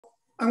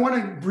I want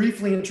to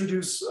briefly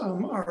introduce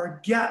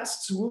our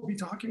guests who we'll be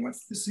talking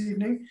with this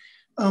evening,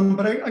 but I'm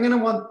going to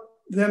want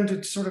them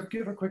to sort of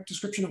give a quick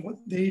description of what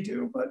they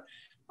do. But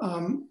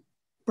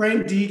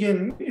Brian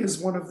Deegan is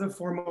one of the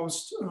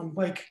foremost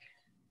bike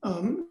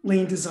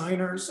lane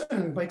designers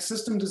and bike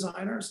system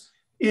designers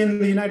in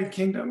the United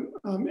Kingdom.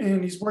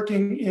 And he's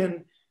working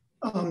in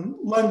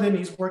London,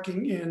 he's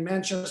working in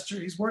Manchester,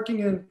 he's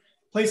working in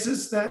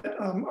places that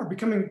are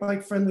becoming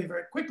bike friendly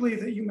very quickly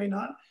that you may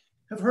not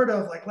have heard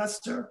of, like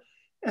Leicester.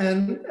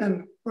 And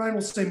Brian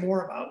will say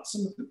more about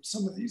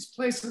some of these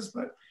places,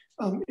 but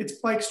it's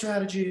bike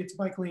strategy, it's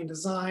bike lane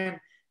design,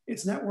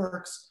 it's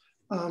networks.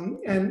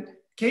 And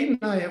Kate and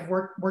I have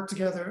worked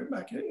together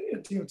back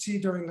at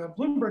DOT during the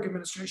Bloomberg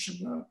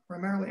administration,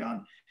 primarily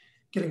on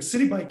getting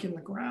City Bike in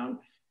the ground.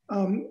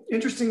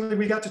 Interestingly,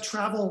 we got to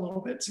travel a little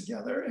bit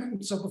together.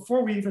 And so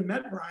before we even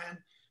met Brian,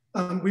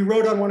 we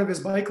rode on one of his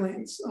bike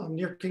lanes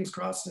near King's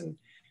Cross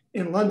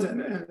in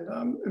London.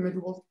 And maybe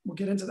we'll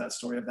get into that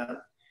story of that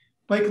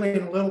bike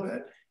lane a little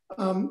bit.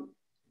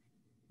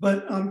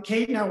 But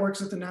Kate now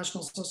works at the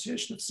National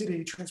Association of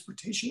City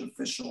Transportation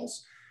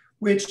Officials,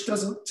 which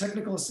does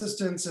technical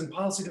assistance and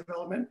policy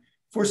development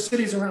for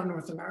cities around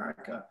North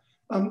America.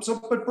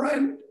 But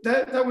Brian,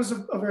 that was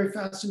a very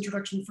fast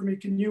introduction for me.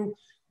 Can you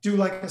do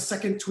like a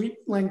second tweet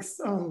length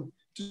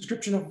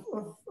description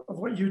of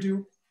what you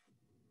do?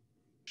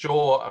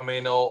 Sure. I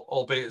mean,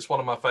 albeit it's one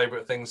of my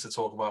favorite things to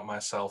talk about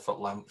myself at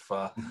length.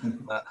 I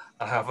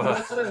have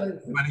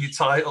many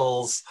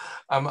titles.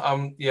 I'm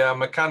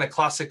a kind of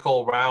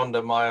classical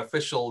rounder. My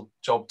official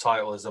job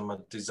title is I'm a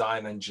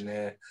design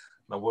engineer,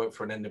 and I work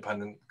for an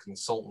independent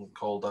consultant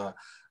called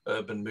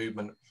Urban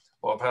Movement.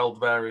 But I've held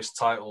various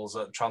titles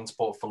at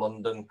Transport for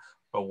London.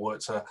 I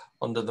worked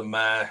under the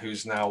mayor,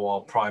 who's now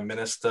our prime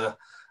minister.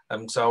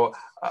 So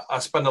I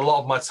spend a lot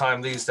of my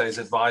time these days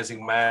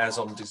advising mayors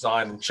on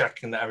design and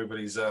checking that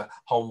everybody's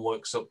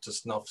homework's up to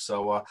snuff.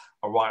 So I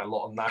write a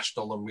lot of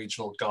national and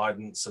regional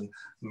guidance and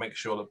make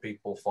sure that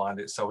people find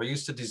it. So I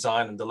used to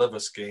design and deliver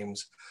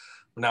schemes,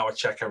 but now I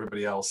check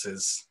everybody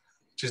else's,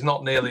 which is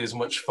not nearly as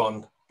much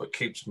fun, but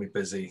keeps me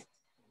busy.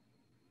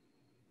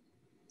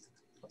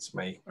 That's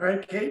me. All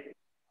right, Kate.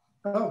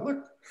 Oh,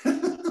 look.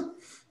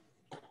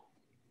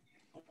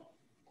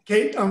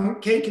 Kate,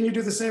 can you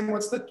do the same?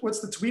 What's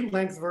the tweet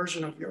length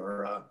version of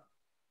your?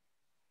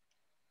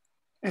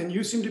 And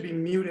you seem to be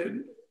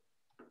muted.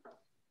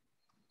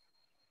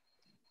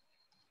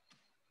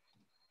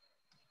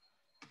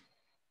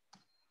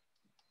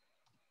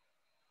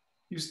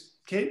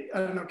 Kate, I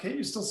don't know, Kate,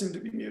 you still seem to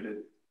be muted.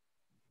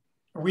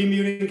 Are we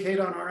muting Kate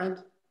on our end?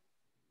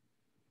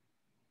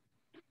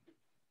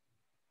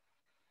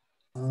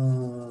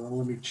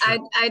 Let me check.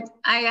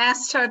 I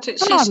asked her to.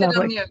 She should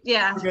unmute.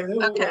 Yeah.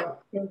 Okay.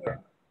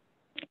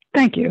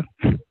 Thank you.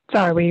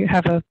 Sorry, we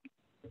have a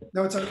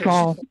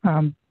small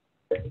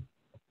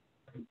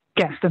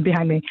guest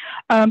behind me.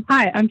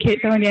 Hi, I'm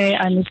Kate Fillin-Yeh.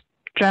 I'm the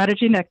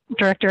strategy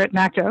director at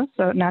NACTO,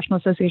 so National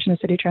Association of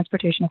City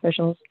Transportation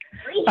Officials.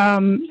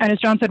 And as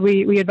John said,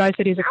 we advise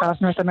cities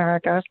across North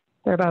America.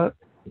 There are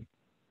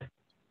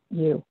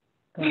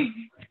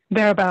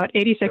about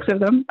 86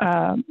 of them,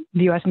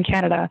 the US and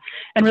Canada,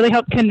 and really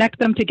help connect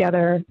them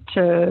together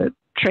to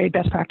trade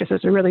best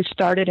practices. We really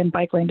started in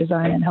bike lane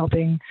design and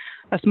helping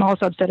a small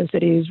subset of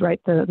cities write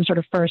the sort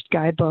of first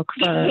guidebook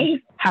for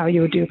how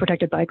you would do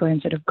protected bike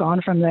lanes that have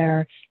gone from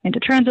there into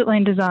transit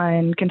lane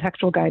design,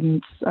 contextual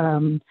guidance,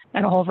 and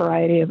a whole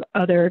variety of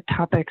other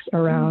topics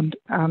around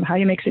how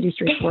you make city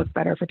streets work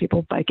better for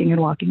people biking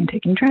and walking and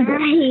taking transit.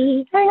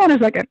 Hang on a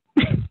second.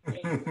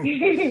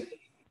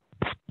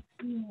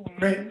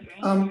 Great.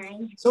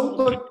 So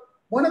look,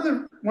 one of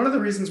the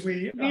reasons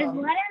we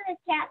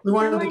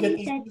wanted to get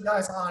these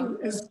guys on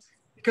is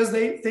because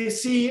they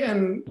see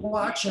and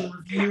watch and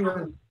review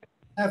and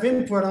have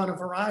input on a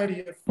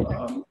variety of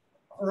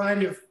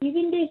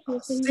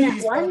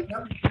cities,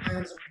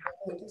 plans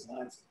and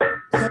designs.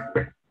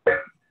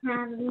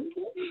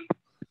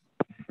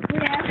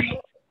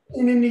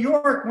 And in New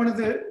York, one of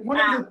the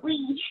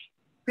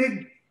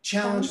big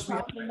challenges we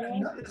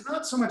have is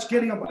not so much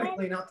getting a bike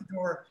lane out the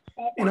door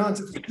and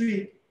onto the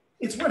street.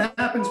 It's what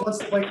happens once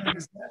the bike lane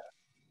is there.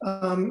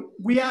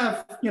 We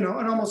have, an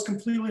almost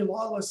completely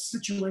lawless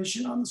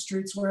situation on the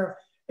streets where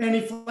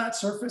any flat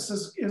surface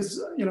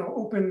is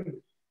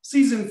open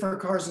season for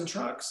cars and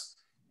trucks.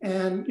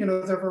 And, there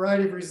are a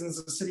variety of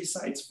reasons the city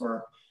cites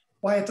for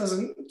why it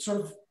doesn't sort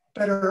of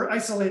better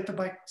isolate the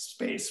bike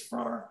space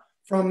from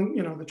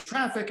the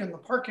traffic and the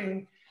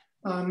parking.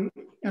 And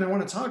I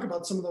want to talk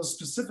about some of those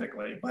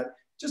specifically, but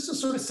just to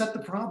sort of set the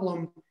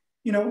problem,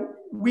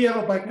 we have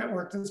a bike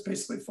network that's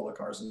basically full of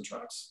cars and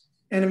trucks,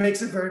 and it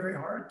makes it very, very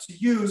hard to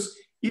use,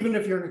 even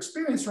if you're an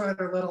experienced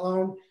rider, let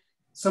alone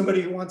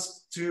somebody who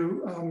wants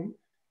to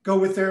go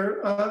with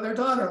their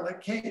daughter,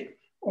 like Kate,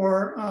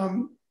 or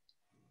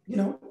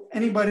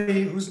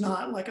anybody who's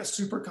not like a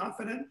super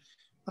confident,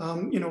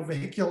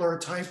 vehicular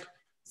type,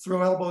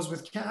 throw elbows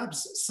with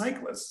cabs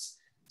cyclists.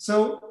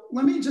 So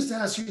let me just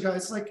ask you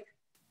guys,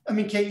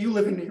 Kate, you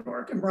live in New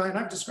York, and Brian,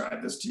 I've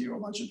described this to you a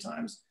bunch of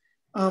times.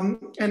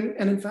 And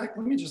in fact,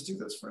 let me just do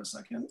this for a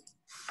second.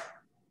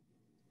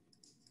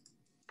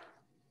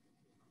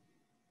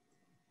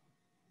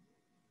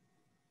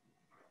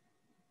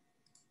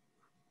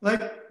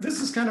 Like,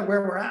 this is kind of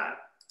where we're at.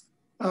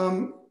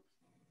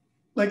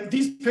 Like,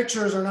 these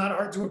pictures are not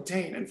hard to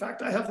obtain. In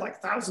fact, I have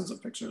like thousands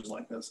of pictures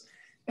like this.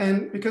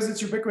 And because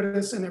it's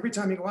ubiquitous and every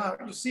time you go out,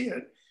 you see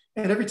it.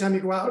 And every time you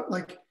go out,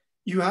 like,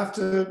 you have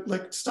to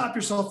like stop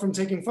yourself from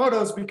taking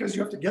photos because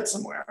you have to get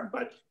somewhere.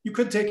 But you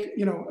could take,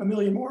 you know, a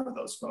million more of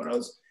those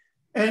photos.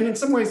 And in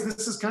some ways,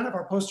 this is kind of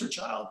our poster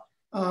child.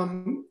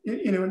 You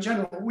know, in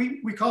general,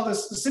 we call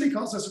this, the city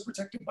calls this a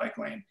protected bike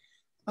lane.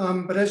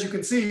 But as you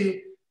can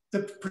see,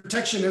 the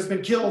protection has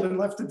been killed and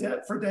left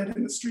for dead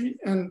in the street.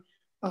 And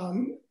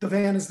the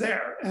van is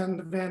there, and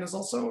the van is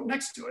also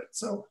next to it.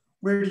 So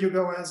where do you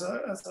go as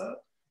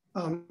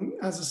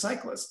a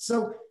cyclist?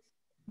 So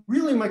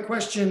really, my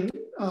question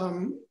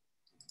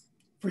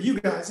for you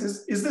guys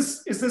is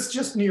this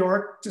just New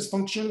York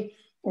dysfunction,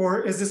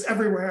 or is this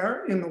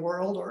everywhere in the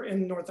world or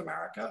in North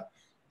America?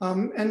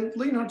 And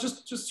you know,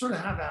 just sort of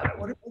have at it.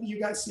 What are you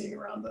guys seeing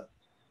around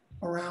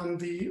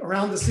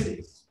the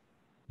cities?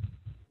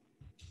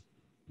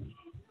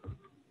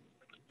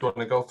 Do you want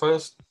to go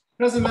first?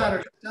 Doesn't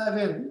matter. Dive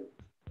in.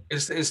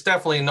 It's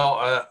definitely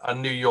not a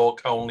New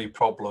York only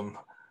problem.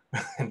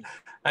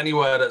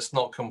 Anywhere that's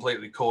not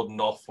completely cordoned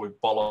off with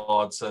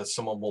bollards,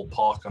 someone will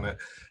park on it.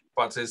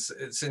 But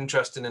it's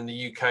interesting in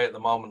the UK at the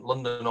moment.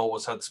 London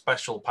always had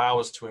special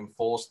powers to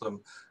enforce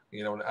them,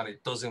 you know, and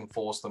it does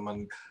enforce them.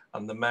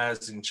 And the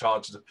mayor's in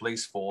charge of the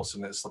police force,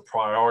 and it's the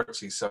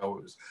priority. So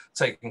it was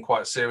taken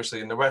quite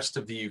seriously. In the rest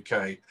of the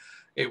UK,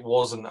 it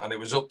wasn't, and it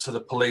was up to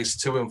the police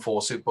to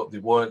enforce it, but they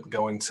weren't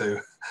going to.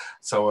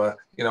 So,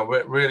 you know,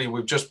 really,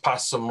 we've just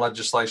passed some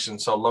legislation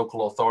so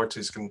local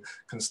authorities can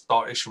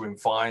start issuing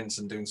fines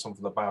and doing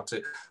something about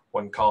it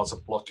when cars are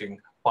blocking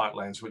bike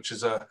lanes, which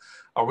is a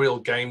real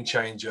game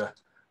changer,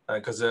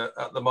 because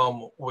at the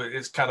moment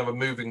it's kind of a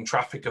moving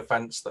traffic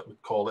offence that we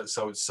call it.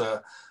 So it's,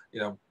 you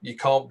know, you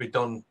can't be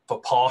done for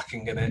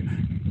parking in it.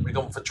 Be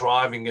done for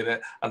driving in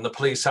it, and the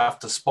police have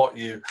to spot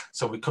you.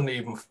 So we couldn't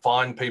even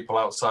find people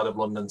outside of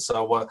London.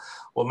 So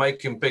we're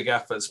making big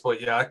efforts. But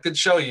yeah, I could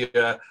show you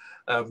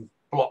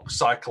blocked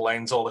cycle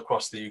lanes all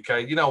across the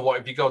UK. You know what?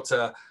 If you go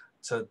to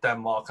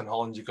Denmark and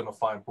Holland, you're going to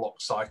find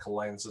blocked cycle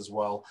lanes as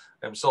well.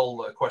 It's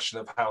all a question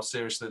of how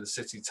seriously the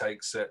city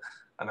takes it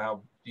and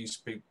how used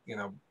to be, you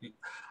know,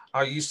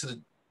 how used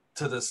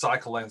to the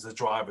cycle lanes the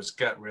drivers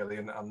get really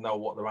and know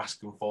what they're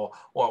asking for.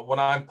 Well, when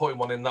I'm putting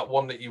one in, that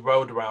one that you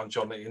rode around,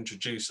 John, that you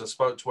introduced, I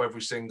spoke to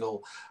every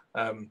single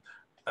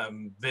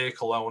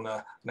vehicle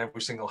owner and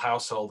every single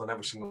household and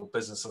every single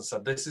business and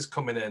said, this is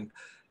coming in.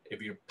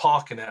 If you're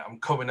parking it, I'm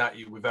coming at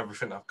you with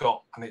everything I've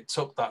got. And it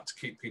took that to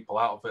keep people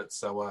out of it.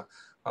 So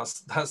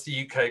that's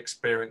the UK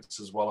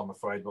experience as well, I'm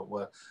afraid, but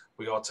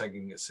we are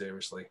taking it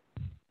seriously.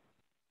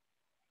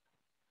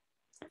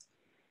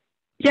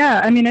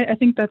 Yeah, I mean, I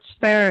think that's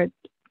fair.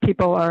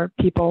 People are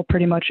people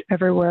pretty much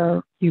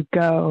everywhere you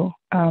go.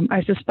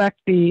 I suspect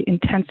the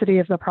intensity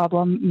of the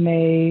problem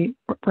may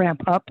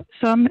ramp up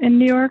some in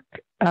New York,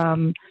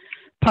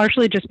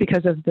 partially just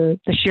because of the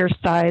sheer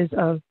size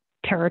of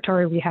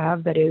territory we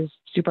have that is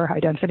super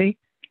high density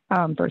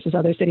versus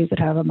other cities that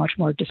have a much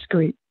more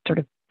discrete sort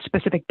of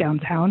specific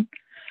downtown.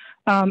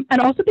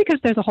 And also because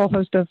there's a whole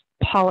host of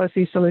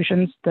policy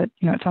solutions that,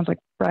 you know, it sounds like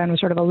Brian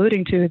was sort of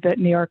alluding to that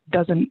New York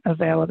doesn't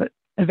avail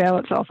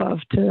itself of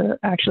to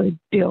actually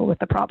deal with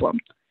the problem.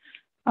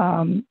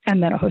 And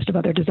then a host of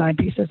other design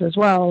pieces as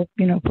well,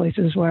 you know,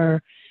 places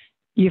where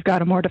you've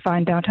got a more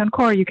defined downtown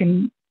core, you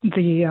can,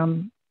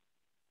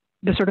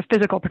 the sort of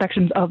physical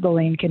protections of the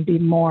lane can be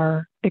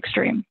more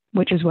extreme,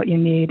 which is what you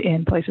need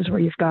in places where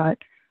you've got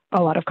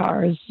a lot of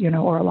cars, you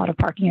know, or a lot of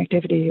parking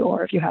activity,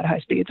 or if you had high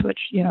speeds, which,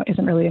 you know,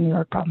 isn't really a New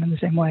York problem in the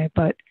same way,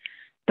 but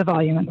the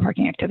volume and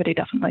parking activity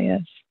definitely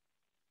is.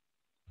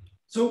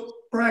 So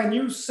Brian,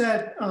 you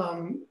said,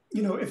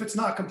 you know, if it's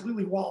not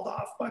completely walled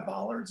off by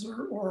bollards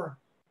or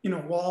you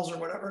know, walls or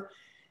whatever,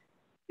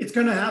 it's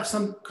going to have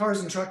some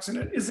cars and trucks in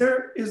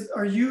it.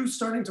 Are you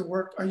starting to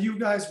work? Are you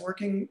guys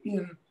working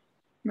in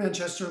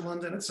Manchester,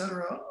 London, et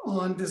cetera,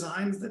 on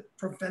designs that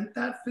prevent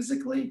that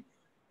physically?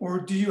 Or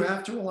do you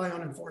have to rely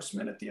on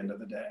enforcement at the end of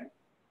the day?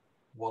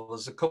 Well,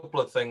 there's a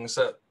couple of things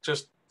that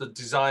just the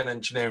design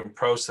engineering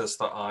process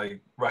that I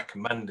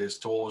recommend is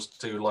to always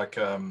do like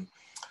a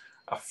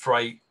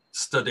freight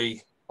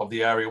study of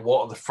the area.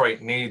 What are the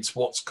freight needs?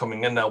 What's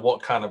coming in there?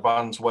 What kind of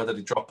vans? Where do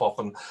they drop off?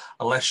 And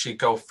unless you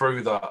go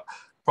through that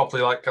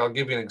properly, like I'll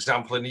give you an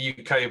example. In the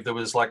UK, if there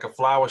was like a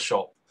flower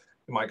shop,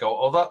 you might go,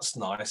 oh, that's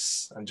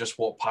nice, and just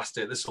walk past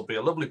it. This will be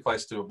a lovely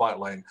place to do a bike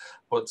lane.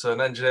 But an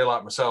engineer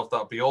like myself,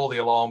 that'd be all the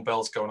alarm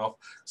bells going off.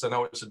 So I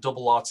know it's a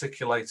double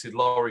articulated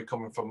lorry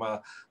coming from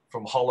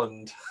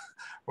Holland,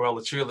 where all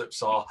the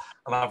tulips are,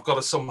 and I've got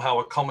to somehow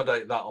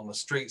accommodate that on the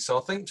street. So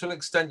I think to an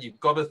extent, you've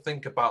got to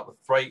think about the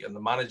freight and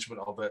the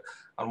management of it.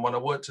 And when I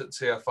worked at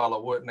TfL, I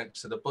worked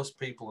next to the bus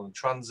people and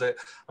transit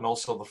and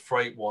also the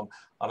freight one.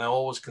 And I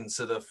always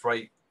consider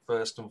freight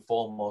first and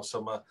foremost.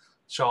 I'm a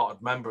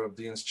chartered member of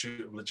the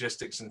Institute of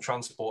Logistics and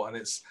Transport,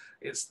 and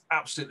it's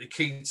absolutely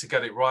key to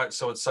get it right.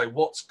 So I'd say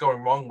what's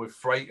going wrong with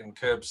freight and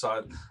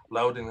curbside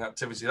loading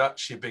activity, that's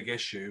actually a big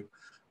issue.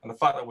 And the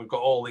fact that we've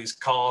got all these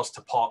cars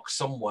to park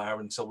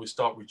somewhere until we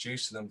start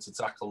reducing them to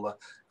tackle the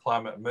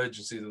climate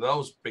emergency,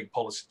 those big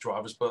policy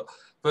drivers. But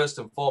first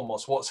and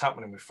foremost, what's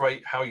happening with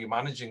freight? How are you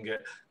managing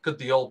it? Could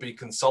they all be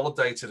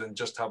consolidated and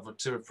just have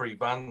 2 or 3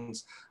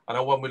 vans? I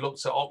know when we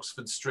looked at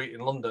Oxford Street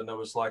in London, there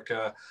was like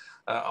a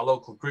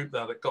local group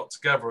there that got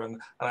together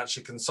and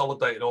actually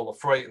consolidated all the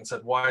freight and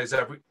said, why is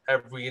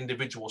every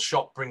individual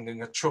shop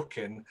bringing a truck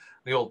in?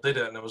 They all did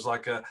it, and there was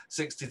like a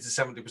 60 to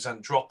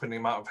 70% drop in the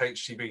amount of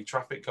HGV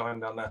traffic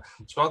going down there.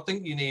 So I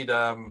think you need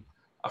a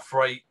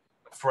freight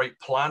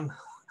plan,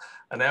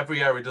 and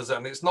every area does it,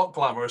 and it's not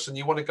glamorous, and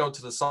you want to go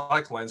to the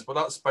cycle lanes, but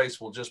that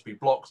space will just be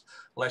blocked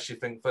unless you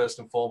think first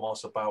and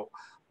foremost about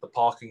the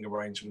parking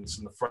arrangements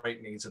and the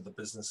freight needs of the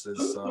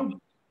businesses.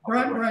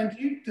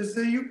 Brian, is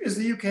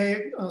the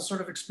UK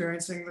sort of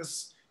experiencing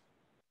this,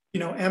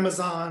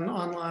 Amazon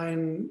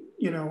online,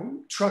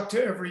 truck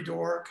to every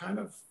door kind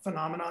of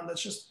phenomenon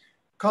that's just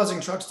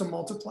causing trucks to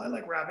multiply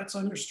like rabbits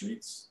on your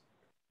streets?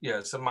 Yeah,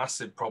 it's a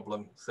massive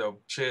problem. So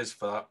cheers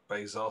for that,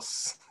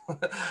 Bezos.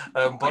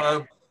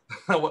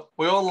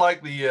 We all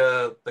like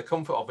the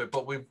comfort of it,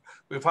 but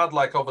we've had,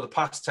 like, over the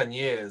past 10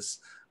 years,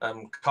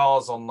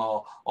 cars on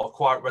our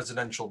quiet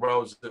residential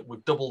roads, that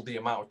we've doubled the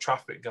amount of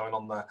traffic going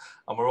on there,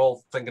 and we're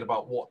all thinking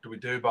about what do we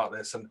do about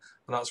this, and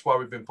that's why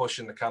we've been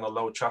pushing the kind of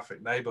low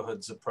traffic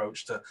neighborhoods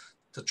approach to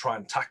try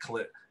and tackle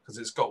it, because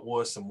it's got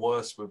worse and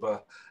worse with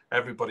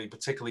everybody,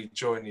 particularly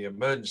during the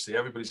emergency.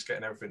 Everybody's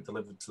getting everything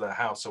delivered to their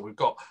house, so we've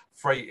got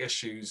freight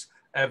issues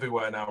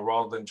everywhere now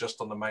rather than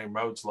just on the main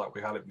roads like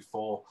we had it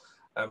before.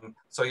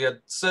 So yeah,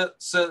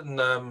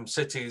 certain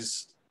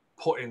cities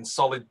put in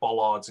solid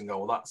bollards and go,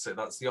 well, that's it.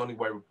 That's the only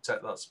way we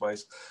protect that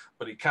space.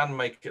 But it can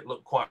make it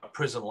look quite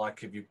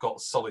prison-like if you've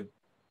got solid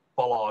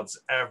bollards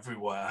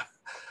everywhere.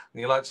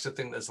 And you like to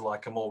think there's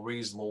like a more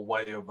reasonable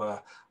way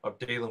of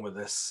dealing with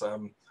this.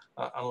 And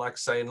like I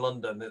say, in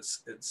London,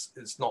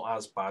 it's not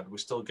as bad. We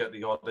still get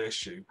the odd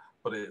issue,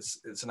 but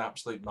it's an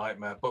absolute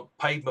nightmare. But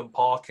pavement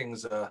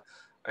parking's a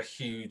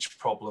huge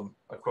problem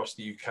across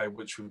the UK,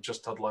 which we've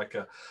just had like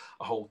a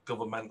whole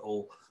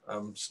governmental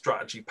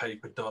strategy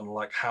paper done,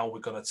 like how we're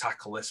going to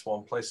tackle this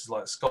one. Places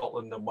like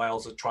Scotland and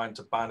Wales are trying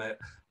to ban it,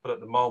 but at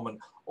the moment,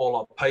 all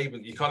our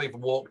pavement, you can't even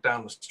walk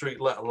down the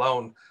street, let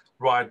alone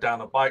ride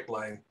down a bike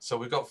lane. So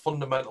we've got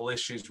fundamental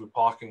issues with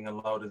parking and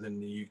loaded in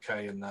the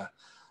UK, and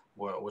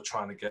we're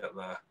trying to get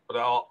there. But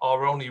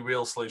our only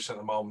real solution at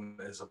the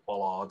moment is a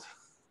bollard.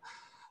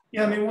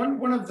 Yeah, I mean,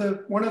 one of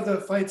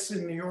the fights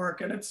in New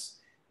York, and it's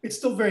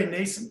still very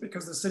nascent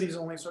because the city's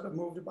only sort of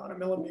moved about a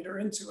millimeter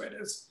into it,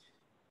 is,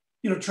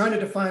 trying to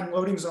define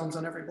loading zones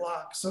on every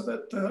block so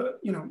that,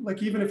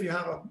 like, even if you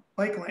have a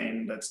bike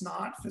lane that's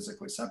not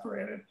physically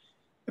separated,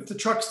 if the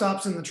truck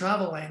stops in the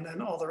travel lane, then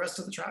all the rest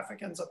of the traffic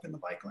ends up in the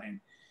bike lane.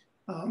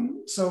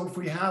 So if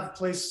we have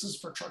places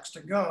for trucks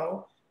to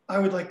go, I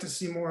would like to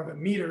see more of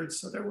it metered,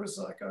 so there was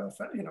like a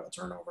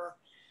turnover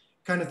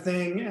kind of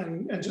thing,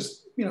 and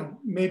just,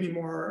 maybe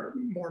more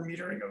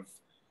metering of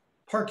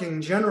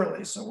parking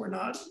generally, so we're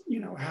not,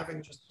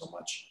 having just so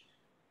much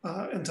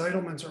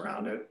entitlement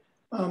around it.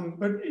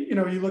 But,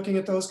 you're looking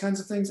at those kinds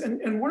of things.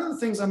 And one of the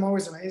things I'm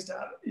always amazed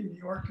at in New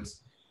York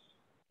is,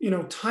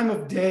 time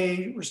of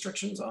day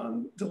restrictions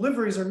on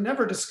deliveries are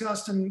never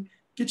discussed and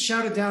get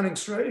shouted down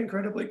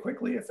incredibly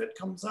quickly if it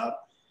comes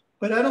up.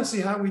 But I don't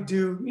see how we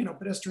do,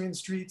 pedestrian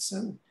streets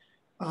and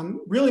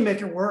really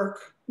make it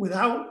work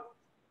without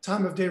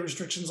time of day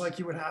restrictions like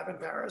you would have in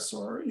Paris,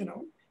 or,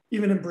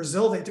 even in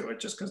Brazil, they do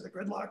it just because the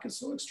gridlock is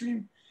so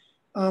extreme.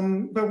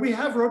 But we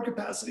have road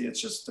capacity. It's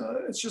just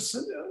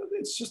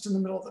in the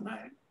middle of the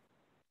night.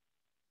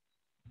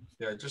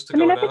 Yeah, just to I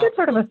mean, I think it's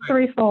sort of a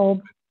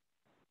threefold.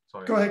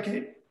 Sorry. Go ahead,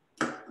 Kate.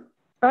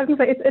 I was going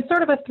to say it's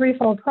sort of a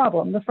threefold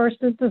problem. The first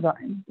is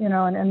design,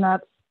 and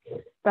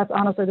that's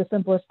honestly the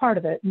simplest part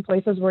of it. In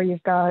places where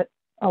you've got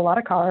a lot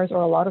of cars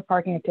or a lot of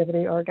parking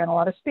activity, or again, a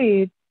lot of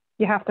speed,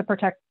 you have to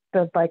protect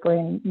the bike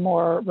lane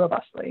more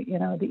robustly.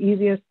 The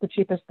easiest, the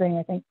cheapest thing,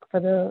 I think, for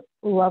the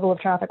level of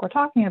traffic we're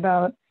talking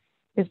about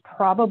is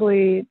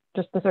probably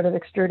just the sort of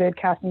extruded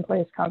cast in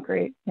place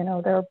concrete. There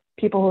are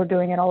people who are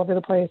doing it all over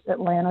the place.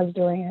 Atlanta's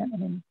doing it. I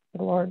mean,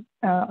 good Lord,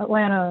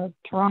 Atlanta,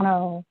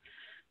 Toronto,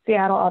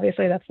 Seattle,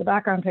 obviously that's the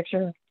background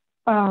picture.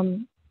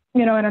 And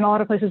in a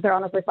lot of places, they're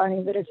honestly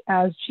finding that it's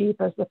as cheap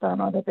as the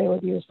thermo that they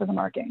would use for the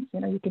markings.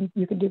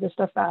 You can do this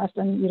stuff fast,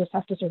 and you just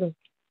have to sort of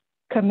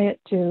commit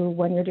to,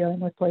 when you're dealing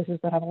with places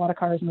that have a lot of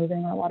cars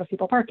moving or a lot of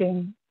people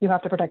parking, you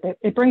have to protect it.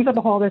 It brings up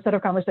a whole other set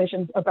of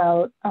conversations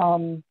about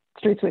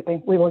street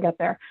sweeping. We will get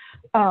there.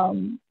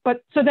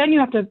 But so then you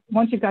have to,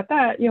 once you've got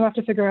that, you have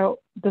to figure out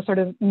the sort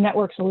of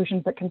network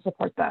solutions that can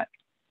support that.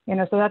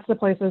 So that's the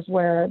places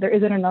where there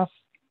isn't enough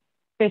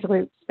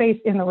basically space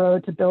in the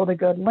road to build a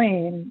good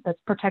lane that's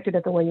protected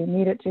it the way you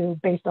need it to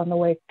based on the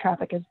way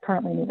traffic is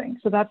currently moving.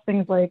 So that's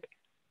things like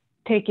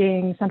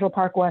taking Central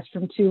Park West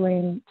from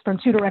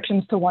two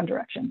directions to one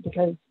direction,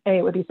 because A,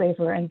 it would be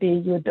safer, and B,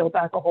 you would build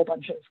back a whole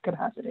bunch of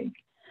capacity.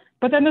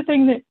 But then the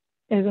thing that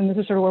is, and this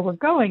is sort of where we're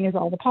going, is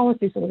all the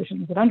policy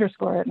solutions that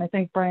underscore it. And I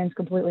think Brian's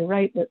completely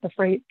right that the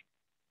freight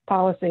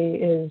policy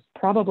is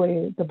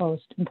probably the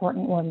most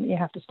important one that you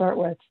have to start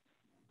with,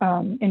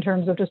 in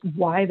terms of just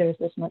why there's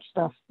this much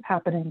stuff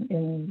happening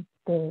in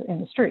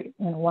the street.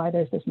 You know, why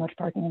there's this much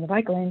parking in the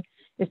bike lane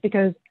is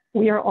because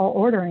we are all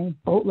ordering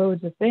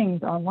boatloads of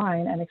things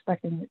online and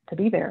expecting it to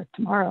be there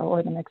tomorrow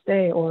or the next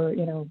day, or,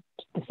 you know,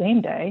 the same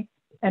day,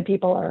 and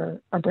people are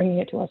bringing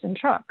it to us in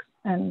trucks.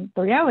 And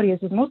the reality is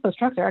most of those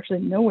trucks are actually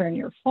nowhere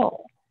near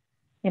full,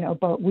 you know,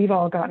 but we've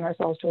all gotten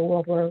ourselves to a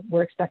world where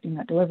we're expecting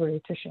that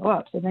delivery to show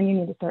up. So then you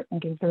need to start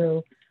thinking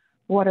through,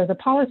 what are the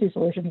policy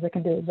solutions that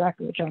can do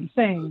exactly what John's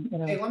saying, you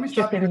know,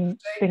 shifting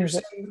things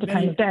at the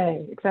time of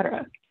day, et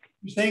cetera.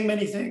 You're saying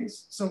many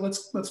things, so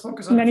let's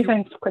focus on many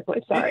things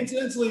quickly. Sorry.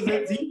 Incidentally,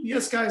 the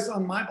US guys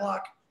on my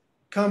block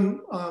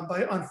come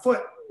on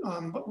foot,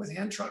 but with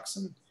hand trucks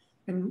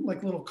and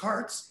like little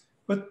carts.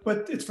 But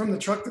it's from the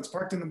truck that's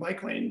parked in the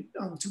bike lane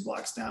 2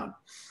 blocks down.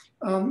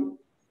 You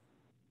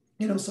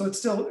know, so it's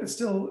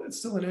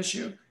still an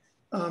issue,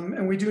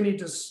 and we do need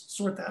to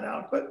sort that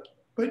out. But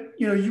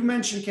you know, you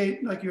mentioned,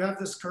 Kate, like you have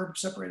this curb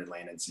separated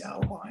lane in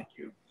Seattle behind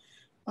you.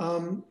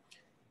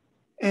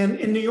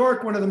 And in New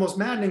York, one of the most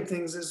maddening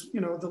things is,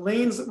 you know, the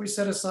lanes that we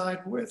set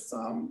aside with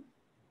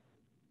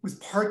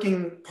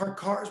parked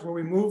cars, where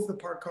we move the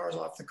parked cars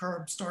off the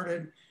curb,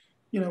 started,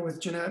 you know,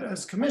 with Jeanette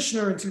as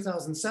commissioner in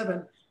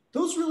 2007.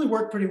 Those really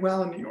work pretty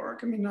well in New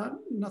York. I mean,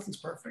 nothing's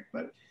perfect,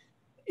 but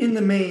in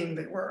the main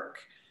they work.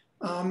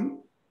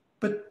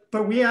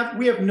 But we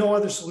have no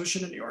other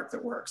solution in New York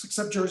that works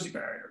except Jersey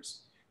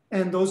barriers,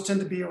 and those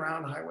tend to be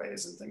around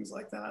highways and things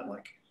like that,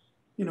 like,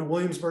 you know,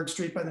 Williamsburg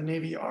Street by the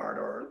Navy Yard,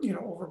 or, you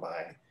know, over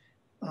by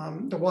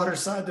the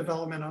Waterside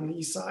development on the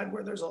east side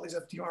where there's all these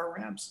FDR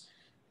ramps.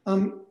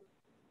 And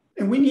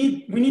we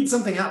need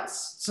something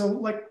else. So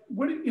like,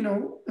 what, you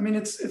know, I mean,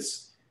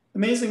 it's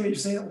amazing that you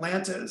say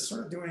Atlanta is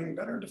sort of doing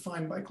better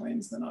defined bike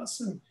lanes than us.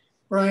 And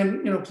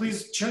Brian, you know,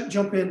 please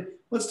jump in.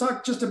 Let's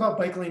talk just about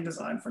bike lane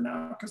design for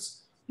now,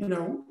 because, you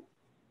know,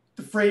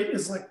 the freight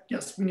is like,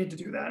 yes, we need to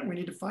do that. We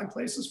need to find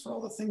places for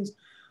all the things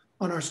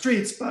on our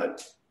streets,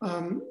 but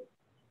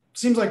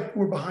seems like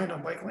we're behind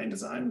on bike lane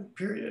design,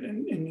 period,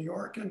 in New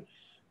York. And,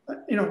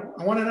 you know,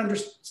 I want to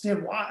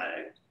understand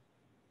why.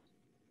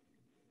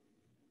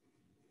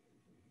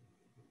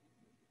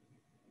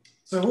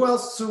 So who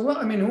else? So what?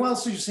 I mean, who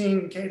else are you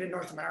seeing, Kate, in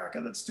North America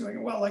that's doing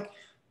it well? Like,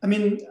 I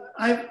mean,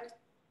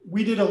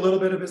 we did a little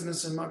bit of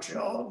business in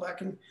Montreal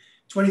back in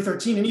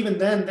 2013, and even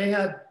then they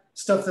had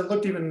stuff that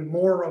looked even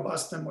more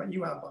robust than what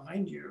you have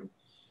behind you.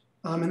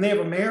 And they have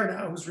a mayor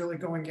now who's really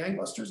going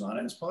gangbusters on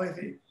it. It's probably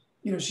the,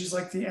 you know, she's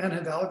like the Anne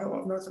Hidalgo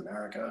of North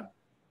America.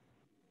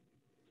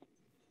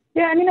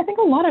 Yeah, I mean, I think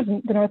a lot of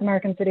the North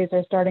American cities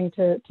are starting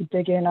to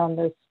dig in on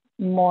this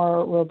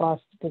more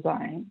robust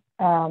design.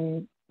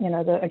 You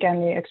know,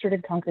 again, the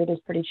extruded concrete is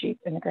pretty cheap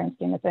in the grand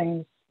scheme of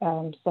things.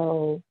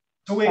 So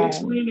wait,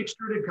 explain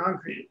extruded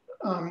concrete.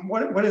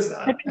 What is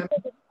that? And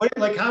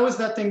like, how is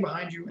that thing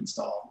behind you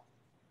installed?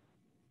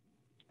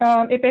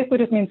 It basically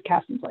just means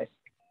cast in place.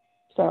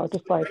 So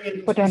just like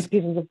put down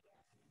pieces of.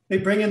 They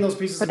bring in those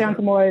pieces. Put down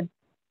some wood.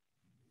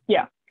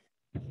 Yeah,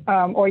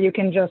 or you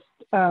can just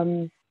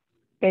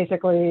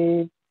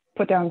basically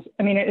put down.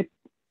 I mean,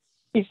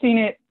 you've seen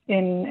it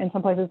in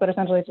some places, but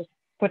essentially it's just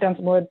put down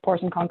some wood, pour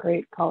some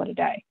concrete, call it a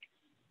day.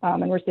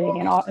 And we're seeing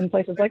in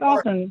places like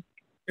Austin.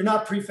 You're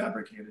not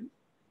prefabricated.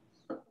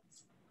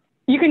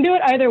 You can do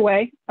it either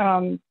way.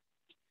 I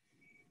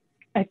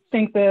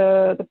think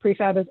the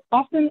prefab is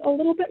often a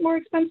little bit more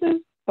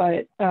expensive,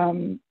 but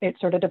it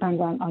sort of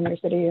depends on your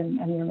city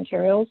and your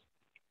materials.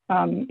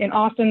 In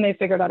Austin, they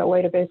figured out a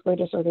way to basically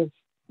just sort of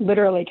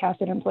literally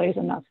cast it in place,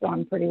 and that's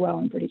gone pretty well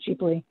and pretty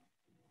cheaply.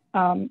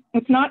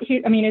 It's not,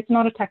 I mean, it's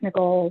not a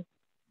technical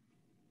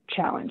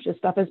challenge. This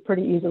stuff is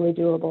pretty easily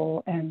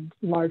doable and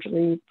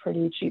largely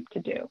pretty cheap to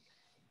do.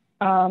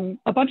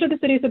 A bunch of the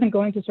cities have been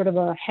going to sort of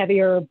a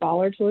heavier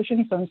bollard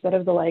solution. So instead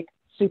of the like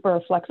super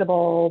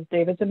flexible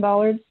Davidson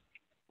bollards,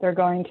 they're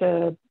going to,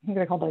 I think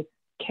they're called like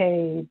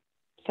K79.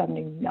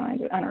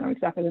 I don't know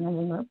exactly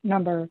the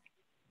number.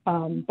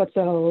 But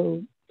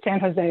so San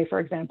Jose, for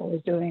example,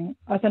 is doing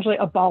essentially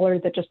a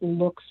bollard that just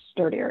looks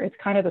sturdier. It's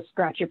kind of the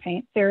scratch your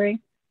paint theory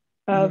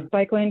of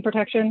bike lane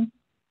protection.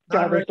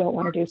 Drivers don't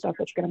want to do stuff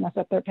that's going to mess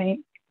up their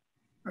paint.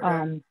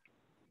 Okay.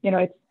 You know,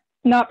 it's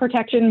not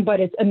protection, but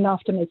it's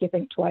enough to make you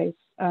think twice.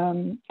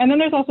 And then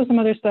there's also some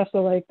other stuff.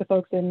 So like the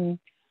folks in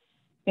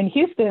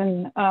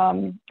Houston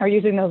are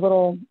using those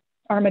little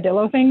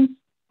armadillo things.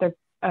 They're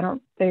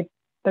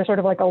sort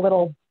of like a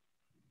little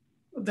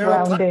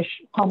roundish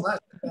hump.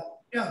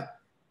 Yeah,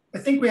 I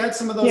think we had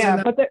some of those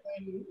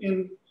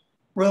in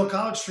Royal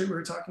College Street we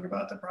were talking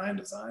about that Brian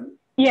designed.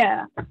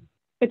 Yeah.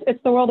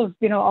 It's the world of,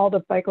 you know, all the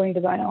bike lane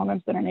design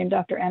elements that are named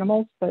after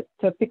animals, but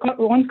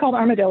one's called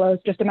armadillos.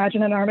 Just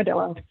imagine an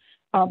armadillo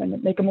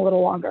and make them a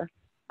little longer.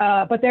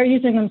 But they're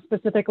using them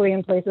specifically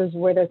in places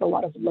where there's a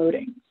lot of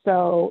loading.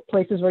 So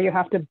places where you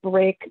have to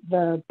break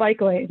the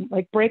bike lane,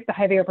 like break the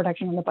heavier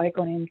protection on the bike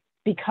lane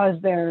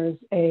because there's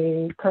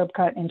a curb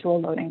cut into a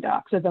loading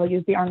dock. So they'll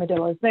use the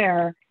armadillos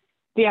there.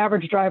 The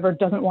average driver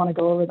doesn't want to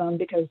go over them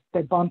because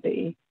they're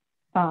bumpy,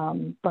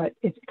 but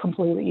it's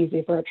completely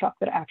easy for a truck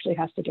that actually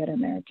has to get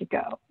in there to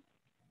go.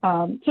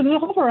 So there's a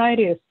whole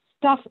variety of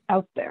stuff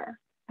out there.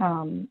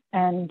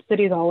 And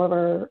cities all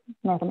over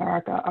North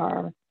America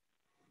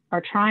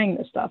are trying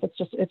this stuff.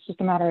 It's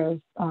just a matter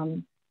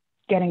of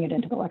getting it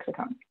into the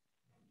lexicon.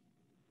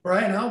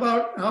 Brian, how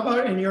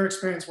about in your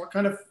experience, what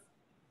kind of,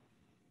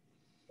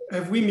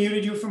 have we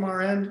muted you from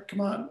our end?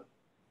 Come on.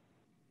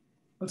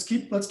 Let's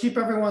keep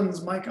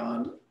everyone's mic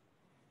on.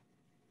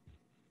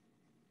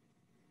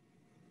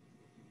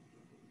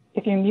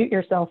 If you mute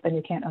yourself, then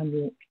you can't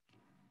unmute.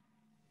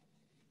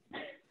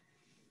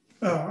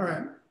 Oh, all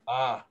right.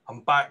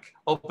 I'm back.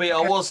 Albeit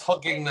I was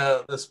hugging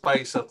the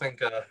space. I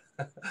think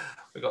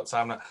we got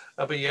time now.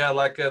 But yeah,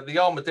 like the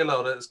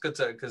armadillo, that's good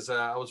to, because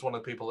I was one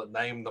of the people that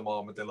named them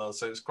armadillo.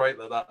 So it's great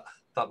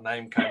that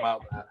name came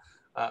out there.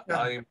 Yeah.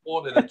 I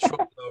imported a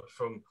truckload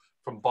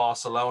from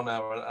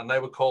Barcelona, and they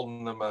were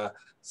calling them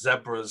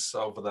zebras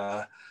over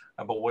there.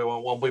 But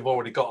we've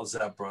already got a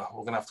zebra.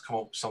 We're gonna have to come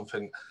up with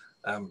something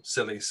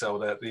silly.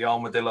 So the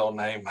armadillo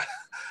name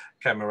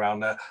came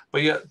around there.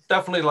 But yeah,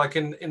 definitely like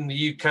in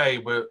the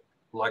UK, we're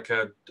like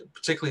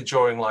particularly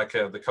during like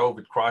the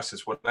COVID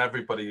crisis, when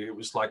everybody, it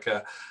was like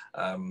a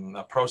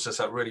process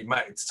that really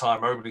met its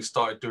time. Everybody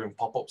started doing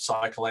pop-up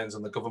cycle lanes,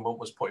 and the government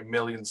was putting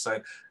millions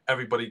saying,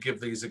 everybody give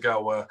these a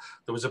go.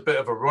 There was a bit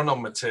of a run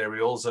on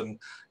materials, and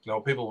you know,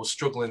 people were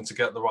struggling to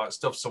get the right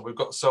stuff. So we've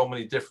got so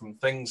many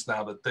different things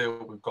now that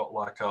do. We've got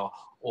like our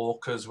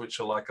Orcas, which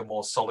are like a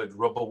more solid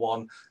rubber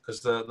one, because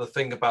the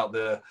thing about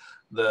the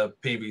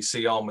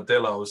PVC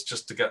armadillos,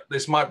 just to get,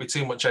 this might be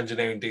too much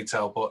engineering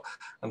detail, but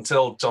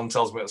until John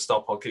tells me to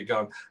stop, I'll keep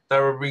going.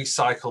 They're a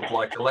recycled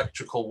like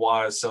electrical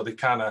wires, so they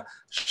kind of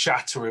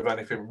shatter if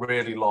anything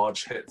really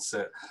large hits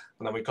it.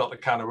 And then we've got the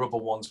kind of rubber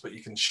ones, but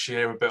you can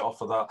shear a bit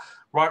off of that,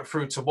 right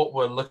through to what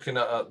we're looking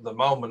at the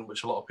moment,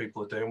 which a lot of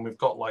people are doing. We've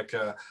got like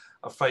a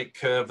fake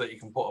curve that you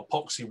can put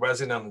epoxy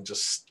resin on and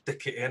just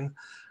stick it in,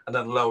 and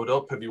then load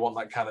up if you want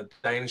that kind of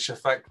Danish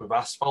effect with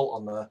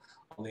asphalt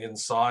on the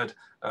inside.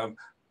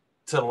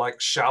 To like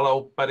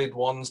shallow bedded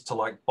ones, to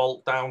like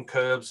bolt down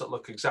curves that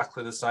look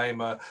exactly the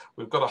same.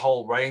 We've got a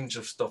whole range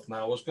of stuff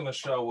now. I was going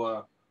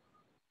to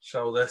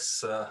show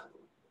this.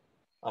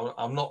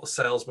 I'm not the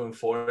salesman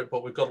for it,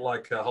 but we've got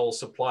like a whole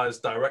suppliers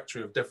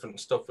directory of different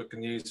stuff we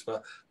can use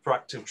for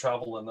active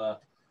travel, and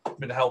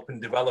been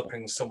helping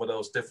developing some of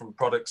those different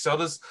products. So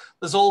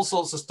there's all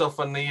sorts of stuff,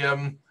 and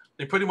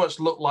they pretty much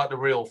look like the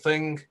real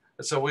thing.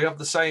 So we have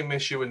the same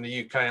issue in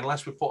the UK,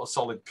 unless we put a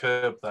solid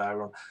curb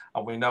there,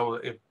 and we know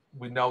that if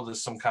we know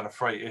there's some kind of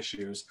freight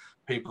issues,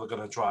 people are going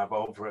to drive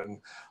over it. And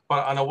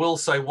I will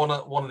say one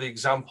of the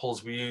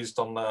examples we used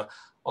on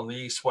the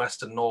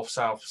east-west and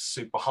north-south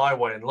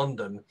superhighway in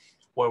London,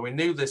 where we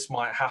knew this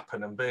might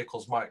happen and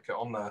vehicles might get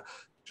on there,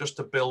 just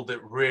to build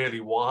it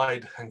really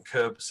wide and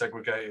curb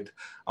segregated.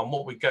 And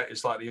what we get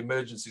is like the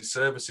emergency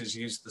services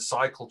use the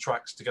cycle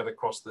tracks to get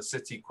across the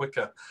city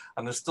quicker,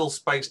 and there's still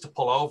space to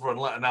pull over and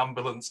let an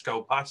ambulance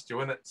go past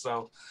you in it.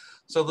 So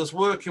there's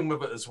working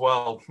with it as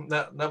well.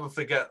 Never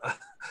forget,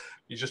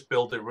 you just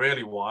build it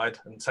really wide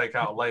and take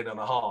out a lane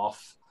and a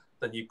half,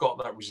 then you've got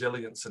that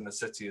resilience in the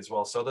city as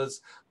well. So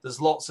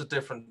there's lots of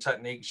different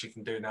techniques you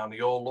can do now, and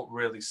they all look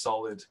really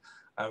solid.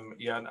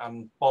 Yeah,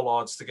 and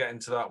bollards to get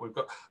into that. We've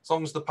got, as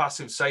long as the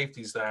passive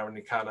safety's there and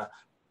you kind of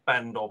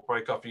bend or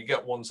break off, you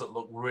get ones that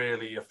look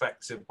really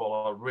effective,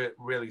 bollard,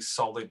 really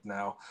solid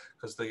now,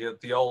 because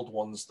the old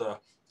ones,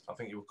 I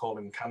think you were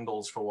calling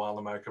candles for a while in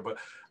America, but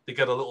they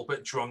get a little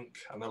bit drunk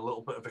and a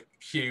little bit of a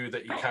cue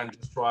that you can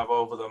just drive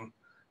over them.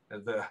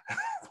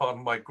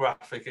 Pardon my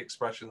graphic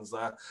expressions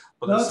there,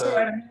 but no, that's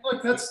right. I mean,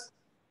 look,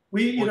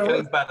 we're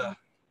getting better.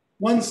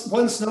 One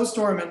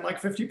snowstorm and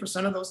like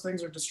 50% of those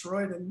things are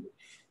destroyed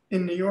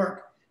in New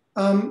York,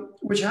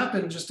 which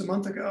happened just a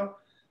month ago.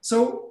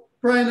 So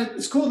Brian,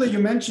 it's cool that you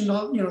mentioned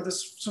all,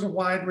 this sort of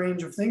wide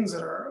range of things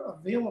that are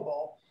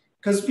available,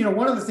 because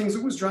one of the things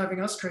that was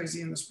driving us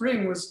crazy in the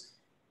spring was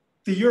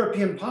the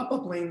European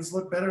pop-up lanes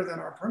look better than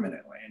our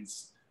permanent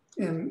lanes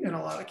in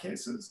a lot of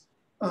cases.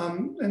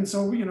 And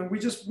so,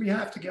 we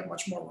have to get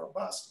much more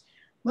robust.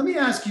 Let me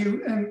ask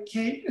you, and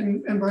Kate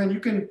and Brian, you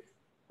can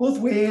both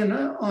weigh in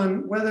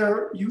on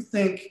whether you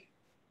think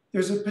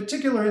there's a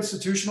particular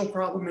institutional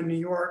problem in New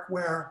York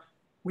where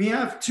we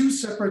have two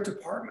separate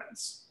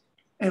departments.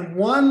 And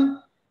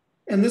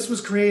this was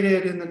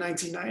created in the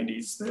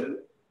 1990s.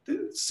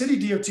 The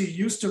city DOT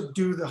used to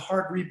do the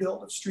hard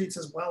rebuild of streets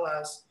as well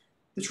as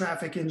the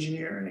traffic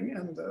engineering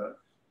and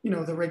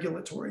the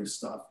regulatory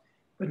stuff.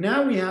 But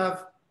now we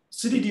have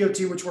city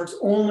DOT, which works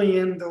only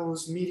in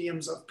those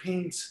mediums of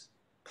paint,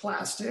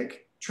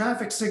 plastic,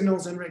 traffic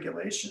signals, and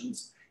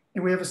regulations.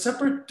 And we have a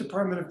separate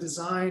Department of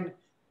Design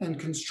and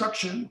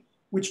Construction,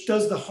 which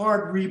does the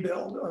hard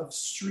rebuild of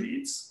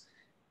streets.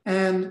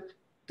 And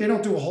they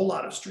don't do a whole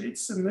lot of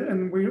streets, and I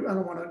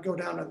don't want to go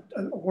down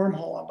a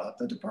wormhole about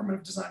the Department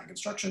of Design and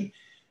Construction,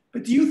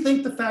 but do you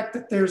think the fact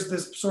that there's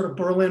this sort of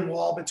Berlin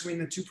Wall between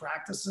the two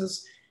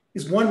practices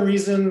is one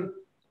reason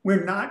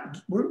we're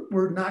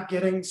not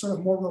getting sort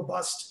of more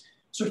robust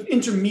sort of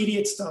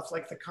intermediate stuff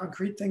like the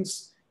concrete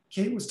things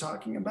Kate was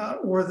talking about,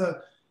 or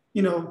the,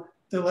 you know,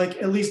 the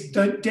like at least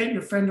dent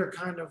your fender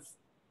kind of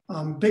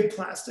big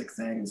plastic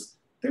things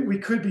that we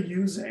could be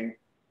using,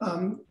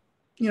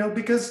 you know,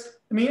 because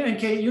I mean, and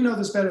Kate, you know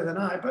this better than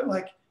I, but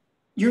like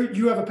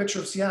you have a picture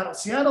of Seattle.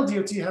 Seattle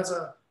DOT has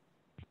a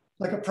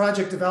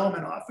project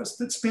development office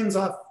that spins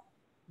off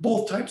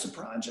both types of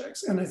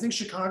projects, and I think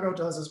Chicago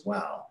does as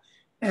well,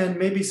 and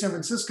maybe San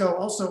Francisco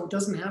also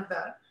doesn't have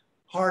that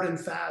hard and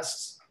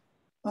fast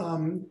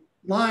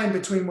line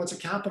between what's a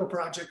capital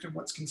project and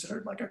what's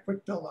considered like a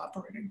quick build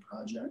operating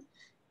project.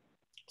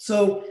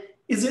 So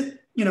is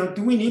it, you know,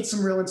 do we need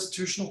some real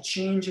institutional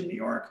change in New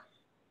York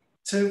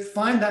to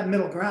find that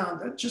middle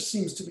ground that just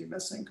seems to be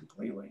missing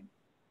completely?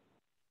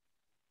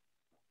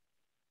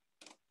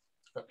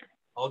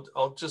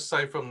 I'll just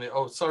say from the,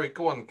 oh, sorry,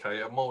 go on,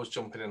 Kate. I'm always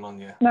jumping in on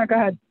you. No, go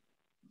ahead.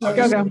 We've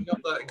got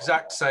that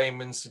exact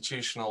same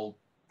institutional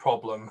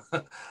problem.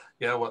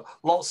 Yeah, well,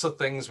 lots of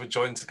things were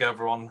joined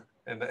together on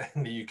in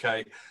the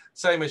UK.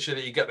 Same issue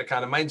that you get the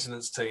kind of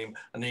maintenance team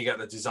and then you get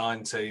the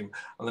design team,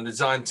 and the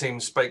design team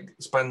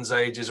spends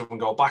ages and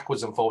go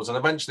backwards and forwards, and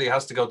eventually it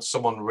has to go to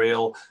someone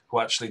real who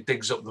actually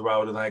digs up the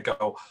road, and they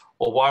go,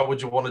 well, why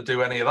would you want to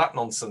do any of that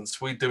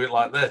nonsense? We do it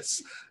like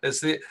this. It's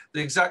the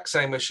exact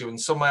same issue, and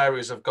some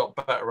areas have got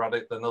better at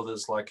it than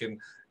others. Like in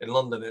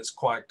London, it's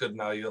quite good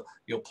now.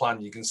 You'll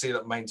plan, you can see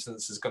that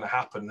maintenance is going to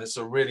happen. It's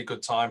a really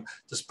good time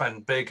to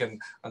spend big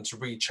and to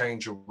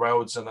rechange your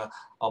roads. And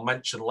I'll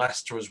mention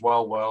Leicester as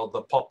well, where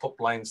the pop-up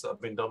lanes that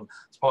have been done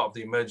as part of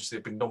the emergency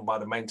have been done by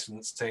the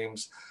maintenance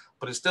teams.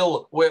 But it's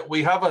still,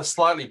 we have a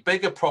slightly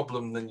bigger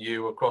problem than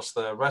you across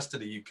the rest of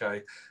the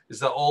UK, is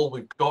that all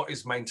we've got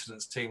is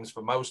maintenance teams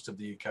for most of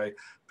the UK.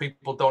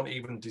 People don't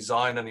even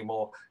design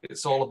anymore.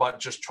 It's all about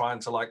just trying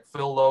to like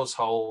fill those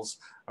holes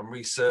and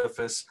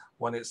resurface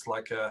when it's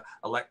like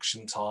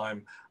election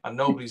time, and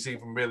nobody's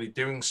even really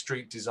doing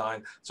street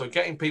design. So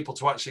getting people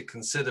to actually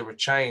consider a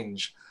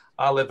change.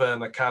 I live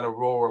in a kind of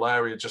rural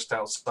area just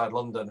outside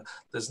London.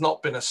 There's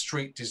not been a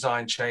street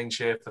design change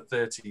here for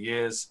 30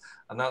 years.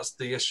 And that's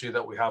the issue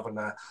that we have in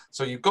there.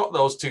 So you've got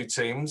those two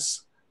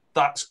teams.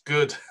 That's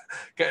good.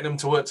 Getting them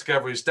to work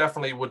together is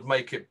definitely would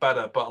make it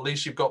better, but at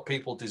least you've got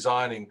people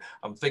designing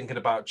and thinking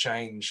about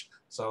change.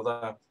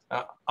 So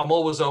I'm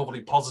always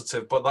overly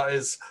positive, but that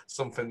is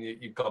something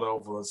you've got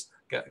over us.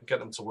 Get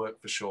them to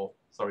work for sure.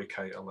 Sorry,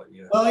 Kate, I'll let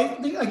you. Well,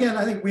 again,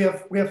 I think we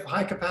have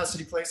high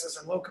capacity places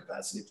and low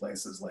capacity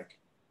places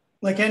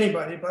like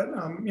anybody, but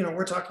you know,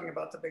 we're talking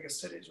about the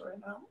biggest cities right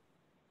now,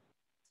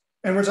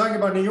 and we're talking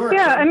about New York.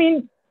 Yeah, I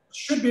mean,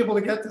 should be able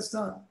to get this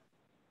done.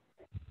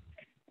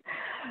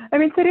 I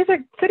mean, cities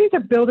are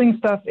building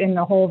stuff in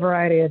a whole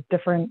variety of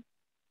different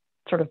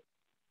sort of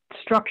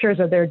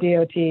structures of their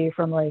DOT,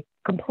 from like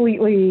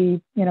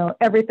completely, you know,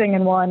 everything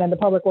in one, and the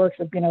public works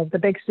of, you know, the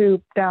big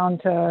soup, down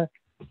to,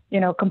 you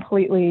know,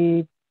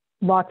 completely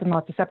lots and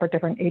lots of separate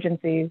different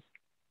agencies.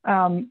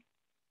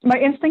 My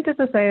instinct is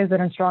to say is that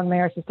in strong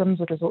mayor systems,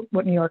 which is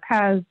what New York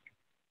has,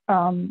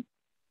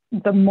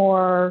 the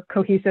more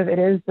cohesive it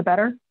is, the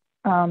better.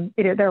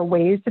 There are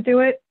ways to do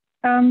it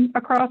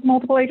across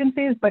multiple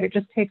agencies, but it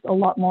just takes a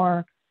lot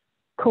more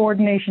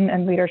coordination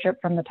and leadership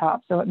from the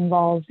top. So it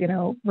involves, you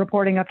know,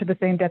 reporting up to the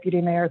same deputy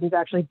mayor who's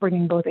actually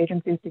bringing both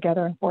agencies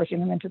together and forcing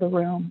them into the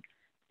room.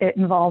 It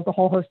involves a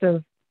whole host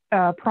of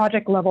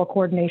project level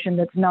coordination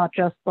that's not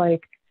just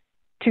like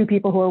two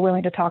people who are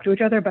willing to talk to each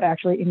other, but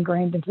actually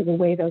ingrained into the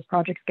way those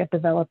projects get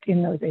developed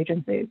in those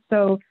agencies.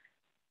 So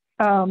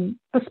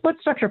the split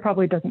structure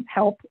probably doesn't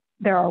help.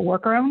 There are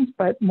workarounds,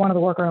 but one of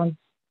the workarounds,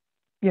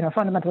 you know,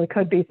 fundamentally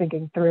could be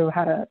thinking through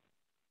how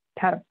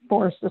to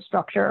force a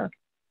structure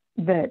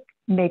that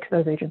makes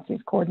those agencies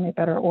coordinate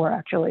better, or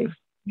actually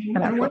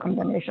an actual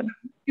combination.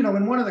 You know,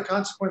 and one of the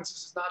consequences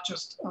is not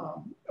just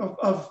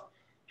of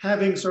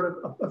having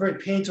sort of a very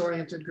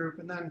paint-oriented group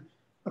and then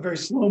a very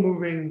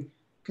slow-moving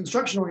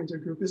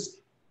construction-oriented group, is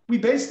we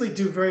basically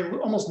do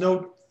almost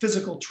no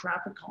physical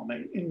traffic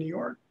calming in New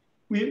York.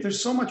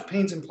 There's so much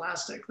paint and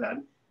plastic that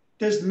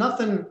there's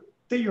nothing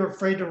that you're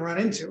afraid to run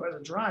into as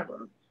a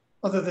driver,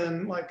 other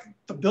than like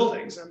the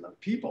buildings and the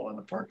people and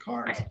the parked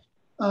cars.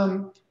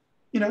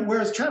 You know,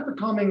 whereas traffic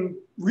calming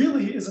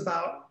really is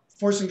about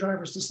forcing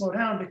drivers to slow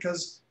down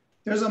because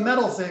there's a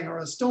metal thing or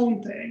a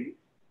stone thing,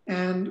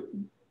 and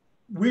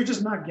we're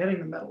just not getting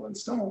the metal and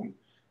stone.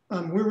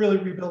 We're really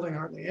rebuilding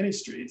hardly any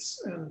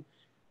streets, and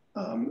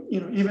you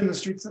know, even the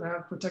streets that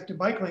have protected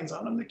bike lanes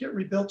on them that get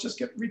rebuilt just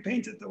get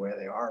repainted the way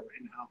they are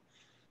right now.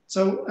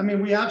 So, I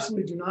mean, we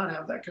absolutely do not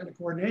have that kind of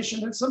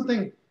coordination. It's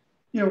something,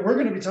 you know, we're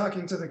going to be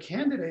talking to the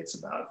candidates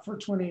about for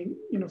for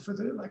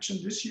the election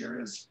this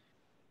year is,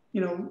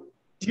 you know,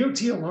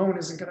 DOT alone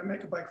isn't going to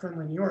make a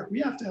bike-friendly New York. We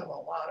have to have a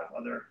lot of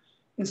other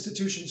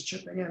institutions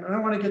chipping in. And I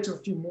want to get to a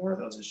few more of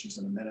those issues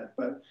in a minute,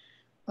 but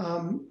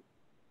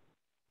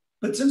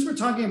But since we're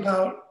talking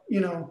about,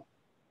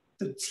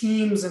 the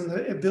teams and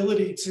the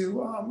ability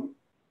to,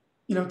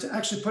 to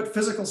actually put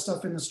physical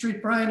stuff in the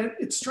street, Brian,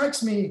 it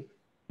strikes me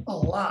a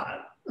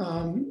lot.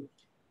 When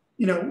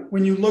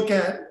you look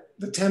at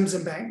the Thames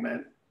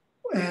embankment,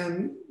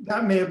 and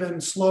that may have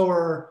been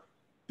slower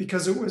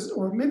because it was,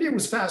 or maybe it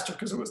was faster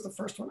because it was the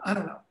first one. I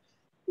don't know.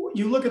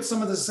 You look at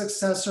some of the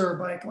successor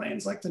bike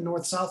lanes, like the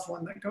north-south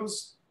one that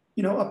goes,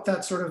 up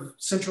that sort of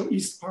central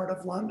east part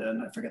of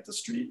London. I forget the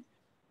street,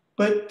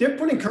 but they're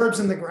putting curbs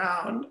in the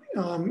ground,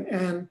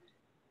 and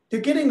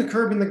they're getting the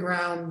curb in the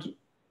ground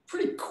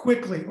pretty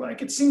quickly.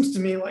 Like, it seems to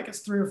me like it's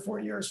 3 or 4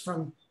 years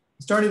from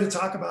starting to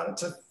talk about it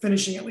to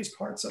finishing at least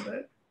parts of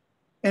it.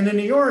 And in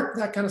New York,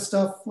 that kind of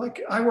stuff,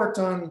 like I worked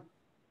on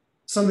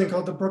something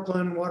called the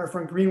Brooklyn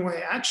Waterfront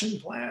Greenway Action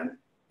Plan.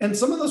 And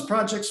some of those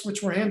projects,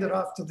 which were handed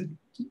off to the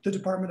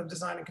Department of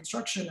Design and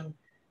Construction in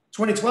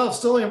 2012,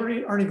 still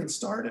aren't even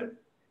started.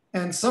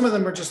 And some of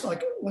them are just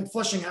like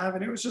Flushing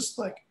Avenue. It's just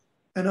like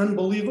an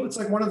unbelievable, it's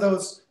like one of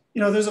those,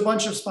 there's a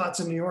bunch of spots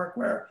in New York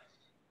where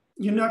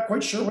you're not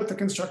quite sure what the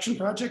construction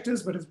project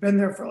is, but it's been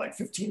there for like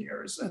 15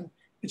 years. And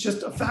it's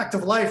just a fact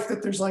of life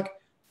that there's like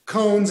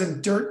cones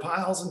and dirt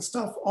piles and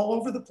stuff all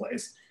over the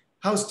place.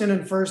 Houston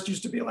and First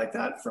used to be like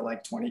that for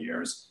like 20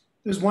 years.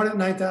 There's one at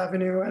 9th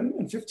Avenue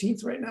and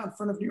 15th right now in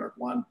front of New York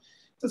 1.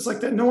 It's like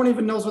that. No one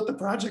even knows what the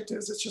project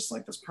is. It's just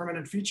like this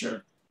permanent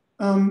feature.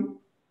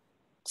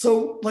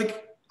 So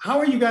like, how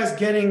are you guys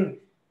getting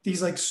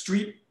these like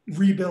street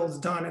rebuilds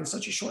done in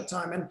such a short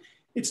time? And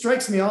it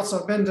strikes me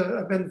also,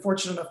 I've been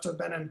fortunate enough to have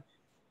been in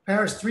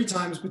Paris 3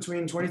 times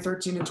between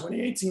 2013 and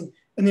 2018.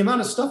 And the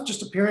amount of stuff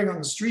just appearing on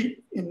the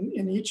street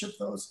in each of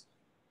those,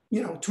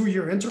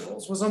 2-year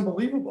intervals was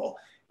unbelievable.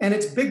 And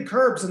it's big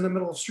curbs in the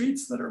middle of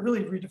streets that are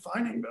really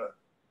redefining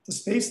the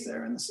space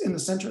there in the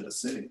center of the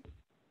city.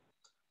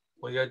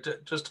 Well, yeah,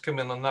 just to come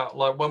in on that,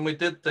 like when we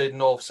did the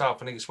north,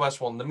 south, and east,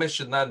 west one, the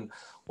mission then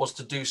was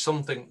to do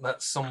something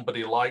that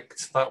somebody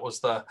liked. That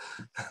was the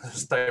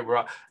state we're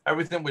at.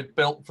 Everything we'd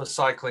built for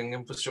cycling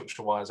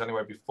infrastructure-wise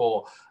anyway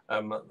before,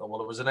 well,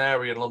 there was an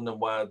area in London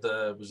where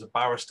there was a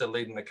barrister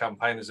leading the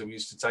campaigners who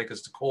used to take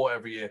us to court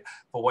every year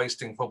for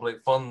wasting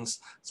public funds.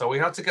 So we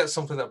had to get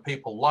something that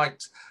people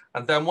liked.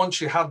 And then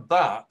once you had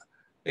that,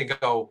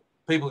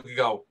 people could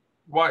go,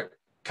 right,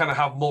 can I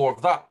have more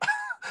of that?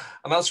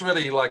 And that's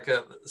really like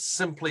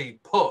simply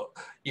put,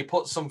 you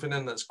put something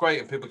in that's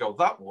great and people go,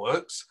 that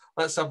works,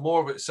 let's have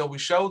more of it. So we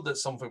showed that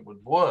something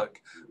would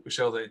work. We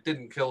showed that it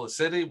didn't kill the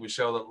city. We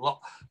showed that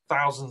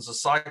thousands of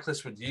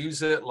cyclists would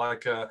use it.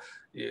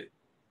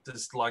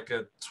 There's like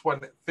a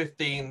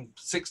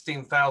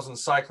 16,000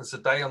 cyclists a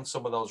day on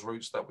some of those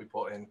routes that we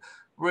put in.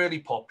 Really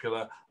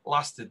popular,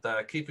 lasted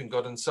there, keeping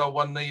good. And so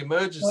when the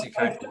emergency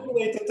came, I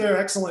stipulate that they're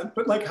excellent,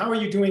 but like, how are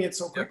you doing it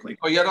so quickly?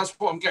 Oh yeah, that's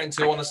what I'm getting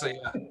to, honestly.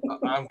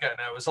 I'm getting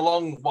there. It was a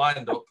long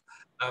wind up.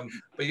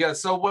 But yeah,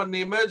 so when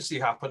the emergency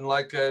happened,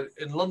 like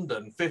in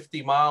London,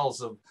 50 miles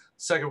of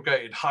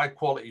segregated high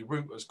quality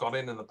route has gone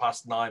in the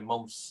past 9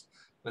 months.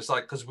 And it's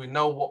like, because we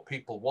know what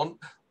people want,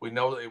 we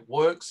know that it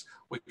works,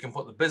 we can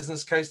put the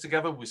business case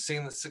together, we've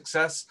seen the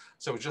success.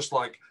 So it's just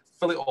like,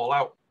 fill it all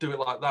out, do it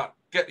like that,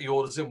 get the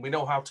orders in, we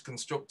know how to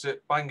construct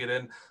it, bang it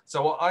in.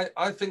 So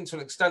I think to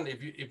an extent,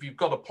 if you've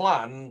got a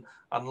plan,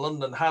 and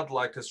London had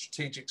like a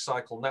strategic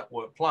cycle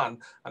network plan,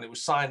 and it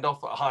was signed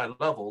off at a high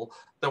level,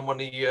 then when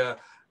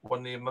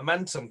the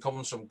momentum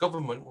comes from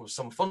government with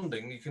some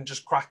funding, you can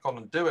just crack on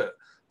and do it.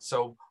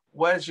 So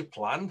where's your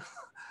plan?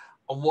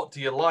 And what do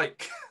you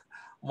like?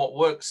 What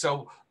works?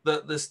 So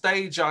the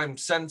stage I'm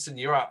sensing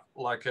you're at,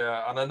 like,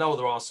 and I know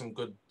there are some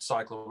good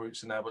cycle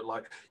routes in there, but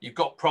like you've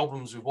got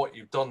problems with what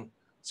you've done.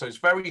 So it's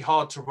very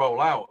hard to roll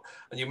out.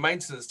 And your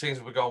maintenance teams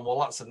will be going, well,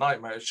 that's a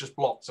nightmare. It's just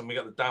blocks and we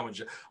get the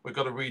damage. We've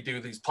got to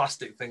redo these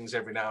plastic things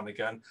every now and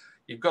again.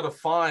 You've got to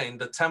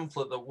find a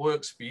template that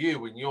works for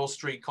you in your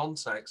street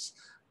context.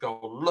 Go,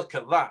 look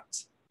at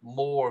that,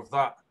 more of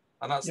that.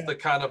 And that's the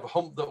kind of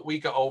hump that we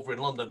got over in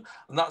London.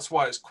 And that's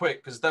why it's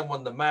quick, because then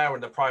when the mayor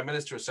and the prime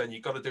minister are saying,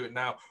 you've got to do it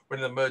now, we're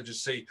in an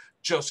emergency,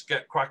 just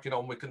get cracking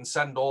on. We can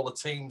send all the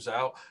teams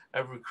out,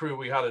 every crew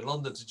we had in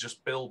London to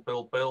just build.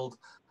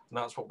 And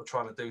that's what we're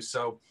trying to do.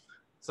 So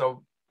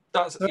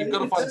that's, you've got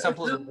to find a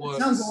template that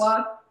works.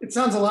 It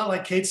sounds a lot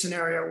like Kate's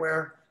scenario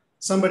where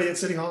somebody at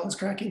City Hall is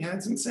cracking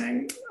heads and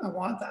saying, I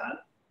want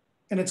that.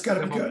 And it's got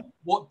to be good.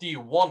 What do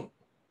you want,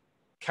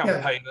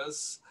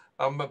 campaigners?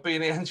 I'm being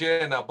an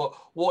engineer now, but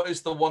what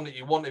is the one that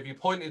you want? If you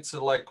pointed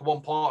to like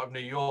one part of New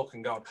York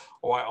and going,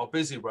 all right, our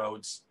busy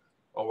roads,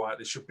 all right,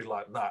 it should be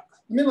like that.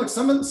 I mean, look,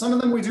 some of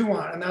them we do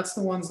want, and that's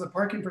the ones, the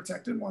parking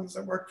protected ones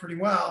that work pretty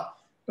well.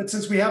 But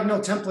since we have no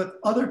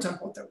other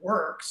template that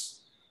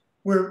works,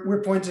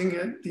 we're pointing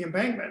at the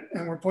embankment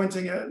and we're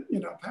pointing at,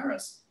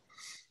 Paris.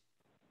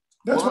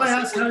 That's why I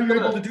asked how you're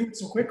able to do it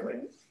so quickly.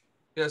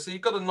 Yeah, so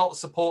you've got to not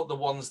support the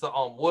ones that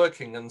aren't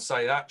working and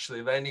say,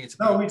 actually, they need to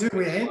be. No, we do.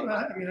 We hate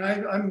that. I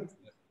mean,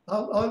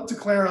 I'll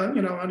declare on,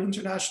 on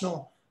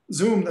international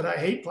Zoom that I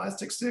hate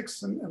plastic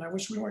sticks and I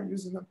wish we weren't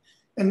using them.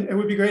 And it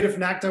would be great if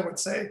NACTA would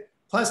say,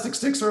 plastic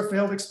sticks are a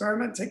failed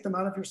experiment, take them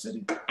out of your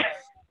city.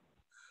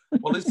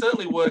 Well, it's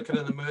certainly work in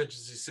an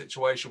emergency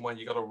situation when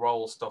you got to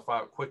roll stuff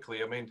out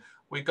quickly. I mean,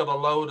 we got a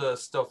load of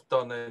stuff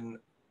done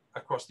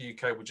across the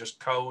UK with just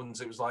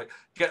cones. It was like,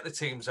 get the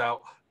teams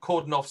out,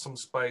 cordon off some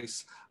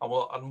space.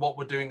 And what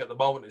we're doing at the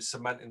moment is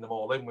cementing them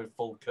all in with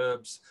full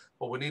curbs.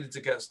 But we needed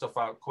to get stuff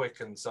out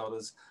quick. And so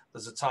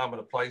there's a time and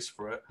a place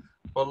for it.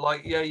 But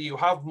like, yeah, you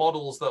have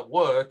models that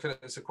work. And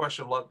it's a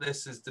question of like,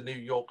 this is the New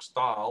York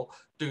style.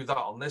 Do that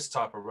on this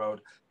type of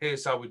road.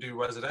 Here's how we do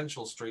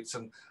residential streets.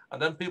 And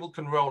then people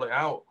can roll it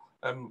out.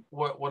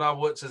 When I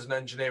worked as an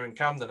engineer in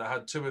Camden, I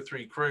had 2 or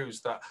 3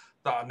 crews that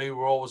I knew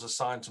were always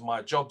assigned to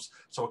my jobs.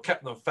 So I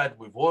kept them fed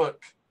with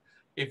work.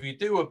 If you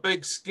do a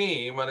big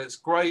scheme and it's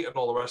great and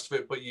all the rest of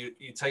it, but you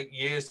take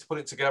years to put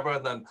it together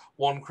and then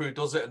one crew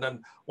does it and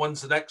then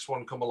when's the next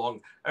one come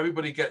along,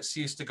 everybody gets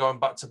used to going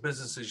back to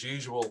business as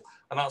usual.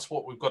 And that's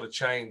what we've got to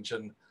change.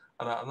 And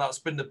that's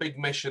been the big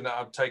mission that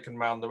I've taken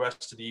around the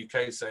rest of the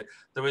UK, say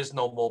there is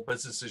no more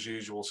business as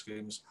usual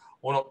schemes.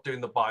 We're not doing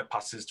the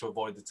bypasses to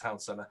avoid the town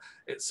centre.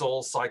 It's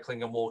all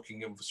cycling and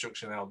walking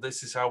infrastructure now.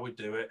 This is how we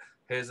do it.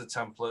 Here's the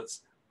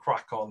templates,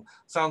 crack on.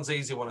 Sounds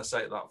easy when I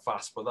say it that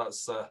fast, but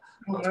that's I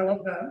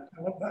love that.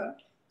 I love that.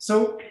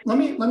 So let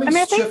me I mean,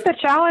 I think the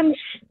challenge,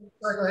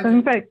 Sorry, I was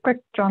gonna say, quick,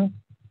 John,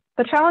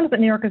 the challenge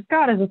that New York has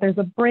got is that there's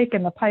a break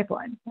in the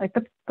pipeline. Like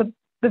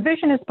the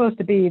vision is supposed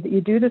to be that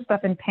you do this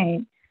stuff in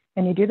paint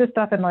and you do this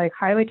stuff in like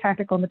highly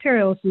tactical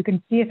materials so you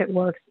can see if it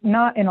works,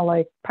 not in a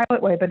like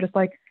pilot way, but just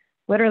like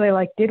literally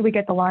like, did we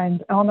get the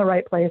lines on the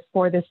right place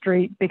for this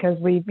street because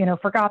we,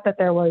 forgot that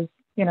there was,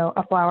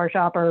 a flower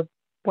shop or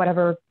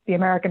whatever the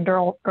American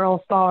Girl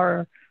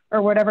saw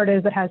or whatever it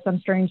is that has some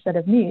strange set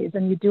of needs.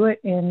 And you do it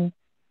in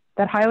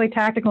that highly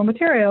tactical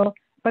material,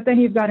 but then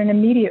you've got an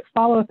immediate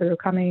follow through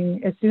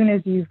coming as soon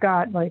as you've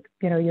got like,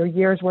 your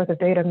year's worth of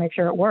data to make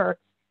sure it works,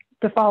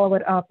 to follow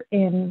it up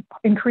in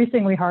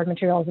increasingly hard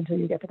materials until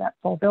you get to that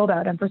full build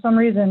out. And for some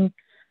reason,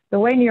 the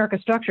way New York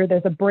is structured,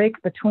 there's a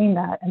break between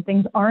that and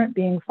things aren't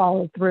being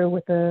followed through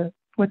with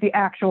the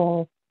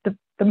actual,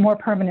 the more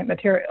permanent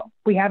material.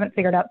 We haven't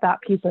figured out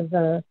that piece of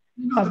the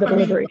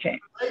delivery chain.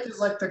 It's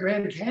like the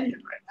Grand Canyon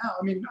right now.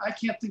 I mean, I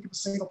can't think of a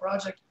single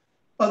project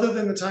other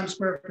than the Times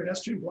Square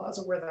pedestrian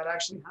plaza where that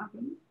actually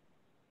happened.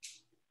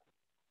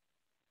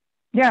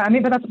 Yeah, I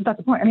mean, but that's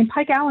the point. I mean,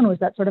 Pike Allen was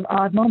that sort of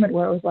odd moment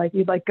where it was like,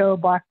 you'd like go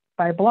block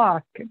by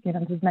block, this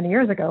is many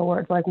years ago, where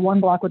it's like one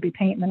block would be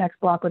paint and the next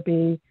block would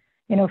be,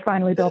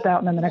 finally built out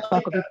and then the next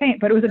block would be paint.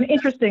 But it was an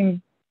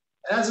interesting.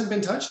 It hasn't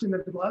been touched in the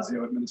de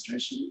Blasio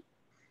administration.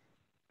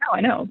 No, I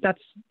know. But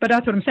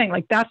that's what I'm saying.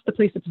 Like, that's the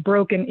place that's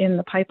broken in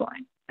the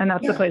pipeline. And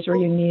that's the place where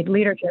you need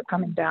leadership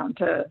coming down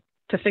to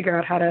figure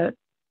out how to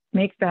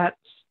make that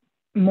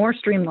more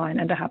streamlined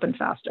and to happen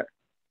faster.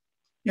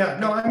 Yeah,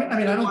 no, I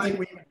mean, I don't think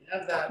we even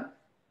have that.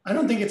 I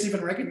don't think it's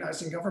even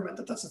recognized in government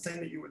that that's a thing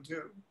that you would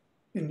do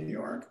in New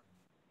York.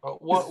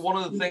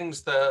 One of the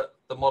things that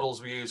the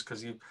models we use,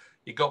 because you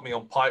got me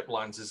on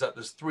pipelines, is that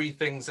there's 3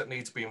 things that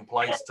need to be in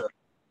place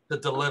to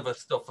deliver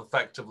stuff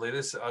effectively.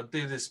 I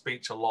do this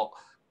speech a lot.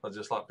 I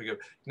just like to give.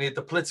 You need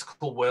the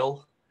political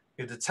will,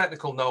 you need the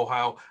technical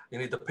know-how, you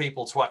need the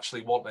people to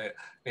actually want it.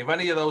 If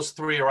any of those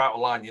 3 are out of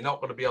line, you're not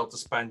going to be able to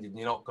spend and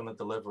you're not going to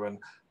deliver. And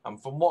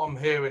from what I'm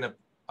hearing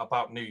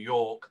about New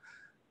York,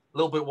 a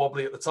little bit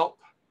wobbly at the top.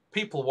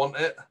 People want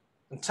it,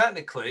 and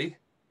technically,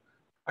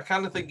 I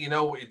kind of think you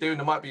know what you're doing.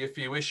 There might be a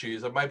few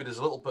issues, and maybe there's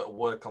a little bit of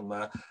work on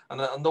there.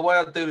 And the way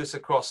I do this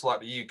across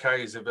like the UK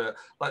is if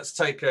let's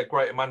take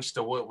Greater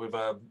Manchester, work with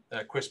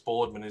Chris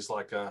Boardman, who's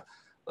like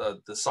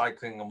the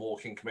cycling and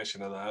walking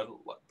commissioner there,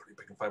 like pretty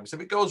big and famous.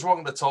 If it goes wrong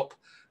at the top,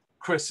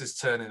 Chris is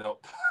turning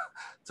up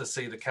to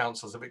see the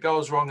councils. If it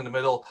goes wrong in the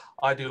middle,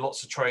 I do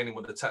lots of training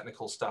with the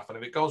technical staff. And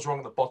if it goes wrong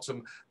at the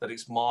bottom, then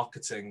it's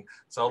marketing.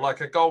 So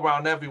like I go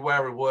around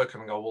everywhere we work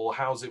and I go, well,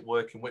 how's it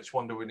working? Which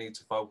one do we need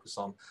to focus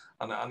on?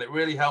 And it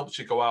really helps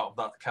you go out of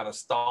that kind of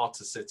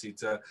starter city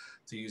to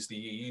use the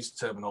EU's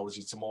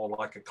terminology to more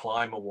like a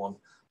climber one.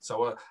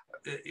 So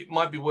it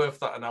might be worth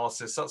that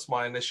analysis. That's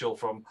my initial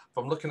from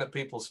looking at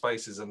people's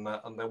faces and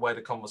the way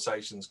the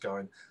conversation's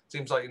going.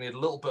 Seems like you need a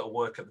little bit of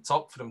work at the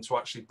top for them to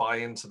actually buy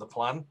into the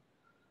plan.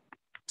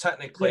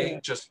 Technically,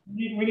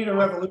 we need a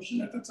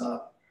revolution at the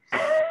top.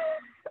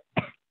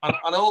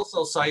 And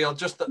also say,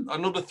 just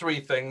another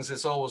 3 things.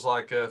 It's always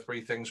like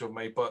 3 things with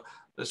me, but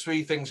there's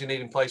 3 things you need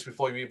in place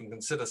before you even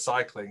consider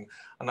cycling.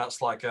 And that's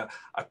like a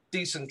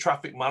decent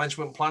traffic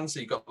management plan.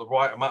 So you've got the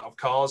right amount of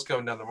cars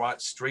going down the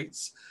right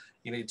streets.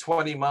 You need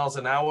 20 miles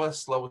an hour,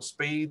 slower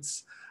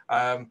speeds,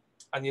 and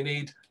you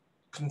need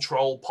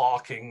control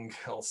parking.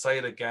 I'll say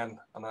it again,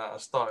 and I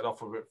started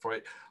off with it for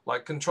it.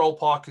 Like control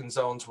parking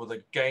zones were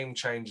the game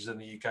changers in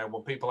the UK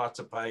when people had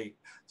to pay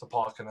to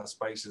park in their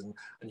spaces,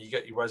 and you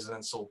get your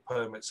residential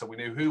permit. So we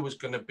knew who was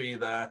going to be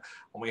there,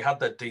 and we had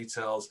their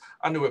details,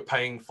 and we were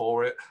paying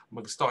for it. And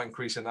we could start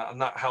increasing that,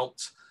 and that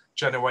helped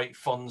generate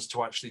funds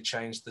to actually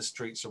change the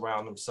streets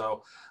around them.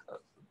 So,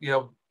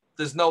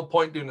 there's no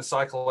point doing a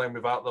cycle lane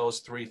without those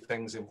 3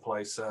 things in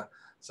place.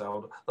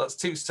 So that's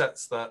 2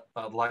 sets that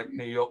I'd like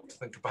New York to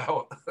think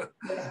about.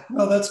 Yeah,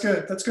 no, that's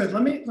good. That's good.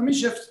 Let me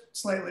shift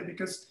slightly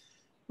because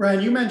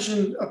Brian, you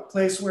mentioned a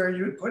place where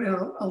you would put in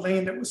a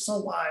lane that was so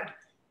wide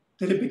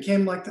that it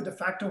became like the de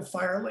facto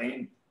fire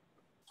lane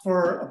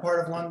for a part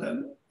of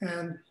London.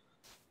 And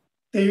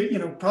they,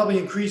 probably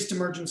increased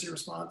emergency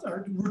response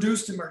or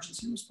reduced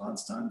emergency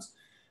response times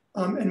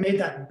and made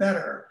that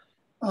better.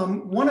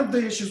 One of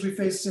the issues we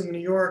face in New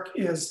York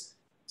is,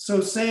 so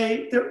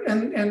say, there,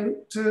 and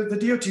to the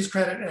DOT's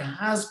credit, it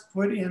has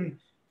put in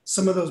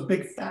some of those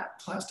big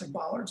fat plastic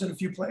bollards in a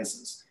few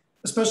places,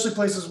 especially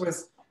places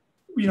with,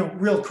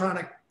 real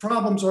chronic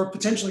problems or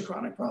potentially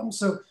chronic problems.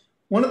 So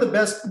one of the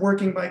best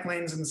working bike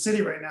lanes in the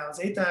city right now is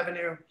 8th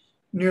Avenue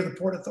near the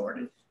Port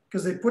Authority,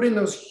 because they put in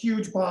those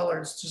huge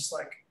bollards just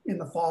like in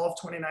the fall of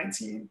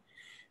 2019.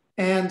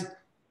 And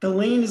the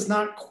lane is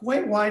not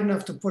quite wide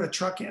enough to put a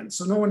truck in,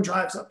 so no one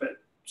drives up it.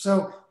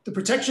 So the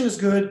protection is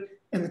good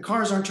and the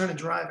cars aren't trying to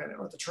drive in it,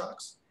 or the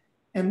trucks.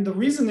 And the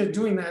reason they're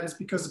doing that is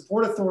because the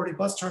Port Authority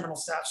bus terminal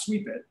staff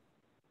sweep it.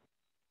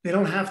 They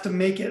don't have to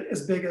make it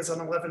as big as an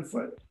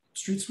 11-foot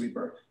street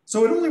sweeper.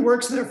 So it only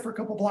works there for a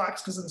couple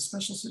blocks because of the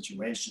special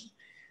situation.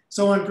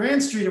 So on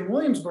Grand Street in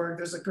Williamsburg,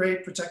 there's a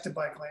great protected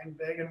bike lane,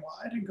 big and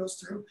wide, and goes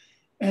through.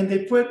 And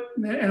they put,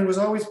 and it was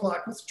always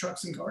blocked with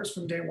trucks and cars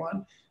from day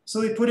one.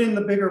 So they put in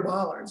the bigger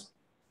bollards.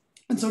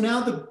 And so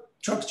now the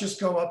trucks just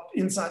go up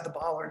inside the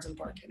bollards and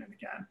park in it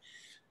again.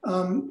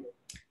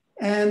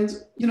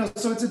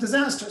 So it's a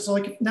disaster. So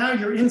like now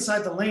you're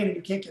inside the lane and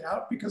you can't get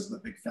out because of the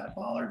big fat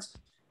bollards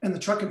and the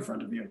truck in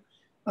front of you.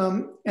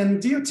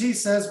 And DOT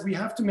says we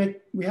have to have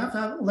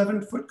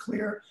 11-foot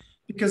clear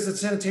because the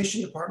sanitation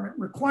department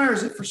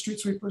requires it for street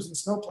sweepers and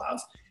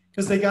snowplows,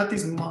 because they got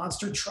these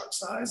monster truck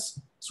size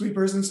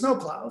sweepers and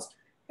snowplows.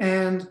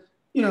 And,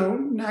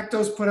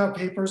 NACDO's put out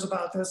papers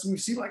about this, and we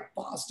see like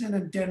Boston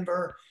and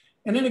Denver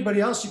and anybody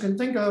else you can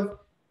think of,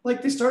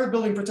 like they started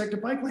building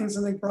protected bike lanes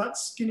and they brought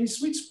skinny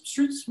street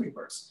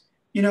sweepers.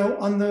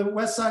 On the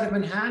west side of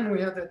Manhattan, we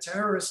had the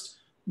terrorist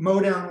mow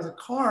down with a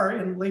car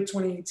in late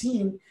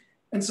 2018.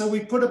 And so we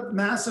put up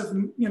massive,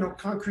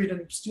 concrete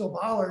and steel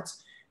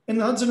bollards, and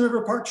the Hudson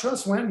River Park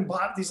Trust went and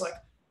bought these like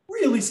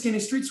really skinny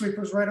street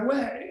sweepers right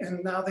away.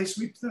 And now they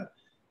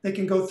they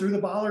can go through the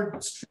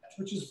bollard stretch,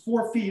 which is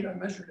 4 feet, I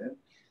measured it,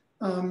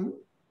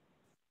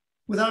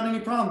 without any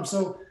problem.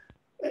 So,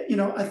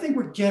 I think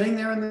we're getting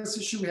there in this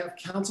issue. We have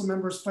council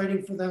members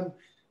fighting for them.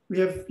 We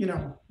have,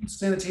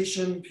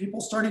 sanitation people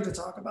starting to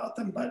talk about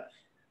them, but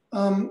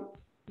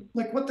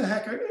like what the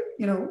heck,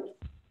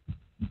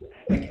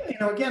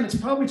 again, it's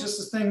probably just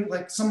a thing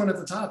like someone at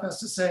the top has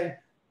to say,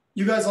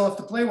 you guys all have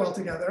to play well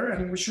together,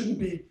 and we shouldn't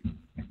be,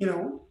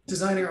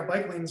 designing our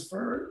bike lanes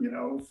for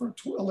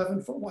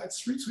 11-foot wide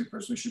street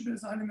sweepers. We should be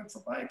designing them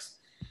for bikes.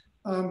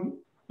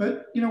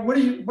 But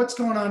what's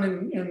going on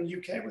in the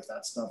UK with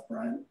that stuff,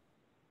 Brian?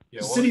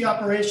 Yeah, city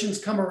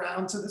operations come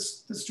around to the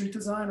street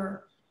design,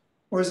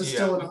 or is it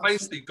still? We've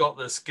basically got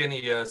the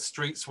skinnier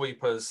street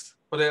sweepers,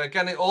 but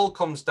again, it all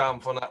comes down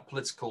from that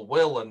political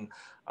will.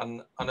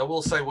 And I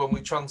will say, when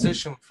we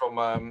transition from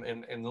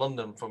in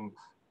London from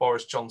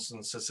Boris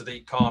Johnson to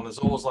Sadiq Khan, there's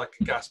always like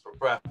a gasp of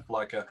breath,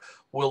 like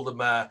will the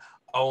mayor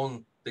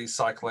own these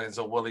cycle lanes,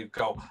 or will he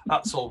go,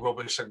 that's all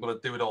rubbish, I'm going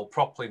to do it all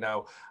properly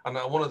now? And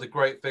one of the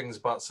great things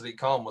about Sadiq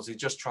Khan was he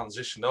just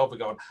transitioned over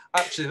going,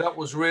 actually, that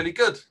was really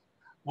good.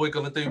 We're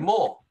going to do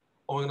more,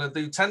 or we're going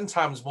to do 10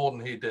 times more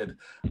than he did.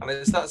 And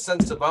it's that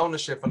sense of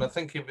ownership. And I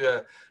think if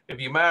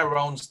your mayor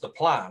owns the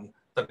plan,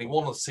 then he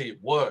want to see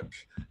it work.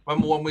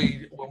 Remember when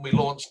we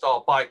launched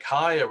our bike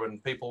hire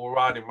and people were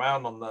riding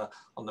around on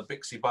the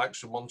Bixie bikes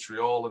from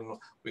Montreal, and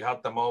we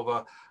had them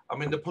over. I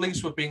mean, the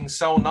police were being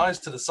so nice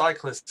to the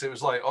cyclists. It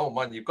was like, oh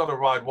man, you've got to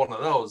ride one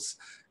of those,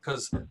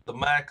 because the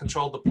mayor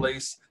controlled the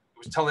police.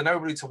 He was telling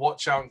everybody to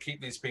watch out and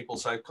keep these people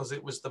safe because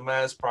it was the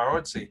mayor's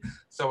priority.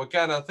 So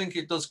again, I think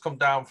it does come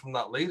down from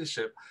that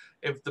leadership.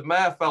 If the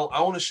mayor felt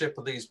ownership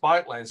of these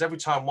bike lanes, every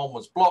time one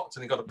was blocked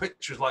and he got a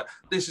picture, it's like,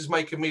 this is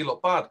making me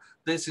look bad.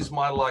 This is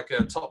my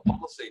top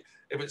policy.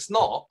 If it's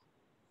not,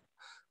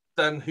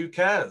 then who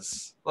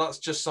cares? That's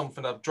just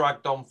something I've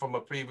dragged on from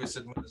a previous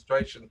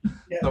administration.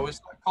 Yeah. So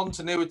it's like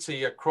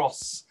continuity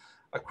across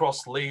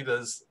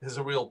leaders is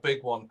a real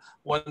big one.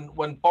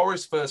 When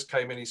Boris first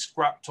came in, he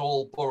scrapped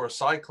all borough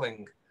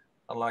cycling.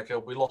 And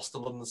we lost the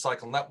London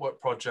Cycle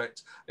Network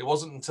project. It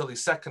wasn't until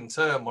his second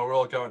term where we're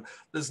all going,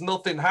 there's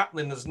nothing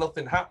happening,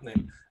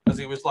 as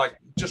he was like,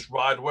 just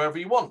ride wherever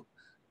you want.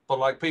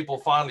 But people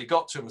finally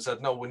got to him and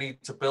said, no, we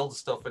need to build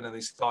stuff in, and he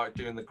started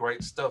doing the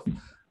great stuff. And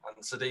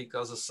Sadiq,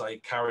 as I say,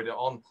 carried it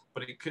on.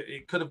 But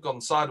it could have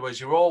gone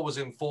sideways. You're always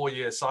in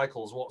 4-year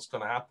cycles, what's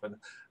going to happen?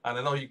 And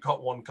I know you've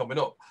got one coming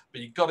up, but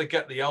you've got to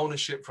get the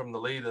ownership from the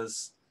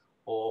leaders,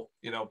 or,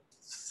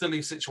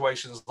 silly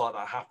situations like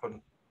that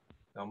happen.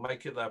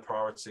 Make it their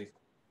priority.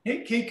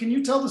 Hey, Kate, can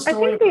you tell the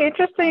story? I think the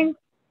interesting.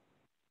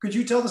 Could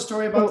you tell the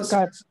story about the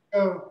San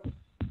Francisco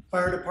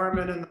Fire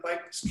Department and the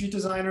bike street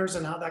designers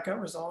and how that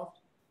got resolved?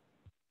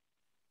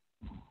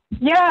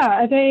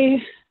 Yeah,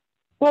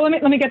 well,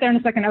 let me get there in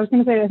a second. I was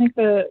going to say, I think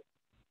the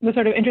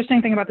sort of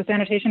interesting thing about the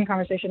sanitation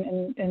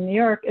conversation in New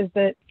York is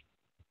that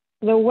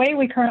the way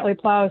we currently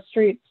plow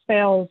streets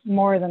fails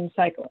more than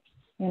cyclists.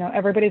 You know,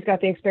 everybody's got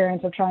the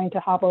experience of trying to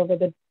hop over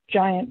the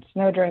giant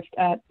snowdrift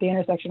at the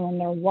intersection when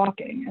they're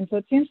walking. And so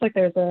it seems like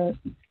there's a,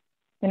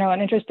 you know,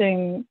 an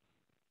interesting,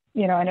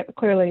 you know, and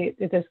clearly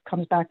this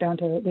comes back down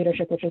to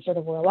leadership, which is sort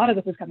of where a lot of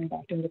this is coming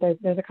back to. But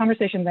there's a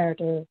conversation there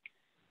to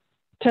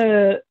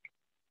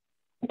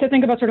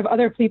think about sort of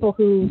other people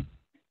who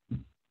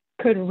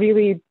could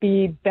really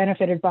be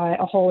benefited by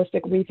a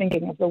holistic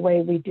rethinking of the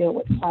way we deal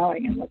with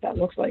plowing and what that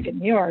looks like in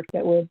New York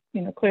that would,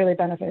 you know, clearly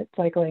benefit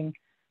cycling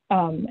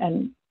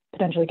and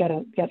potentially get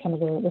some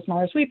of the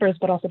smaller sweepers,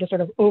 but also to sort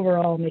of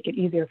overall make it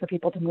easier for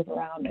people to move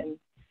around and,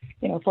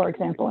 you know, for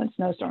example, in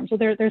snowstorms. So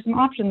there's some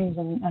options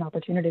and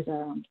opportunities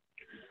around.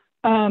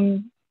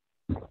 To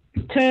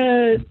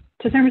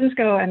San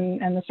Francisco,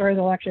 and the stories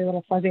are actually a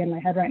little fuzzy in my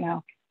head right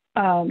now.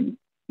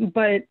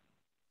 But,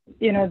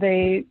 you know,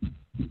 they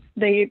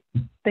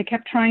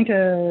kept trying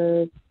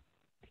to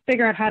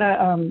figure out how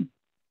to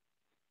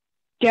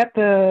get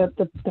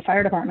the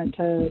fire department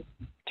to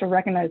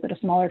recognize that a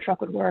smaller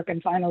truck would work,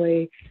 and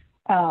finally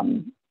got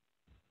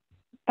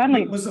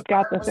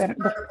the fire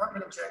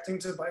department objecting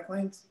to bike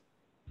lanes.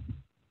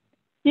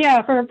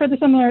 Yeah, for the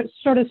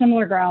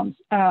similar grounds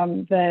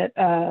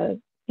that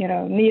you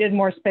know, needed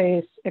more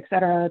space, et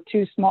cetera.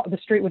 Too small, the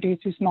street would be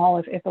too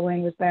small if the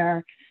lane was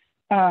there.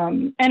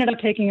 Ended up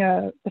taking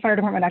the fire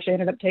department actually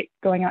ended up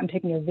going out and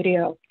taking a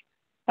video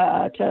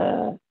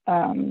to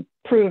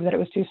prove that it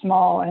was too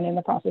small, and in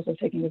the process of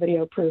taking the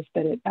video, proved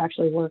that it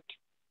actually worked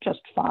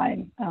just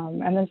fine.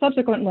 And then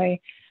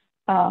subsequently,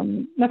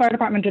 the fire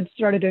department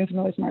started doing some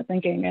really smart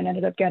thinking and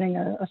ended up getting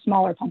a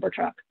smaller pumper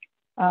truck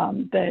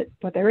that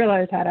what they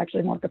realized had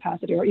actually more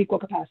capacity or equal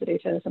capacity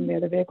to some of the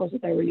other vehicles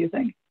that they were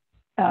using,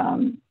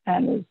 and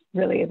was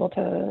really able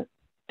to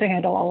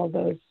handle all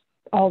the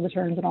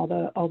turns and all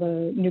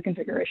the new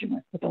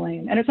configuration with the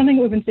lane. And it's something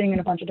that we've been seeing in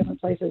a bunch of different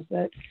places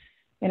that,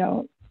 you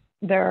know,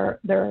 they're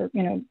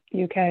you know,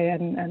 UK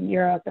and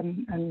Europe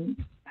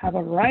and have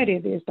a variety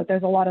of these, but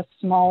there's a lot of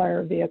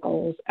smaller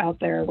vehicles out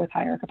there with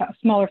higher capacity,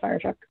 smaller fire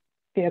truck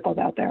vehicles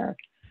out there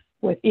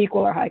with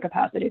equal or high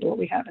capacity to what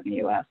we have in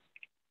the US,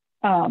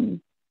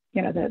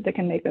 you know, that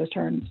can make those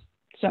turns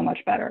so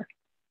much better.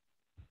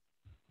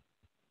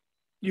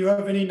 Do you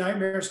have any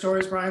nightmare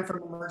stories, Brian,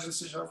 from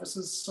emergency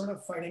services sort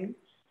of fighting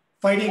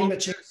well, the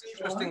change? It's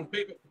interesting.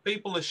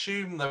 People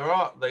assume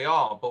they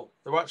are, but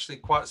they're actually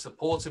quite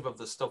supportive of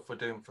the stuff we're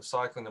doing for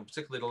cycling, and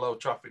particularly the low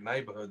traffic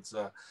neighbourhoods.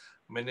 I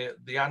mean,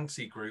 the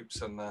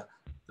anti-groups, and they're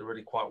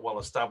really quite well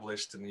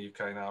established in the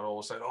UK now, are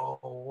all saying, oh,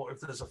 what if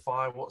there's a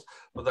fire?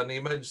 But then the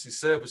emergency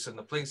service and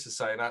the police are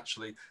saying,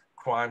 actually,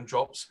 crime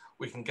drops,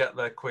 we can get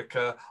there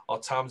quicker, our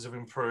times have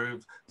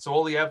improved. So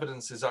all the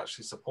evidence is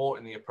actually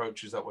supporting the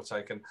approaches that we're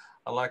taking.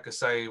 And like I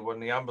say, when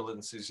the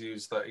ambulances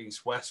use the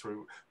east-west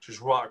route, which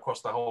is right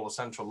across the whole of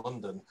central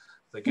London,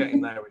 they're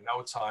getting there in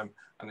no time.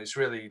 And it's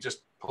really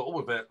just put up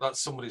with it.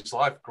 That's somebody's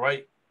life.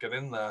 Great, get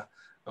in there.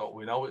 But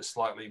we know it's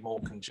slightly more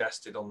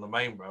congested on the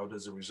main road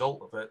as a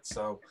result of it.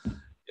 So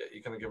yeah,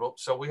 you're going to give up.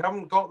 So we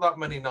haven't got that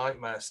many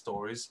nightmare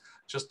stories.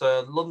 Just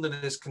London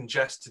is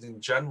congested in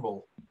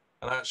general.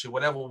 And actually,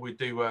 whenever we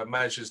do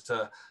measures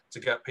to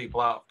get people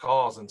out of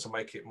cars and to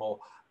make it more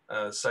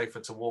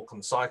safer to walk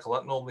and cycle,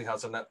 that normally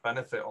has a net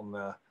benefit on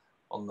the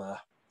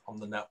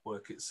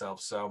network itself.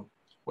 So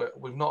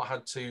we've not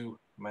had too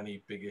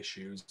many big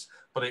issues,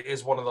 but it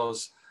is one of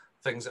those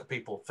things that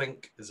people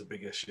think is a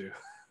big issue.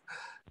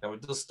 You know,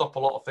 it does stop a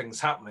lot of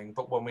things happening,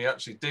 but when we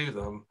actually do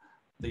them,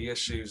 the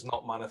issue's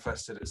not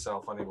manifested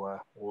itself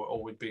anywhere,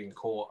 or we'd be in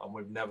court, and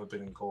we've never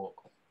been in court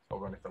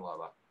or anything like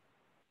that.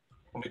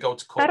 When we go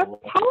to court, at a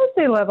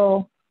policy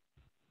level,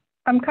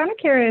 I'm kind of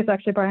curious,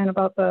 actually, Brian,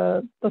 about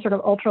the sort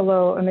of ultra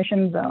low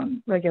emission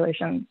zone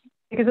regulations,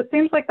 because it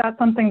seems like that's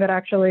something that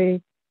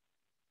actually,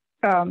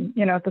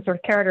 you know, the sort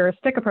of carrot or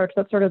stick approach,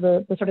 that's sort of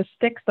the sort of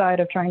stick side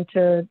of trying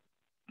to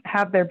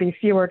have there be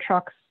fewer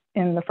trucks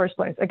in the first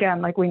place.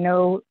 Again, like we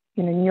know,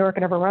 you know, New York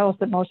and everywhere else,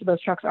 that most of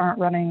those trucks aren't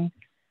running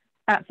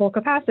at full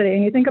capacity.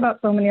 And you think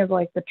about so many of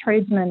like the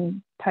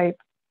tradesman type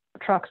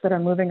trucks that are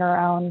moving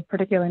around,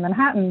 particularly in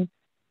Manhattan,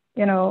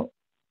 you know,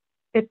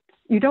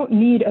 you don't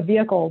need a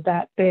vehicle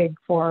that big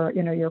for,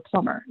 you know, your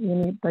plumber. You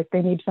need, like,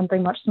 they need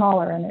something much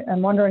smaller. And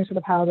I'm wondering sort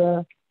of how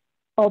the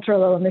ultra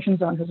low emission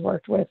zone has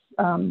worked with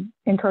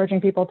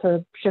encouraging people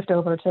to shift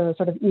over to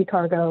sort of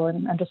e-cargo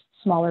and just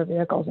smaller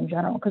vehicles in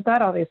general. Because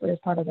that obviously is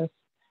part of this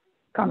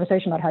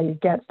conversation about how you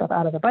get stuff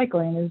out of the bike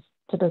lane, is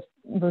to just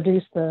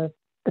reduce the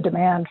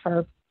demand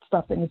for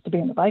stuff that needs to be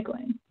in the bike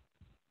lane.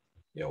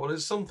 Yeah, well,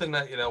 it's something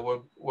that, you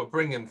know, we're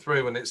bringing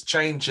through, and it's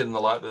changing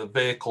the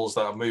vehicles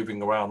that are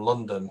moving around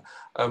London.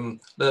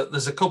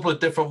 There's a couple of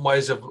different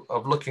ways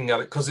of looking at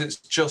it, because it's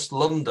just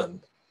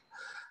London.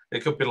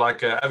 It could be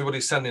like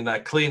everybody's sending their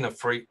cleaner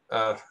fleets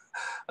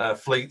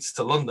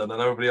to London,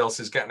 and everybody else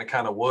is getting the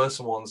kind of worse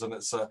ones. And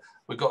it's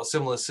we've got a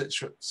similar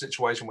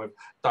situation with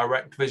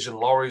direct vision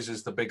lorries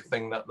is the big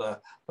thing that the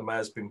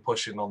mayor's been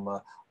pushing on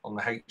the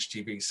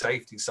HGV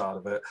safety side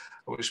of it,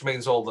 which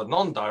means all the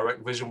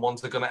non-direct vision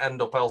ones are going to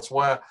end up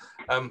elsewhere.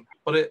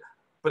 But it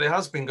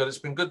has been good. It's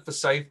been good for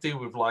safety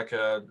with like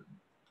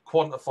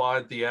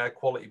quantified the air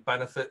quality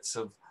benefits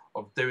of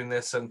doing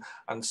this,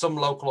 and some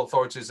local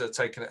authorities are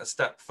taking it a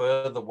step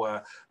further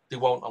where they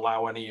won't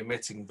allow any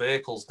emitting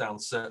vehicles down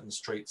certain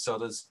streets. So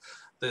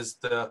there's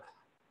the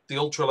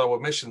ultra low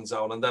emission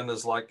zone, and then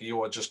there's like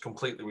you are just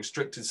completely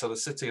restricted. So the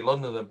City of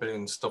London are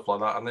doing stuff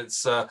like that, and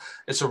it's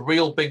a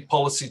real big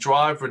policy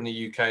driver in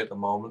the UK at the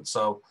moment.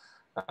 So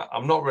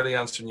I'm not really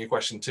answering your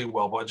question too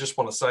well, but I just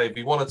want to say, if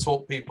you want to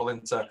talk people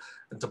into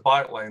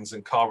bike lanes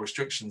and car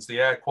restrictions, the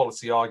air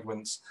quality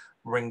argument's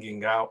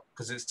ringing out,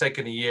 because it's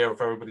taken a year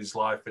of everybody's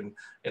life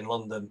in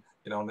London,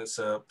 you know, and it's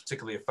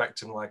particularly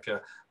affecting like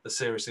the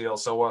seriously ill.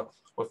 So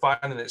we're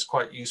finding it's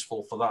quite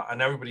useful for that,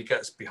 and everybody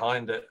gets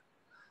behind it.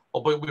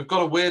 But we've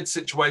got a weird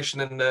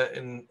situation in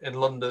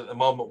London at the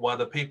moment where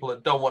the people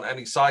that don't want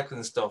any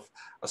cycling stuff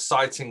are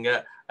citing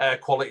air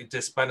quality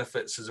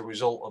disbenefits as a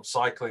result of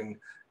cycling,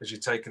 as you're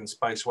taking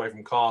space away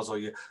from cars, or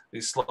you're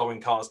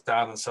slowing cars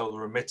down, and so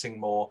they're emitting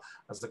more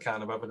as the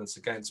kind of evidence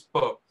against.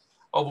 But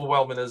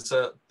overwhelming as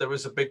there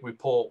is a big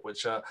report,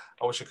 which I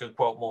wish I could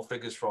quote more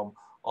figures from,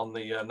 on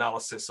the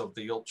analysis of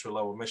the ultra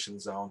low emission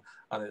zone,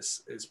 and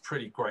it's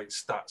pretty great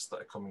stats that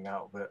are coming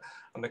out of it.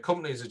 And the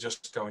companies are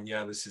just going,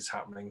 yeah, this is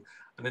happening.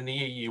 And in the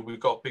EU, we've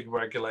got big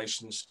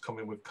regulations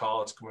coming with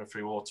cars, coming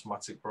through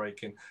automatic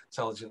braking,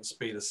 intelligent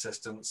speed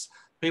assistance.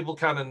 People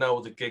kind of know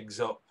the gig's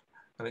up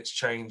and it's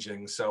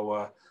changing.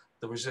 So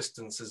the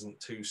resistance isn't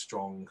too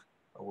strong,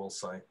 I will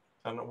say.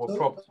 And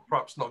we're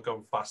perhaps not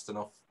going fast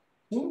enough.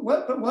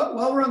 But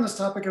while we're on this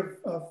topic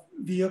of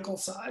vehicle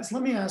size,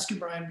 let me ask you,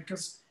 Brian,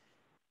 because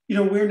you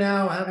know, we're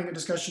now having a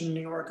discussion in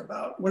New York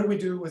about what do we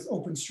do with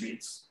open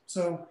streets.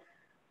 So,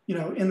 you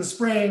know, in the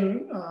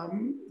spring,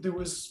 there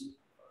was,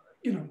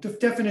 you know, the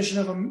definition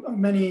of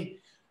many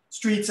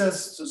streets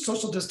as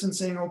social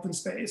distancing, open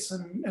space.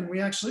 And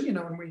we actually, you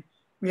know, and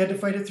we had to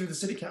fight it through the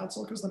city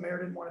council because the mayor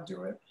didn't want to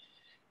do it.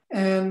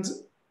 And,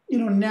 you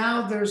know,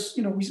 now there's,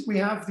 you know, we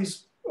have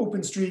these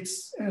open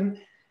streets, and,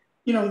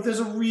 you know, there's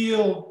a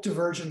real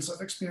divergence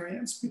of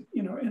experience,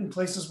 you know, in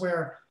places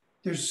where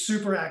there's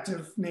super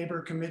active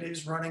neighbor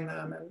committees running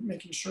them and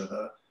making sure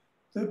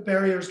the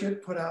barriers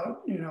get put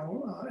out, you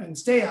know, and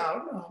stay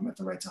out at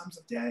the right times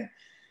of day.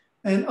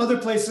 And other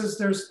places,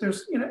 there's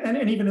you know,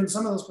 and even in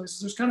some of those places,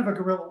 there's kind of a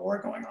guerrilla war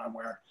going on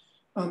where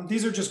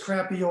these are just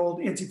crappy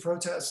old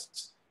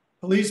anti-protest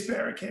police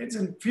barricades,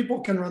 and people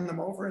can run them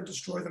over and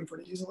destroy them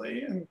pretty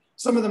easily. And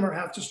some of them are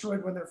half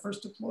destroyed when they're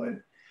first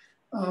deployed.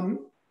 But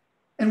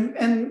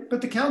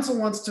the council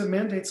wants to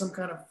mandate some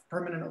kind of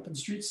permanent open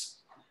streets,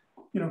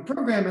 you know,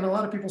 program, and a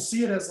lot of people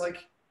see it as like,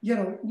 you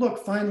know,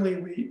 look, finally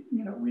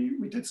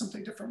we did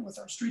something different with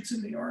our streets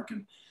in New York,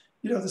 and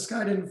you know, the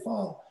sky didn't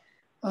fall.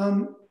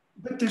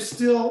 But there's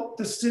still,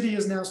 the city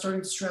is now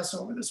starting to stress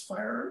over this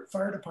fire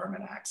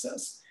department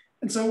access.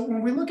 And so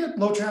when we look at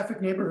low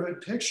traffic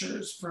neighborhood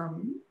pictures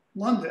from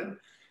London,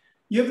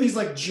 you have these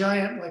like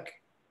giant like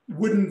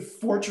wooden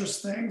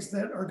fortress things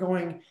that are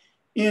going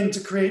in to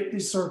create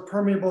these sort of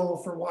permeable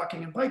for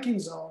walking and biking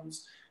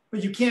zones.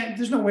 But you can't,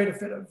 there's no way to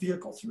fit a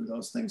vehicle through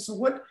those things.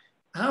 So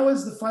how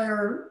is the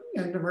fire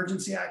and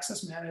emergency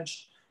access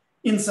managed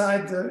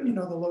inside the, you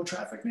know, the low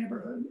traffic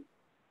neighborhood?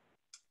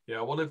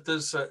 Yeah, well, if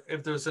there's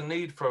a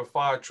need for a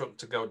fire truck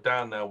to go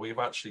down there, we've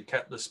actually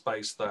kept the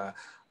space there,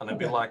 and it'd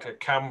be like a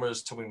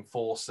cameras to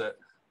enforce it,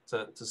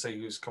 to see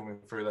who's coming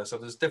through there. So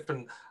there's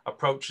different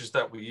approaches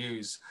that we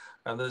use,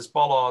 and there's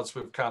bollards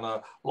with kind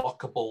of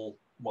lockable,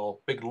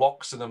 well, big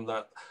locks in them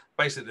that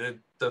basically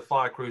the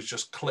fire crews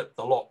just clip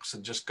the locks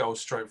and just go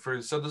straight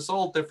through. So there's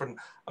all different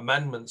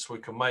amendments we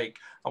can make,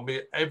 and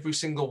every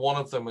single one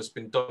of them has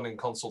been done in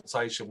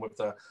consultation with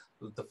the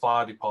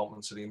fire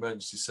departments and the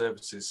emergency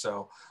services.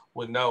 So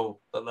we know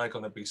that they're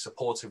going to be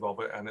supportive of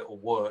it and it'll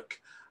work.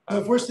 So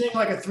if we're seeing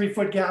like a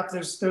 3-foot gap,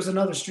 there's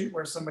another street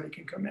where somebody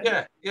can come in.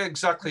 Yeah,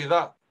 exactly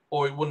that.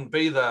 Or it wouldn't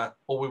be there,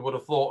 or we would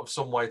have thought of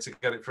some way to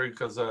get it through,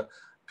 because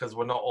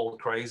we're not all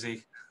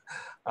crazy.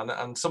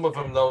 And some of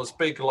them, those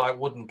big like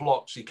wooden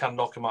blocks, you can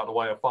knock them out of the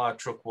way. A fire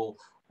truck will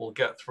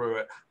get through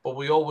it. But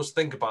we always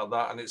think about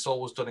that, and it's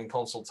always done in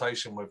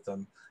consultation with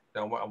them.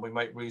 You know, and we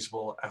make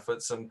reasonable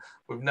efforts, and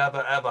we've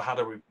never ever had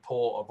a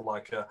report of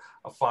like a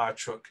fire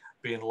truck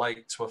being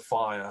late to a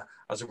fire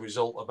as a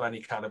result of any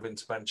kind of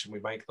intervention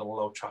we make in a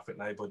low traffic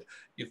neighborhood.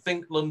 You'd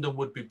think London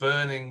would be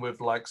burning with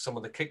like some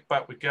of the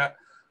kickback we get,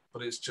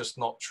 but it's just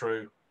not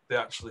true. They're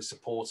actually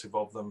supportive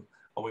of them,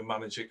 and we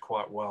manage it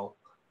quite well.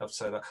 I've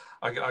said that.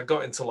 I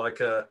got into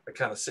like a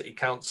kind of city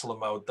councillor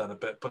mode then a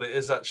bit, but it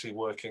is actually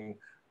working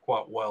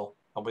quite well,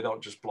 and we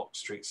don't just block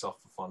streets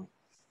off for fun.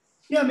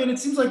 Yeah, I mean, it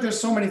seems like there's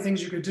so many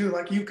things you could do.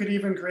 Like you could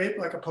even create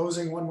like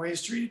opposing one-way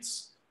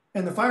streets,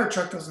 and the fire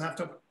truck doesn't have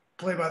to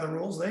play by the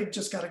rules. They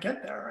just got to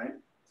get there, right?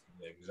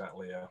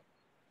 Exactly, yeah.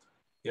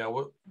 Yeah,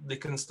 well, they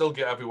can still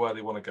get everywhere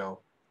they want to go.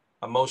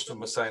 And most of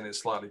them are saying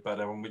it's slightly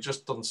better. And we've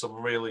just done some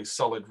really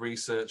solid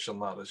research on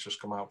that. That's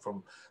just come out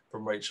from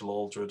Rachel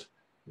Aldred,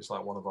 who's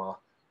like one of our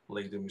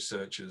leading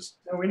researchers.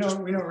 No, we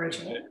know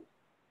Rachel.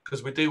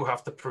 Because we do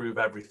have to prove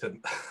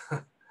everything.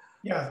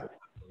 Yeah.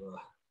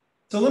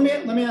 So let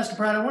me ask you,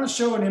 Brian, I want to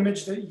show an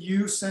image that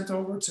you sent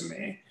over to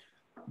me.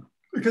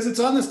 because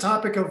it's on this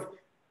topic of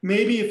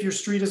maybe if your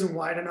street isn't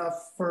wide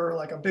enough for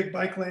like a big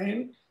bike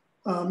lane,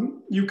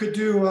 you could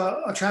do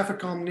a traffic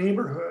calm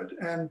neighborhood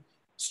and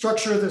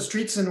structure the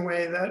streets in a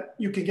way that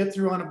you can get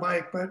through on a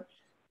bike, but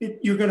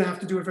you're going to have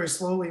to do it very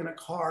slowly in a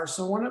car.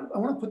 So I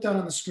want to put that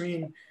on the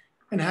screen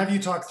and have you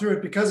talk through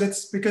it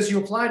because you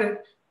applied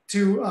it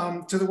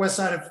to the west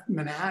side of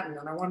Manhattan,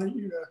 and I wanted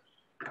you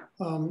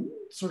to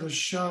sort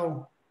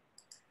of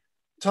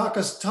talk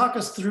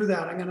us through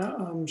that. I'm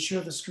going to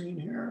share the screen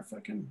here if I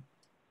can.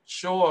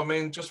 Sure. I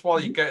mean, just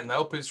while you're getting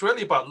up, it's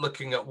really about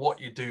looking at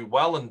what you do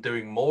well and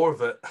doing more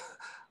of it.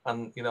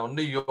 And, you know,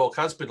 New York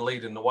has been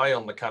leading the way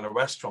on the kind of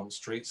restaurant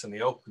streets and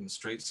the open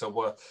streets. So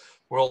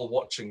we're all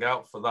watching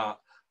out for that.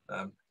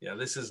 Yeah,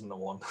 this isn't the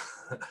one.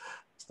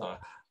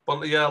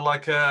 But yeah,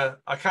 like I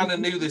kind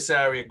of knew this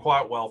area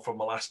quite well from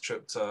my last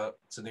trip to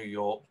New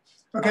York.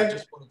 Okay. I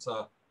just wanted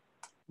to,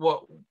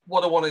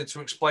 what I wanted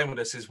to explain with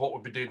this is what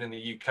we'll be doing in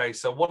the UK.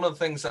 So one of the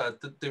things that are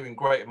doing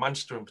great in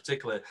Manchester in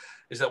particular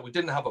is that we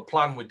didn't have a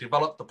plan. We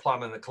developed the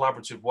plan in a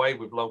collaborative way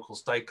with local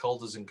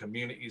stakeholders and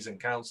communities and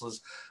councillors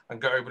and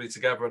got everybody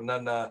together. And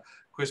then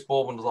Chris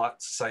Bourman would like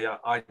to say,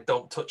 I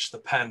don't touch the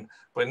pen.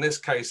 But in this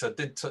case, I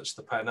did touch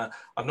the pen.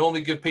 I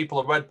normally give people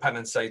a red pen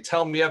and say,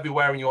 tell me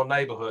everywhere in your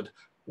neighbourhood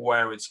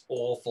where it's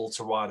awful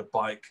to ride a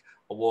bike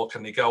or walk,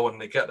 and they go and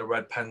they get the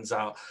red pens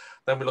out.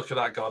 Then we look at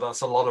that, God,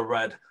 that's a lot of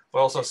red. But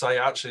also say,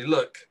 actually,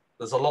 look,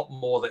 there's a lot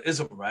more that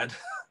isn't red.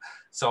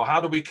 So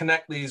how do we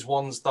connect these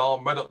ones that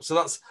aren't red up?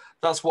 So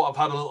that's what I've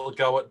had a little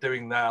go at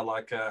doing now,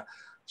 like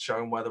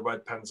showing where the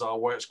red pens are,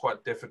 where it's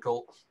quite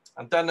difficult.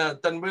 And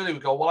then really we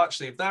go, well,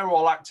 actually, if they're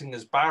all acting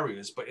as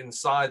barriers, but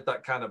inside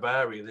that kind of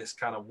area, this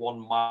kind of 1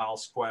 mile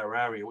square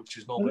area, which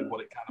is normally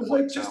what it kind of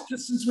like works out.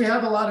 Just since we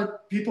have a lot of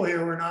people here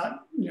who are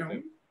not,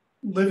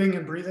 living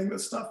and breathing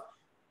this stuff,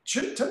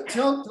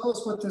 tell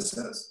us what this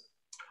is.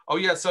 Oh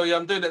yeah, so yeah,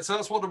 I'm doing it. So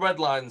that's what the red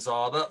lines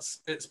are.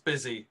 It's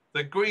busy.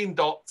 The green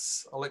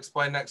dots, I'll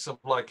explain next. Of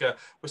like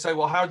we say,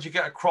 well, how do you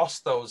get across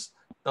those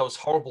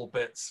horrible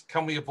bits?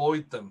 Can we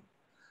avoid them?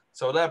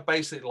 So they're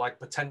basically like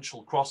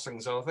potential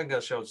crossings. And I think I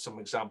showed some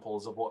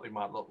examples of what they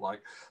might look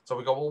like. So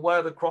we go, well,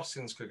 where the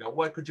crossings could go?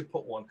 Where could you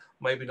put one?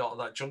 Maybe not at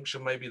that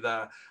junction, maybe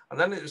there. And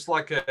then it's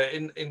like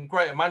in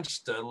Greater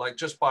Manchester, like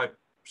just by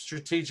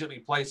strategically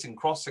placing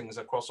crossings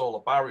across all the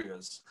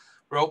barriers,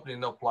 we're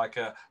opening up like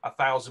a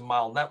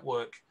 1,000-mile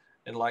network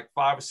in like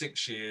 5 or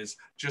 6 years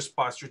just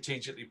by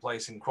strategically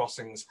placing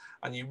crossings,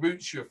 and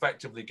routes you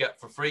effectively get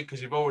for free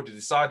because you've already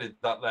decided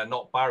that they're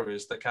not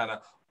barriers, they're kind of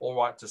all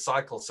right to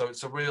cycle. So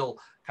it's a real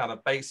kind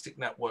of basic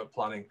network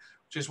planning,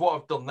 which is what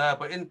I've done there.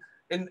 But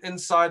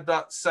inside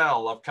that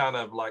cell, I've kind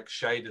of like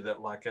shaded it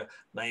like a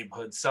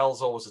neighborhood.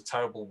 Cell's always a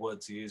terrible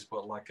word to use,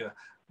 but like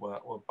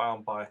we're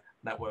bound by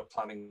network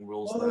planning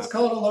rules. Well, let's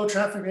call it a low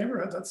traffic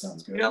neighborhood. That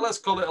sounds good. Yeah, let's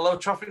call it a low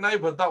traffic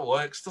neighborhood. That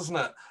works, doesn't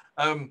it?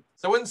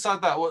 So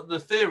inside that, the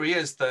theory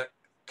is that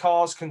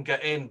cars can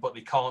get in, but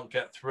they can't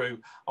get through.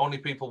 Only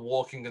people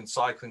walking and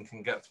cycling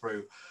can get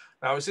through.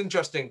 Now it's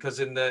interesting because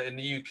in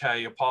the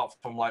UK, apart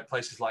from like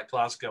places like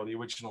Glasgow, the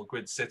original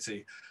grid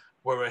city,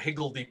 we're a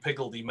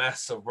higgledy-piggledy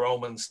mess of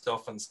Roman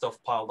stuff and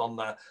stuff piled on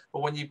there.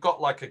 But when you've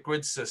got like a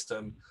grid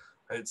system,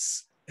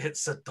 it's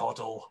a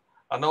doddle.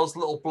 And those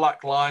little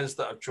black lines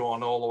that I've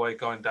drawn all the way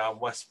going down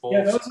West 4th.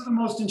 Yeah, those are the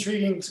most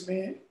intriguing to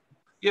me.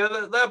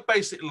 Yeah, they're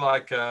basically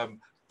like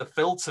the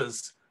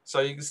filters. So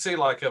you can see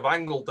like I've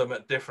angled them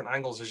at different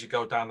angles as you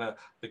go down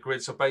the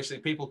grid. So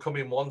basically people come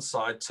in one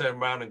side, turn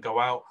around and go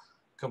out,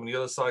 come on the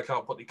other side,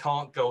 but they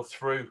can't go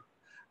through.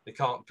 They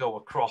can't go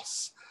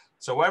across.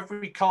 So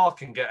every car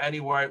can get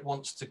anywhere it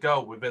wants to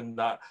go within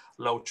that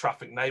low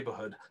traffic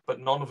neighborhood, but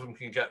none of them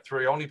can get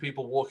through. Only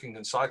people walking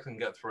and cycling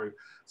get through.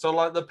 So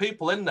like the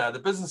people in there, the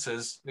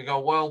businesses, they go,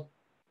 well,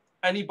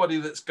 anybody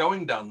that's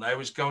going down there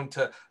is going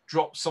to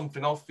drop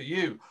something off for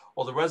you,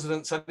 or the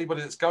residents, anybody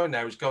that's going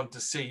there is going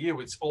to see you.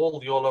 It's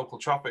all your local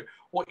traffic.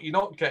 What you're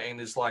not getting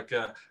is like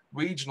a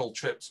regional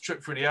trip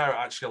through the area.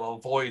 Actually, I'll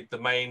avoid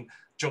the main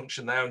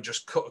junction there and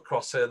just cut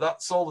across here.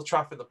 That's all the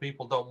traffic that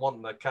people don't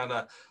want. They're kind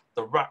of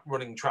the rat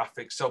running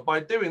traffic. So by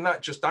doing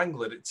that, just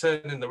angle it,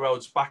 turning the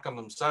roads back on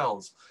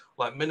themselves,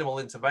 like minimal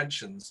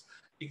interventions,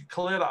 you can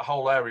clear that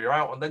whole area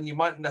out, and then you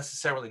might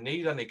necessarily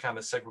need any kind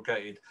of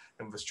segregated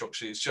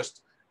infrastructure.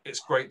 It's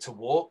great to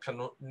walk,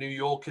 and New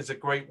York is a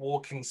great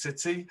walking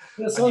city.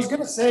 Yeah, so I was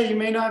going to say, you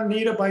may not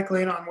need a bike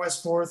lane on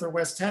West 4th or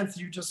West 10th.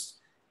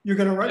 You're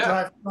going to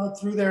drive right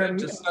through there. And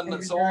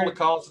so all the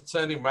cars are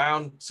turning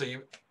around. So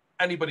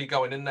anybody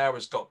going in there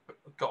has got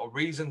a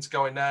reason to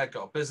go in there,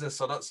 got a business.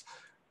 So that's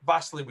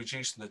vastly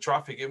reducing the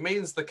traffic. It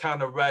means the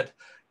kind of red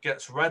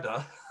gets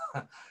redder,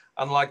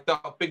 and like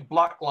that big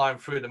black line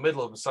through the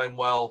middle of them saying,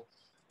 well,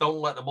 don't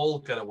let them all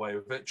get away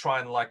with it. Try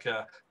and like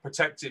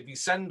protect it. If you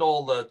send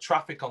all the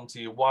traffic onto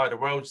your wider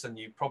roads, then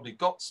you've probably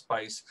got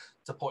space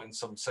to put in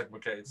some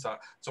segregated,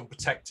 some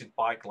protected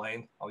bike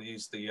lane. I'll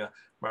use the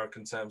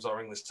American terms, our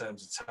English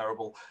terms are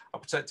terrible. A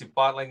protected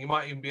bike lane. You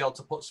might even be able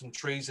to put some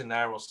trees in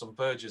there or some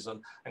verges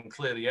and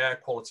clear the air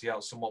quality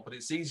out somewhat, but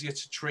it's easier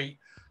to treat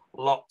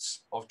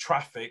lots of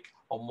traffic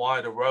on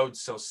wider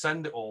roads. So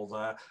send it all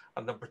there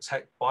and then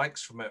protect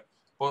bikes from it.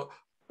 But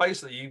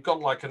basically, you've got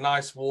like a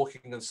nice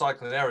walking and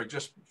cycling area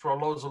just for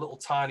loads of little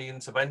tiny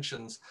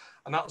interventions.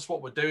 And that's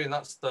what we're doing.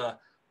 That's the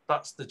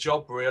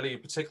job, really,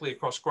 particularly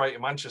across Greater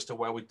Manchester,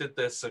 where we did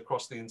this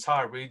across the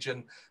entire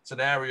region. It's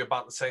an area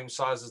about the same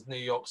size as New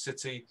York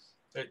City.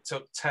 It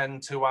took 10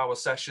 two-hour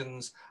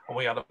sessions, and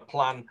we had a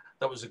plan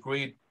that was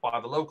agreed by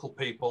the local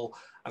people,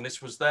 and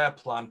this was their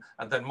plan.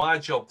 And then my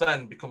job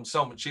then becomes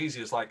so much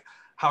easier. It's like,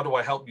 how do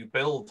I help you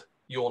build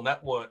your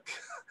network?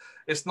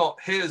 It's not,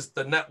 here's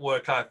the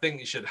network I think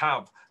you should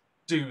have,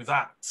 do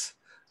that.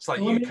 It's like,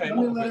 you came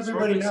up with it, so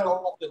everybody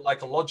solved it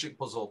like a logic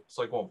puzzle.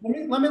 So go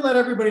on. Let me let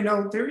everybody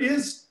know,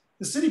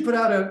 the city put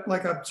out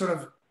a sort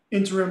of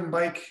interim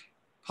bike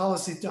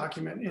policy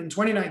document in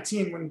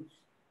 2019 when,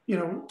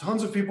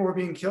 tons of people were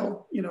being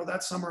killed,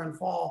 that summer and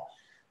fall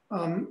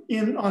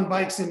on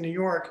bikes in New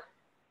York.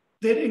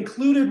 That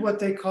included what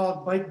they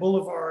called bike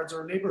boulevards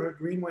or neighborhood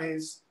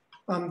greenways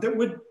that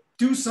would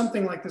do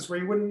something like this, where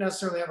you wouldn't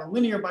necessarily have a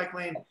linear bike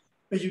lane,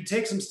 but you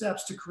take some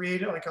steps to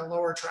create like a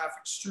lower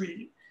traffic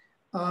street.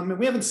 And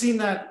we haven't seen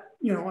that,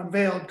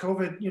 unveiled.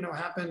 COVID,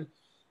 happened,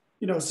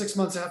 6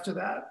 months after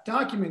that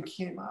document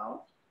came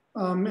out.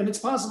 And it's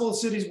possible the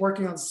city's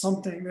working on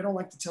something. They don't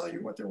like to tell you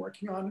what they're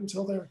working on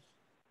until they're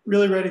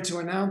really ready to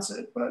announce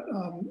it. But,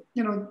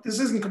 this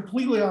isn't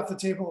completely off the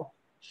table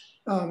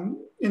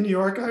in New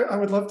York. I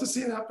would love to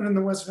see it happen in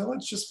the West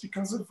Village just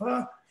because of,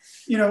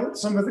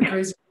 some of the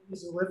crazy people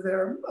who live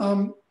there.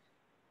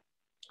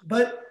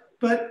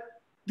 But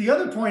the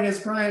other point is,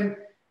 Brian,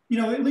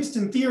 at least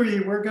in theory,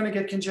 we're going to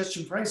get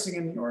congestion pricing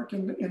in New York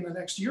in the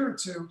next year or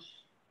two.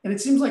 And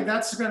it seems like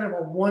that's kind of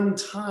a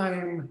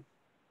one-time,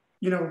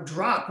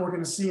 drop we're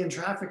going to see in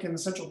traffic in the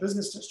central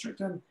business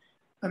district. And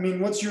I mean,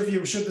 what's your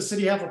view? Should the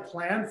city have a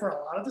plan for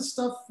a lot of this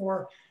stuff,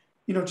 for,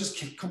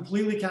 just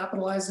completely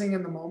capitalizing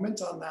in the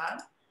moment on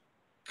that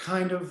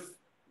kind of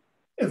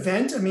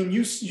event? I mean,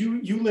 you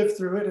lived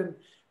through it in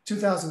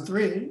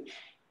 2003.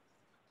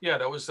 Yeah,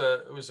 it was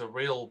a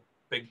real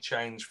big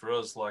change for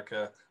us. Like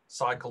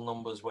cycle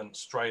numbers went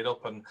straight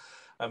up, and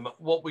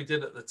what we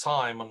did at the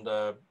time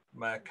under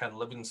Mayor Ken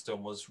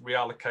Livingstone was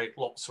reallocate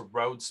lots of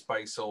road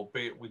space,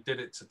 albeit we did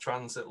it to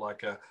transit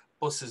like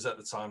buses at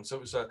the time. So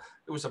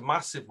it was a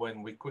massive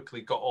win. We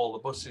quickly got all the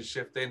buses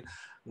shifting,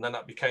 and then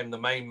that became the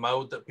main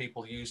mode that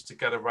people used to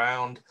get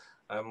around.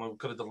 We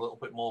could have done a little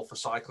bit more for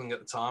cycling at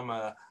the time,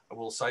 I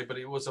will say, but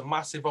it was a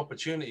massive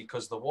opportunity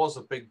because there was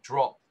a big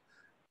drop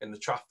in the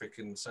traffic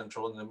in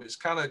central London. It's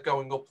kind of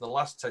going up in the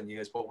last 10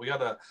 years, but we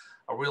had a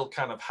real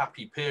kind of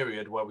happy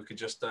period where we could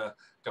just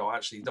go,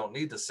 actually, you don't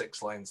need the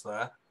 6 lanes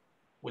there.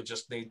 We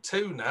just need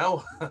 2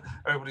 now.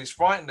 Everybody's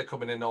frightened of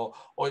coming in, or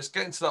it's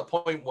getting to that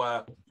point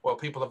where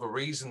people have a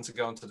reason to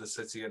go into the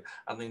city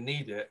and they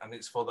need it, and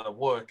it's for their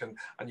work, and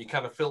you're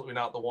kind of filtering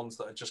out the ones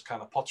that are just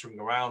kind of pottering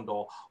around,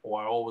 or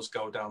I always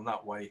go down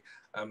that way.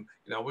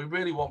 We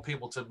really want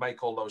people to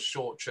make all those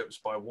short trips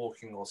by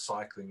walking or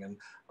cycling, and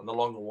the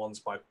longer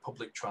ones by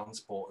public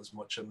transport as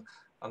much.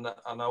 And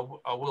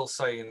I will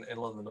say in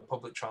London, the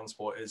public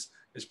transport is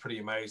pretty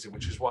amazing,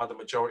 which is why the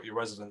majority of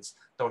residents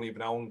don't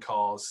even own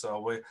cars. So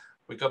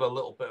we got a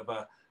little bit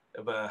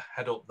of a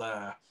head up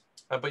there.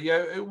 But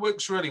yeah, it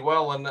works really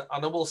well. And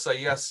I will say,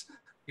 yes,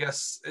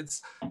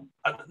 it's,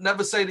 I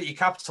never say that you're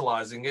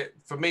capitalizing it.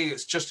 For me,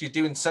 it's just you're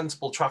doing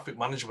sensible traffic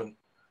management.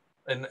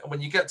 And when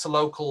you get to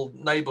local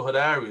neighborhood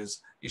areas,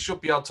 you should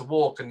be able to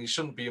walk, and you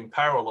shouldn't be in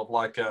peril of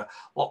like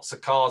lots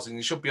of cars, and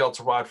you should be able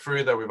to ride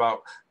through there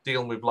without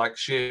dealing with like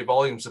sheer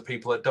volumes of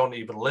people that don't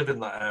even live in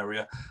that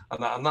area.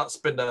 And that's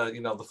been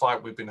the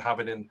fight we've been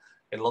having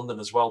in London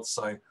as well, to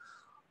say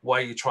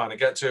where you're trying to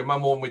get to.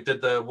 Remember when we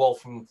did the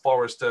Waltham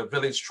Forest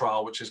Village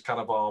trial, which is kind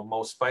of our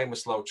most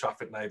famous low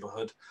traffic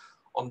neighborhood.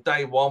 On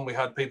day one, we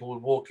had people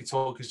with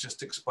walkie-talkies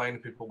just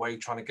explaining to people where you're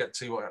trying to get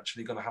to. You're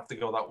actually going to have to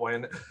go that way.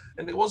 And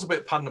it was a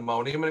bit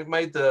pandemonium, and it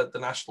made the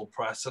national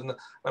press. And I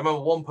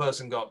remember one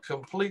person got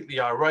completely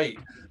irate.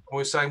 And we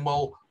were saying,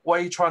 well, where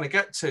are you trying to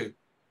get to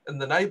in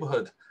the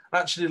neighborhood? And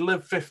actually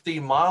lived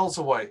 15 miles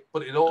away,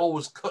 but it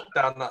always cut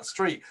down that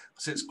street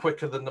because it's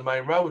quicker than the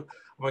main road.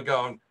 And we're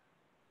going,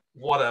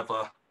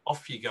 whatever,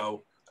 off you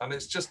go. And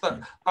it's just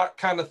that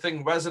kind of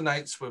thing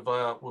resonates with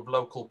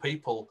local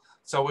people.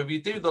 So if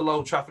you do the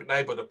low traffic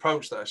neighborhood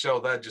approach that I show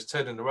there, just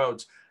turning the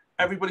roads,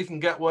 everybody can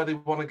get where they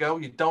want to go.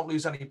 You don't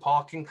lose any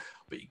parking,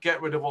 but you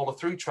get rid of all the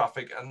through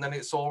traffic, and then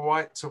it's all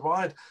right to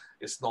ride.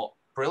 It's not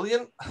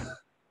brilliant,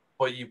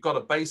 but you've got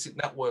a basic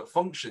network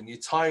function. You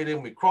tie it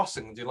in with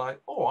crossings. You're like,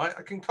 all right,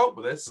 I can cope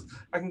with this.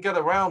 I can get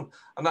around.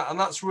 And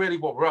that's really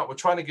what we're at. We're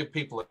trying to give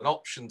people an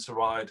option to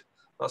ride.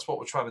 That's what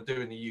we're trying to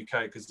do in the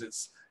UK, because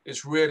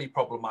it's really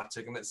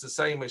problematic. And it's the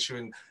same issue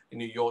in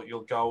New York.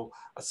 You'll go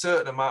a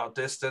certain amount of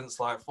distance,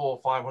 like 400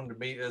 or 500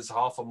 meters,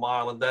 half a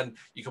mile, and then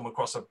you come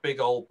across a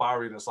big old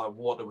barrier and it's like,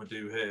 what do we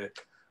do here?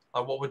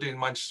 Like what we're doing in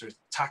Manchester is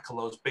tackle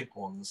those big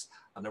ones,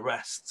 and the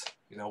rest,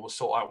 we'll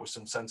sort out with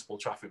some sensible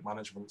traffic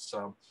management.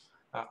 So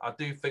I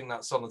do think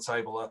that's on the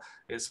table.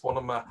 It's one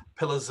of my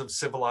pillars of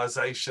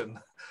civilization.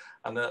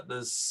 And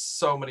there's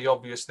so many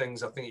obvious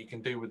things I think you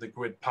can do with the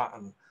grid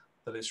pattern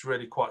that it's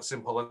really quite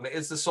simple. And it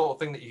is the sort of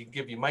thing that you can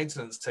give your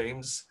maintenance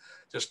teams,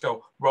 just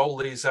go roll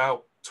these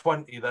out,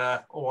 20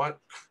 there, all right,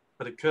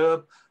 bit of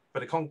curb,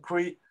 bit of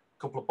concrete,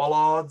 a couple of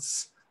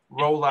bollards,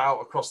 roll that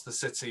out across the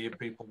city if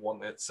people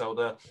want it.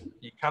 So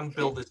you can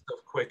build this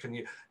stuff quick, and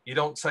you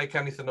don't take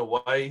anything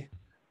away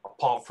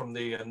apart from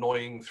the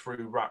annoying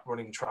through rat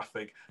running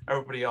traffic.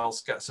 Everybody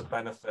else gets a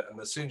benefit. And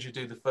as soon as you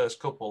do the first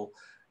couple,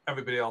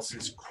 everybody else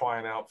is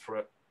crying out for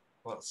it.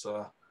 That's,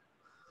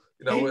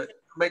 it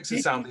makes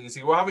it sound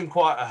easy. We're having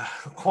quite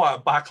a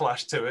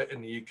backlash to it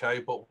in the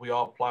UK, but we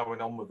are ploughing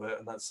on with it,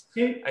 and that's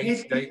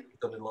 88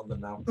 done in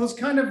London now. Those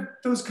kind of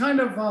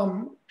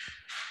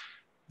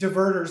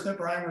diverters that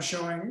Brian was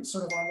showing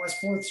sort of on West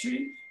 4th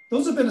Street,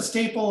 those have been a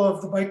staple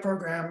of the bike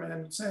program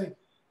in, say,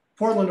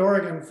 Portland,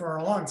 Oregon for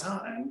a long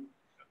time.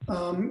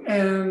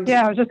 And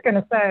yeah, I was just going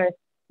to say.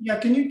 Yeah,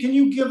 can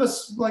you give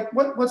us, like,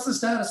 what's the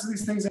status of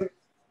these things in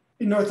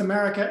North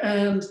America?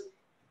 And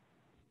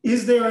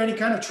is there any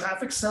kind of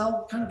traffic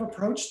cell kind of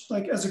approach,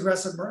 like as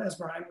aggressive as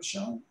Brian was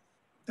showing,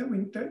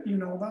 that you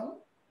know about?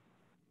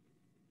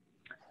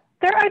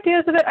 There are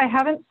ideas of it. I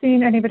haven't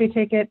seen anybody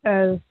take it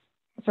as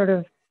sort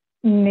of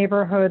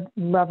neighborhood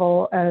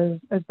level as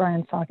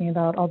Brian's talking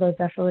about, although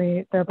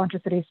definitely there are a bunch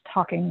of cities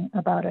talking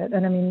about it.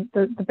 And I mean,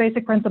 the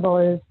basic principle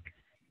is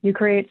you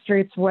create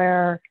streets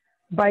where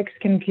bikes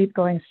can keep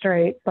going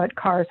straight, but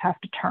cars have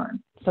to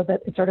turn so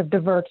that it sort of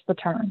diverts the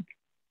turn.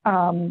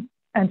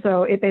 And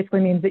so it basically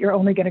means that you're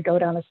only going to go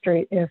down a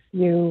street if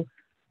you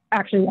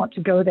actually want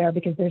to go there,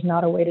 because there's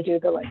not a way to do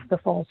the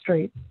full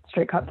straight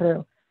cut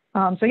through.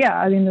 So yeah,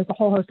 I mean, there's a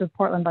whole host of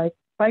Portland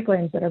bike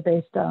lanes that are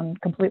based on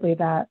completely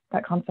that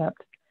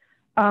concept.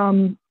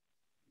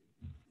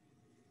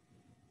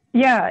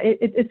 Yeah,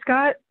 it's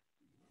got,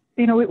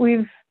 we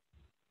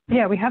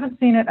haven't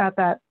seen it at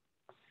that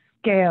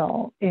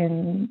scale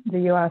in the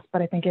US,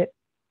 but I think it's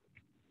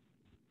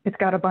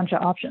got a bunch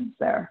of options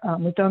there.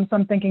 We've done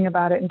some thinking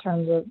about it in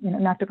terms of,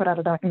 NACTA put out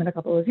a document a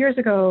couple of years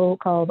ago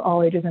called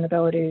All Ages and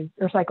Abilities,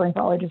 or Cycling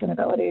for All Ages and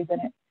Abilities,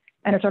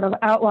 and it sort of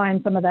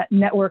outlines some of that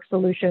network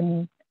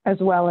solution, as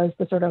well as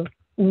the sort of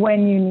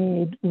when you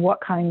need what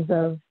kinds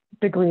of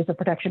degrees of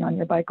protection on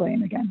your bike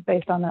lane, again,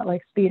 based on that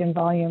like speed and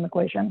volume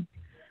equation.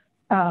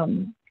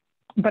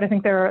 But I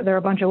think there are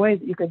a bunch of ways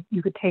that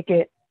you could take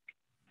it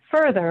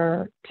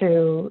further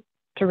to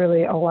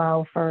really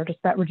allow for just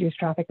that reduced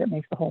traffic that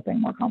makes the whole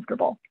thing more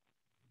comfortable.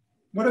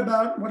 What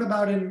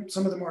about in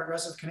some of the more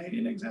aggressive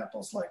Canadian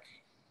examples like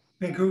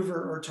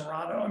Vancouver or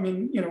Toronto? I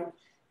mean,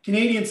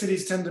 Canadian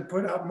cities tend to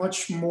put out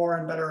much more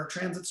and better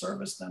transit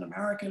service than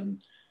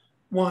American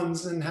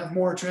ones, and have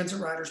more transit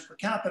riders per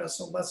capita,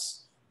 so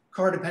less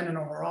car dependent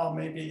overall,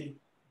 maybe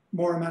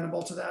more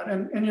amenable to that.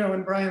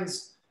 And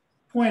Brian's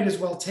point is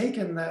well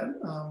taken that,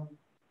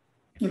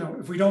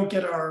 if we don't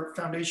get our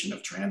foundation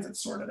of transit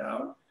sorted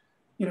out,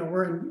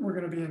 we're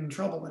going to be in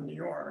trouble in New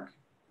York,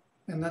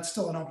 and that's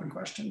still an open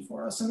question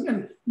for us.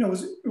 And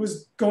it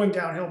was going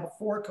downhill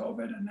before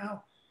COVID, and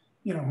now,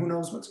 who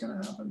knows what's going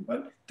to happen.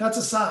 But that's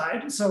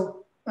aside.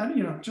 So,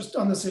 just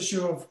on this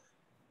issue of,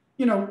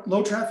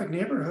 low traffic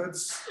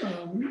neighborhoods,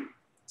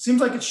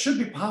 seems like it should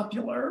be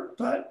popular,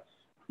 but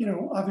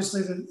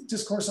obviously the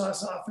discourse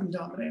is often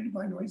dominated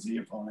by noisy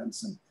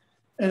opponents. And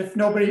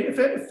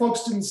if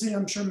folks didn't see,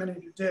 I'm sure many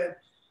of you did,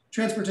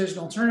 Transportation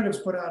Alternatives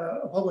put out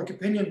a public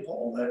opinion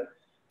poll that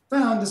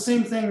found the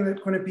same thing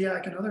that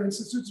Quinnipiac and other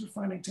institutes were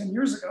finding 10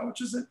 years ago,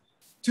 which is that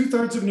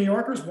 2/3 of New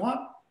Yorkers want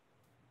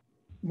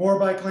more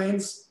bike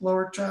lanes,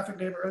 lower traffic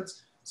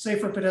neighborhoods,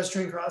 safer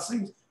pedestrian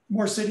crossings,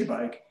 more city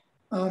bike.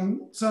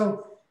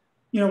 So,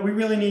 we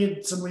really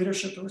need some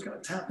leadership who's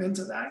going to tap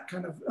into that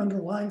kind of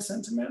underlying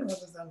sentiment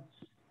rather than,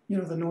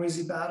 the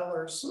noisy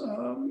battlers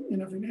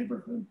in every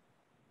neighborhood.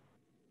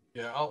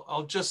 Yeah,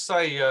 I'll just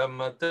say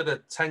I did a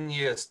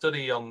 10-year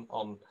study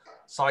on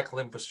cycle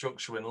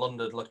infrastructure in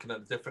London, looking at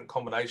the different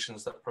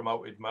combinations that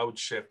promoted mode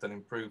shift and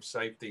improved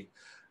safety.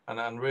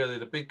 And really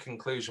the big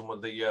conclusion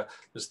was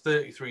there's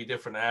 33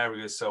 different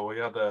areas, so we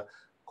had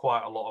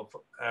quite a lot of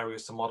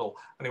areas to model.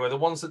 Anyway, the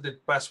ones that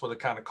did best were the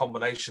kind of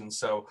combinations.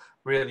 So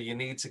really you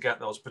need to get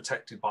those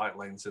protected bike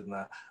lanes in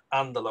there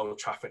and the lower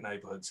traffic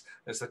neighborhoods.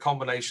 It's the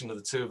combination of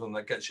the two of them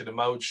that gets you the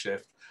mode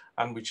shift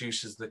and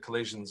reduces the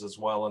collisions as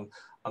well.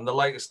 And the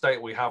latest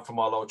data we have from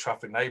our lower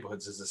traffic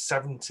neighborhoods is a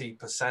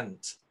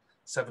 70%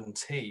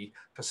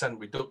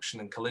 reduction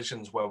in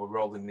collisions where we're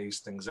rolling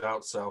these things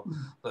out. So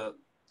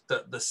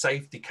the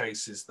safety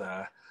case is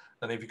there.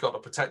 And if you've got the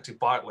protected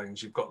bike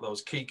lanes, you've got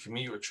those key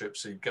commuter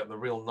trips, so you get the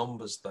real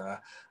numbers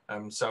there.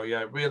 So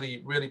yeah, it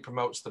really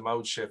promotes the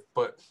mode shift.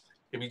 But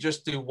if you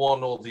just do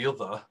one or the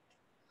other,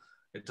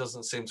 it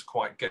doesn't seem to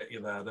quite get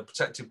you there. The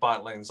protected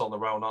bike lanes on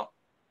their own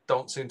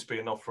don't seem to be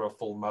enough for a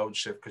full mode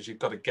shift, because you've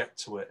got to get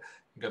to it,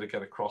 you've got to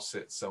get across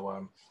it.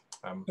 So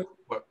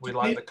we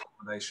like the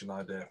combination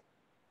idea.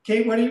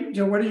 Kate, what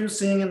are you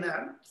seeing in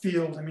that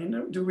field? I mean,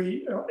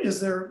 is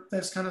there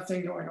this kind of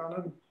thing going on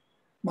in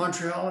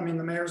Montreal? I mean,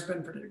 the mayor's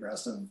been pretty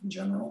aggressive in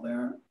general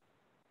there.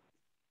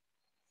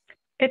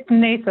 It's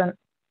nascent.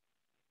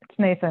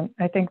 nascent.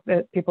 I think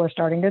that people are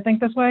starting to think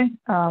this way,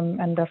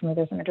 and definitely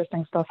there's some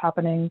interesting stuff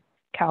happening.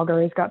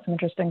 Calgary's got some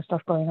interesting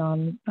stuff going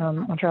on.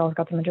 Montreal's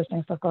got some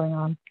interesting stuff going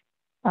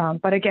on.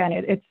 But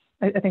again,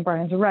 I think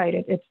Brian's right.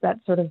 It's that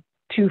sort of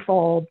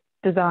twofold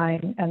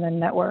design and then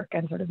network,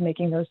 and sort of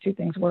making those two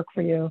things work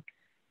for you,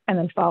 and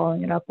then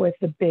following it up with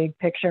the big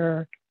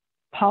picture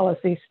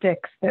policy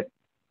sticks that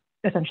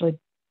essentially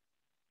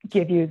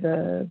give you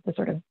the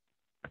sort of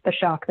the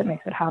shock that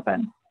makes it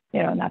happen.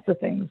 And that's the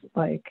things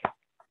like,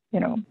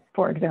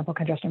 for example,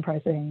 congestion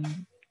pricing,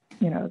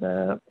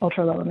 the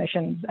ultra low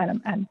emissions,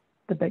 and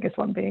the biggest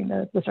one being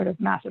the sort of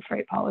massive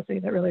freight policy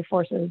that really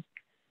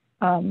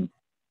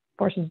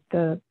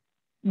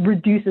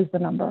reduces the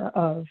number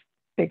of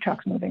big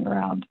trucks moving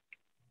around.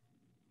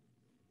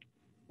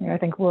 I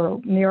think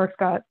New York's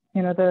got,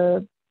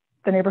 the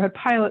neighborhood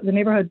pilot, the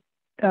neighborhood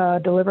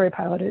delivery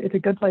pilot. It's a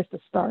good place to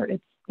start.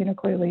 It's,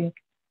 clearly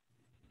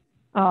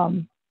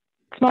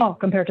small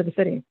compared to the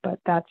city, but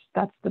that's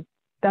the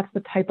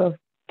type of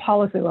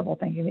policy level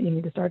thinking that you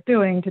need to start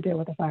doing to deal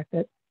with the fact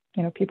that,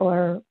 people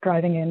are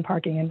driving in,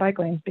 parking in bike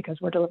lanes because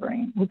we're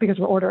ordering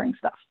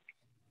stuff.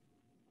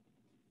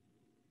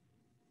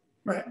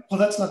 Right. Well,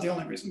 that's not the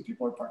only reason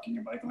people are parking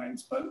in bike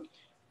lanes, but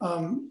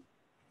I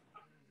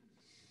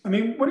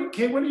mean,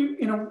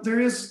 there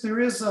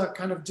is a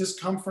kind of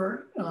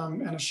discomfort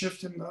and a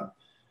shift in the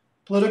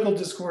political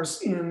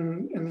discourse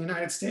in the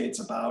United States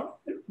about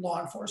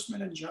law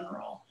enforcement in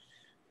general.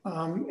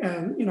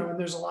 And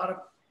there's a lot of,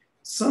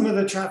 some of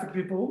the traffic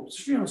people,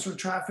 sort of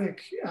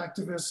traffic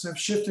activists have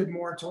shifted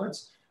more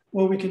towards,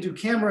 well, we can do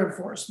camera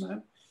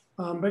enforcement,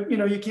 but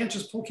you can't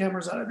just pull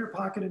cameras out of your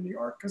pocket in New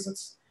York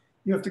because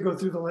you have to go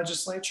through the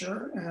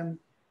legislature. And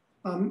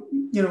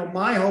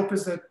my hope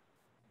is that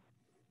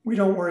we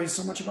don't worry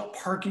so much about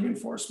parking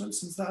enforcement,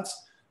 since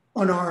that's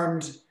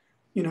unarmed,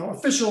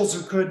 officials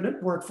who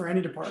could work for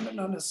any department,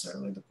 not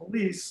necessarily the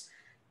police.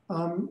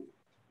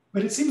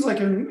 But it seems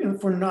like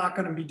if we're not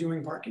going to be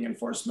doing parking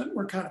enforcement,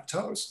 we're kind of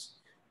toast.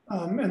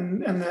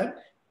 And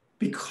that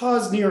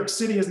because New York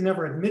City has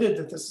never admitted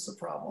that this is a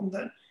problem,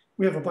 that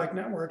we have a bike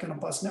network and a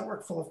bus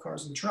network full of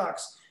cars and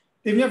trucks,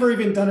 they've never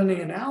even done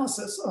any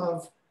analysis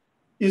of,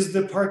 is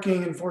the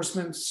parking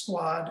enforcement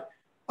squad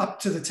up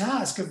to the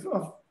task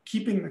of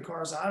keeping the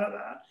cars out of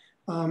that?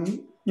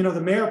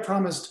 The mayor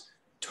promised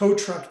tow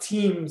truck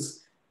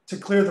teams to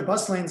clear the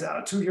bus lanes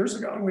out 2 years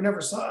ago, and we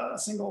never saw a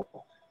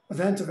single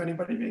event of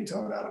anybody being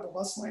towed out of a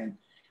bus lane.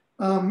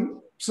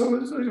 So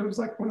it was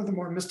like one of the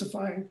more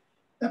mystifying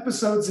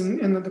episodes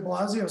in the de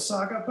Blasio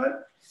saga.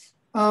 But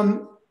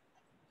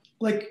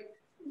what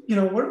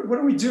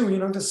do we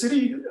do? The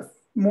city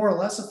more or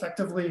less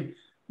effectively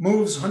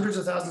moves hundreds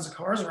of thousands of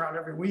cars around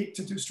every week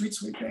to do street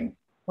sweeping.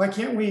 Why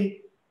can't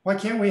we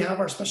have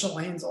our special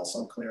lanes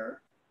also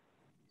clear?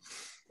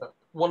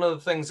 One of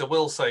the things I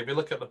will say, if you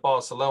look at the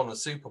Barcelona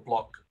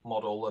superblock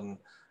model, and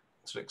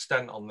to an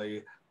extent on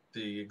the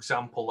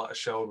example that I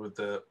showed with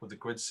the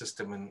grid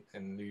system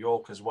in New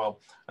York as well,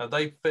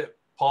 they fit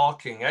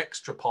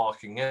extra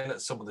parking in at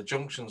some of the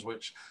junctions,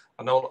 which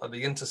I know at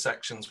the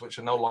intersections, which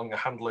are no longer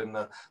handling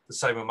the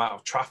same amount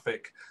of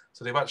traffic.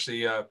 So they've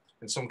actually,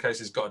 in some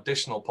cases, got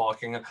additional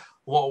parking. And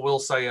what I will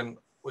say, and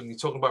when you're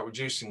talking about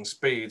reducing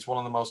speeds, one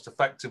of the most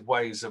effective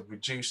ways of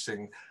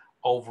reducing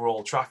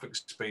overall traffic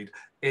speed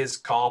is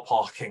car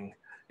parking.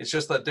 It's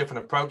just that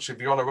different approach. If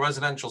you're on a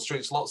residential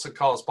street, lots of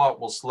cars parked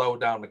will slow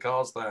down the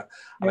cars there.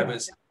 And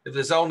if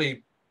there's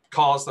only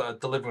cars that are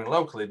delivering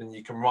locally, then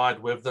you can ride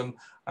with them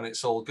and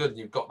it's all good.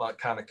 You've got that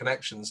kind of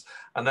connections.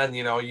 And then,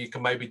 you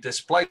can maybe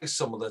displace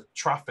some of the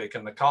traffic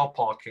and the car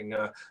parking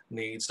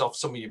needs off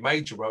some of your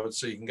major roads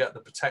so you can get the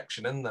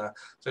protection in there.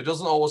 So it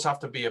doesn't always have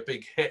to be a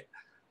big hit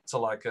to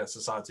like a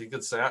society. You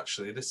could say,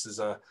 actually, this is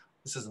a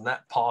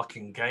net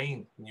parking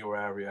gain in your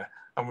area.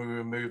 And we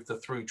remove the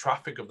through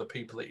traffic of the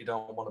people that you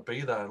don't want to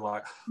be there.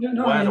 Like, where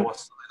do I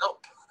sign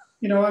up?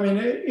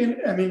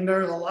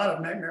 There's a lot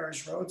of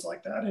nightmarish roads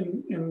like that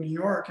in New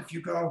York. If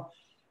you go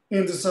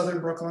into southern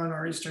Brooklyn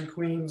or eastern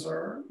Queens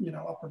or,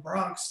 upper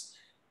Bronx,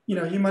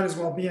 you might as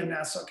well be in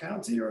Nassau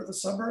County or the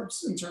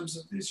suburbs in terms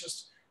of these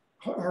just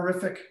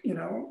horrific,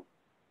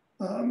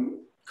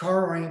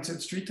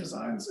 car-oriented street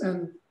designs.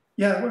 And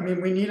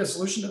we need a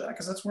solution to that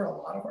because that's where a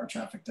lot of our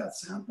traffic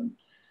deaths happen.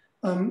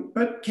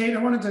 But Kate,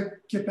 I wanted to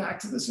get back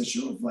to this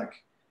issue of what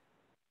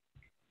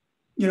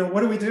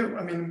do we do?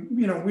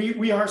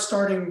 We are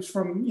starting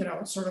from,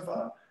 sort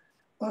of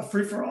a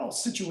free-for-all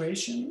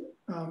situation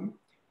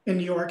in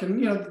New York.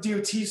 And, the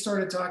DOT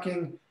started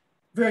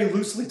very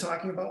loosely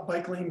talking about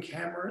bike lane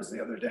cameras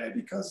the other day,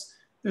 because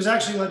there's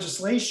actually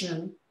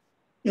legislation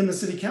in the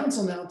city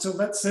council now to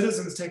let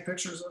citizens take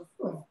pictures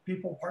of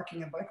people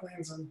parking in bike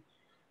lanes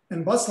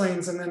and bus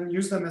lanes and then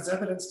use them as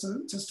evidence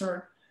to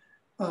start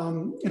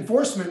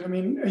enforcement.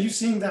 Are you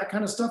seeing that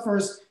kind of stuff, or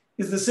is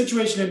the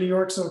situation in New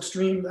York so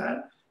extreme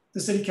that the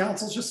city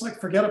council's just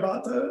like, forget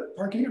about the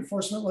parking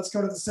enforcement, let's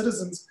go to the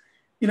citizens?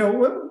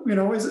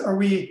 Are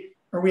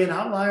we an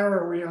outlier,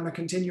 or are we on a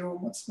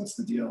continuum? What's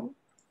the deal?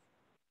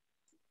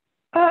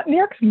 New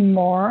York's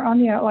more on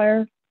the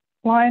outlier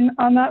line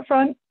on that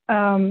front.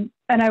 And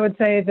I would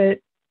say that,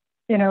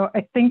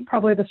 I think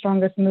probably the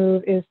strongest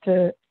move is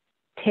to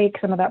take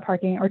some of that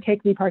parking or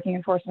take the parking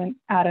enforcement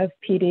out of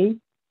PD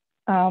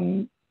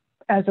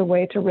as a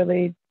way to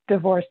really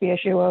divorce the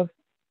issue of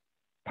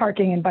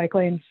parking in bike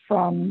lanes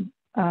from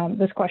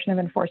this question of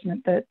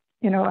enforcement that,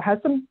 has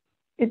some,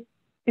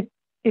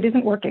 it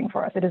isn't working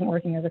for us. It isn't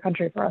working as a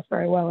country for us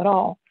very well at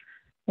all,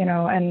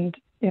 and,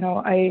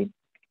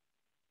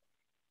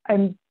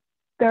 I'm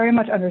very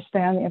much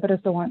understand the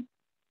impetus to want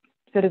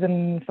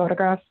citizen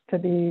photographs to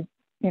be,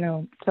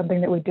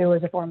 something that we do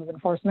as a form of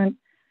enforcement.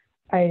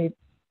 I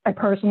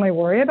personally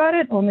worry about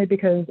it only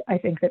because I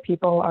think that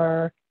people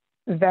are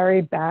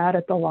very bad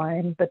at the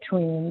line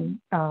between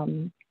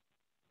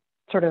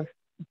sort of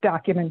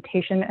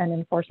documentation and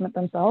enforcement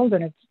themselves.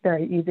 And it's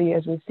very easy,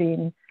 as we've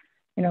seen,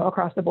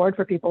 across the board,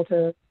 for people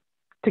to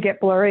get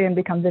blurry and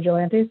become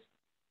vigilantes.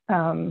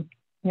 I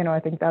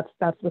think that's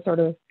the sort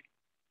of,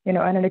 in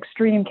an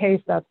extreme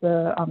case, that's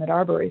the Ahmaud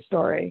Arbery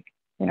story.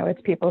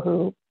 It's people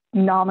who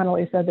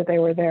nominally said that they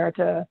were there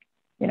to,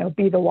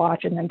 be the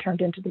watch and then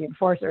turned into the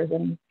enforcers.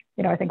 And,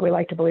 I think we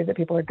like to believe that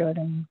people are good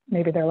and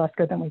maybe they're less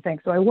good than we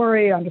think. So I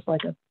worry on just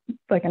like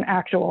an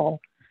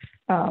actual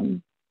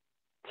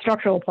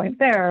structural point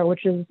there,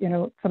 which is,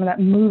 some of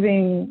that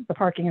moving the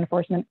parking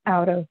enforcement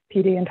out of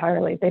PD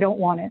entirely. They don't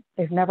want it.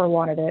 They've never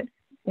wanted it.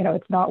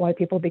 It's not why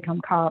people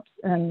become cops.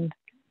 And,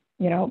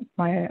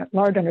 my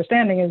large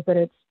understanding is that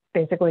it's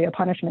basically a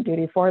punishment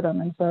duty for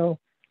them. And so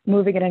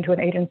moving it into an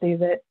agency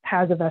that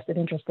has a vested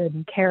interest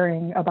in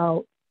caring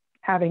about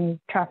having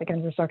traffic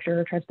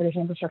infrastructure,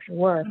 transportation infrastructure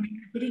work,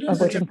 of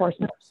which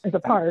enforcement is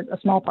a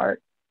small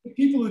part. The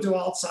people who do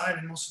outside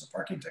and most of the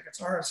parking tickets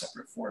are a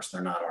separate force.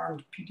 They're not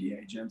armed PD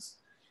agents.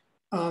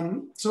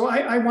 So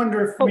I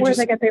wonder if— But where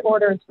they get the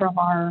orders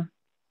from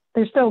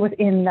they're still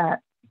within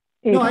that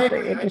agency. No, I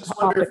agree. I just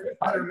wonder if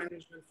better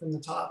management from the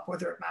top,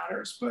 whether it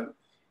matters. But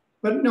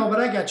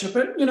I get you.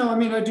 But,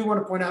 I do want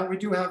to point out, we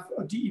do have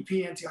a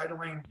DEP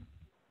anti-idling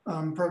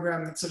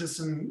program that's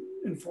citizen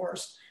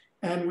enforced.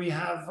 And we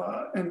have,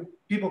 and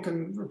people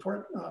can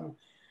report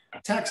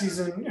taxis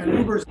and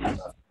Ubers and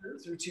stuff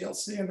through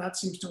TLC, and that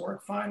seems to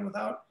work fine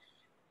without,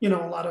 a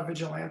lot of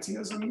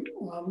vigilantism.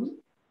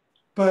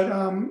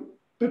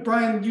 But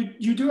Brian,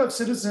 you do have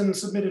citizen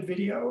submitted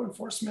video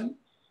enforcement,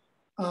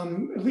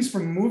 at least for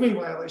moving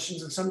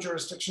violations in some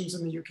jurisdictions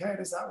in the UK.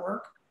 Does that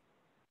work?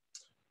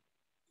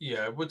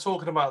 Yeah, we're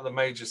talking about the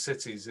major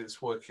cities.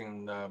 It's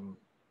working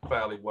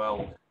fairly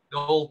well.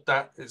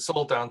 It's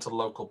all down to the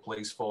local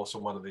police force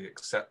and whether they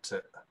accept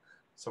it.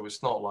 So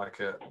it's not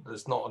like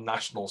there's not a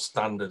national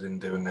standard in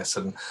doing this,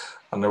 and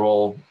they're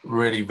all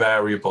really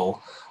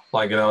variable.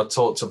 Like, I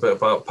talked a bit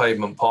about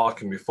pavement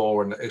parking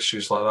before and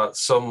issues like that.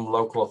 Some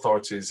local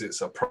authorities,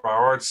 it's a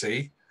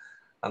priority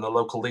and the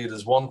local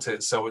leaders want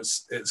it, so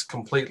it's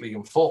completely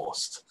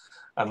enforced.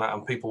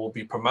 And people will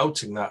be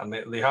promoting that, and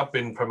they have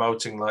been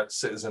promoting like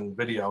citizen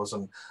videos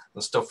and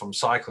stuff from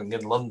cycling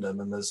in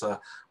London. And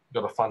we've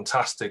got a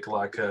fantastic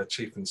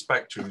chief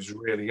inspector who's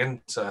really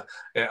into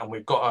it, and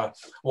we've got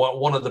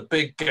one of the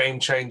big game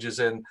changers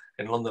in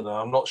London. And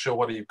I'm not sure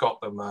whether you've got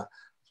them.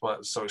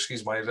 So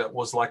excuse me. That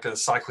was like a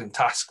cycling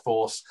task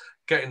force,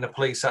 getting the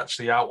police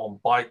actually out on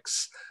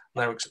bikes,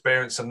 their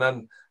experience, and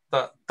then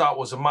that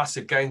was a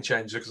massive game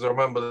changer, because I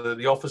remember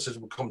the officers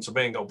would come to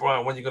me and go,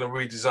 Brian, when are you going to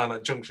redesign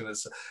that junction?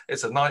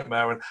 It's a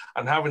nightmare.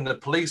 And having the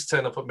police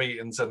turn up at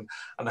meetings and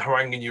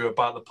haranguing you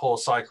about the poor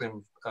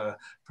cycling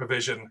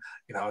provision,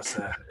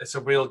 it's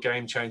a real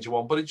game changer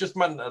one. But it just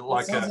meant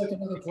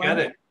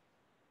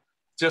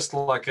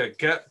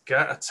get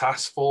a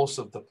task force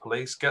of the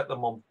police, get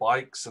them on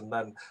bikes, and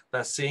then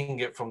they're seeing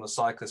it from the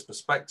cyclist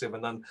perspective.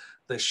 And then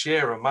the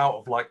sheer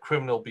amount of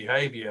criminal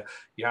behavior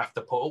you have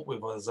to put up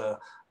with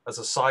as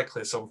a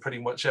cyclist on pretty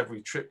much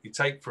every trip you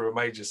take through a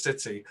major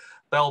city,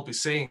 they'll be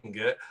seeing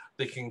it.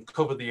 They can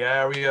cover the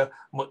area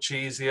much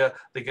easier.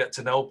 They get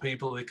to know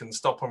people. They can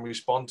stop and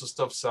respond to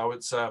stuff. So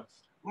it's a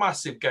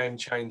massive game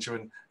changer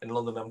in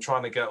London. I'm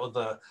trying to get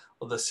other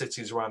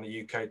cities around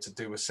the UK to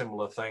do a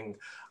similar thing.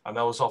 And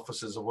those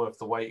officers are worth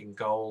the weight in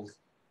gold.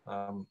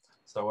 Get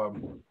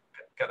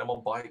them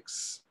on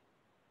bikes.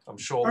 I'm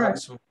sure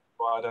that's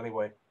right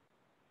anyway.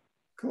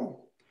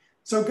 Cool.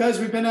 So guys,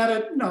 we've been at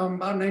it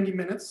about 90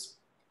 minutes.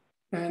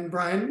 And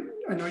Brian,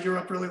 I know you're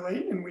up really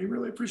late, and we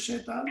really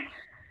appreciate that.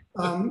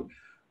 I'm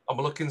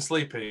looking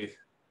sleepy.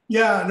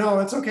 Yeah, no,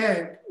 it's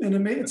okay,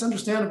 and it's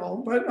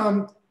understandable. But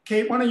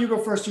Kate, why don't you go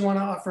first? Do you want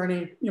to offer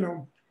any,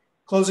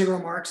 closing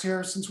remarks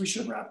here, since we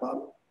should wrap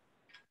up?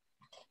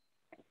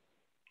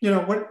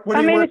 What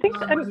are you working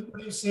on?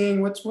 What are you seeing?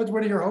 What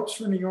are your hopes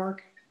for New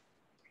York?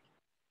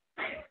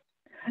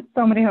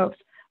 So many hopes.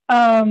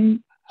 I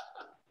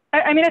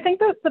think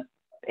that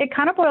it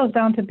kind of boils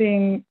down to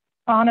being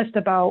honest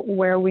about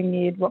where we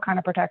need what kind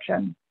of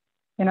protection,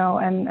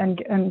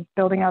 and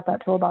building out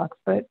that toolbox.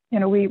 But,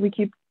 we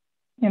keep,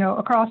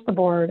 across the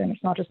board, and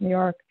it's not just New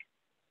York,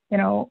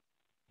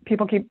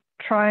 people keep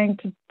trying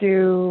to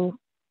do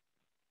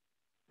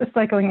the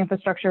cycling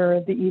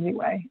infrastructure the easy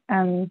way.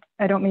 And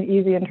I don't mean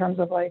easy in terms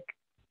of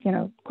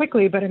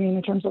quickly, but I mean,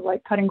 in terms of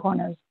like cutting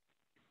corners.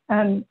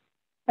 And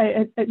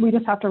we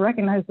just have to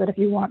recognize that if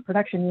you want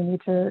protection, you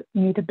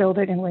need to build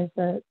it in ways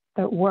that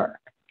work.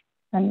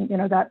 And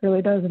that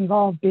really does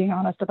involve being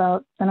honest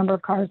about the number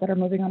of cars that are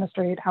moving on the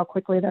street, how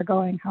quickly they're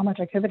going, how much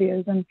activity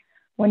is. And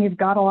when you've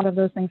got a lot of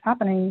those things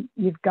happening,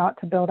 you've got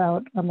to build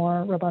out a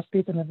more robust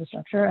piece of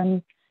infrastructure.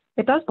 And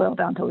it does boil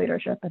down to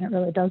leadership, and it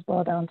really does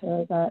boil down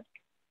to that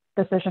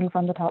decision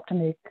from the top to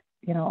make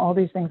all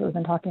these things that we've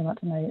been talking about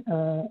tonight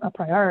a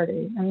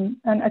priority. And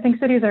I think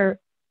cities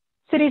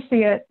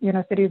see it.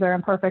 Cities are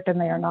imperfect, and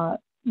they are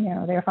not.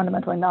 They are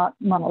fundamentally not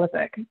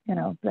monolithic.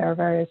 There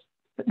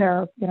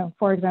are,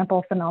 for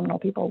example, phenomenal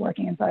people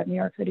working inside New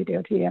York City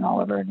DOT and all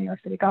over New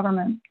York City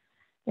government.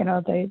 They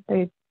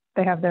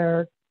have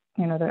their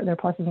their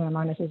pluses and their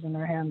minuses in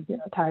their hands,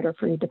 tied or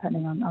free,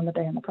 depending on the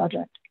day and the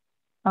project.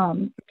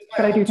 But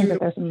I do think that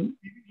there's some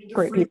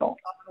great people.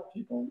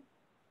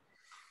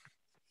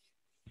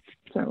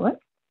 So what?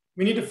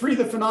 We need to free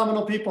the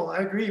phenomenal people. I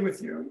agree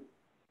with you.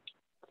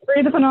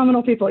 Free the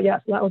phenomenal people.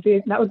 Yes, that would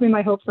be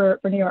my hope for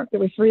New York, that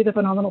we free the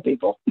phenomenal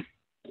people.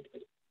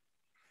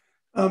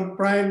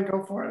 Brian,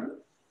 go for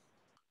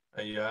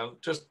it. Yeah,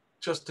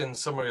 just in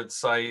summary, I'd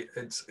say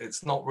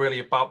it's not really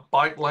about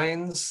bike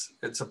lanes.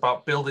 It's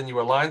about building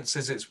your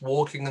alliances. It's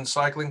walking and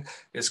cycling.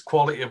 It's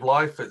quality of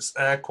life. It's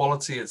air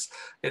quality.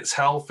 It's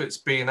health. It's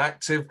being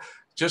active.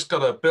 Just got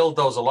to build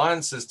those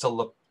alliances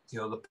till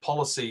the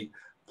policy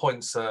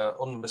points are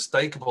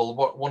unmistakable.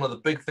 One of the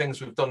big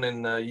things we've done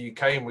in the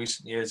UK in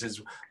recent years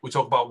is we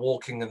talk about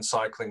walking and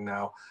cycling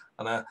now.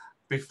 And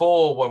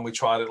before, when we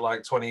tried it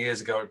like 20 years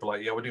ago, it'd be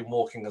like, yeah, we're doing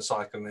walking and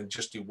cycling and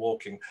just do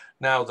walking.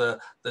 Now the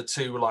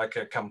two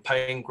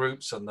campaign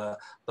groups and the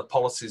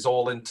policies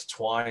all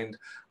intertwined.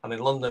 And in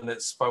London,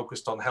 it's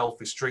focused on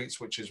healthy streets,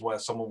 which is where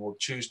someone will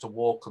choose to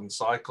walk and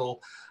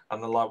cycle.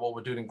 And then like what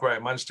we're doing in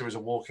Greater Manchester is a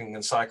walking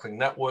and cycling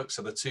network.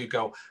 So the two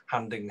go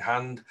hand in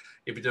hand.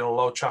 If you're doing a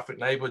low traffic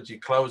neighborhood, you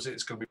close it.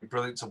 It's going to be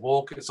brilliant to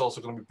walk. It's also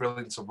going to be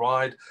brilliant to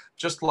ride.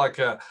 Just like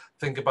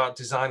think about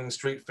designing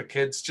street for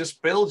kids,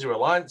 just build your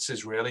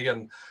alliances really.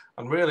 And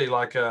really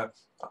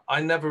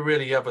I never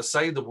really ever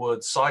say the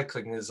word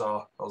cycling as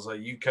a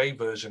UK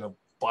version of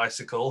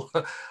bicycle.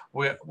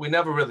 we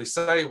never really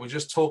say it. We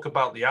just talk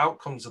about the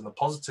outcomes and the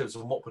positives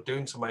and what we're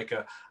doing to make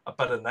a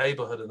better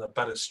neighborhood and a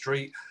better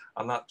street,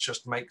 and that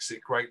just makes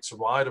it great to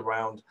ride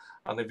around.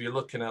 And if you're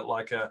looking at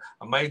like a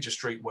major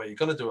street where you're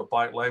going to do a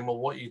bike lane, well,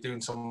 what are you doing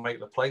to make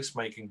the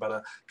placemaking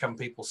better? Can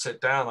people sit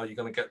down? Are you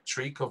going to get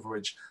tree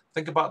coverage?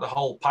 Think about the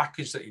whole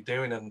package that you're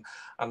doing,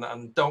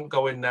 and don't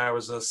go in there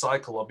as a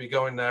cycle. I'll be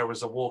going there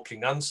as a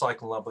walking and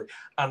cycling lovely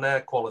and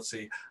air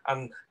quality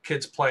and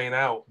kids playing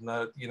out.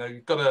 And,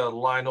 you've got to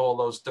line all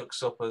those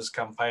ducks up as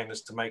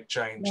campaigners to make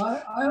change.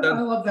 Well, I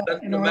love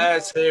that. The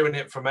mayor's hearing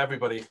it from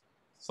everybody.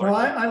 Sorry.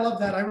 Well, I love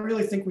that. I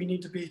really think we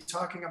need to be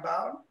talking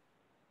about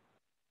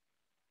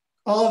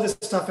all of this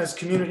stuff as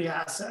community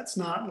assets,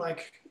 not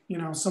like,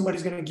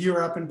 somebody's going to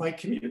gear up and bike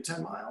commute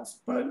 10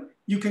 miles, but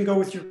you can go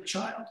with your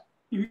child.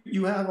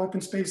 You have open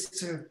space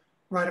to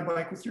ride a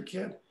bike with your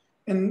kid.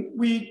 And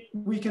we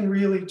can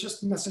really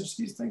just message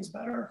these things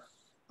better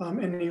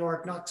in New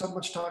York, not so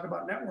much talk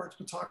about networks,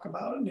 but talk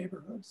about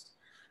neighborhoods.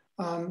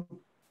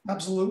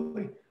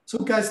 Absolutely. So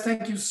guys,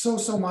 thank you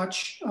so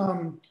much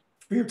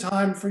for your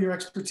time, for your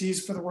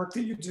expertise, for the work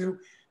that you do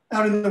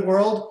out in the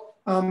world.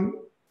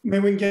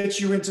 Maybe we can get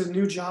you into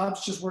new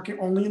jobs, just working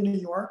only in New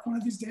York one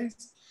of these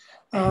days.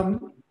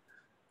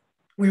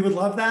 We would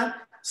love that.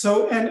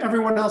 So, and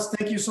everyone else,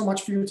 thank you so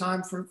much for your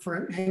time,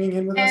 for hanging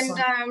in with us.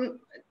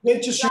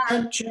 Wait, just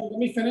Sharon, let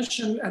me finish,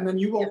 and then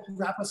you will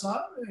wrap us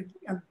up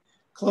and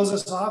close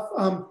us off.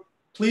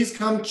 Please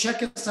come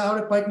check us out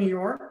at Bike New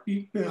York,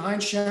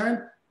 behind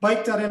Sharon,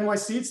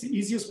 bike.nyc. It's the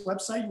easiest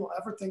website you will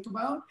ever think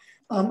about.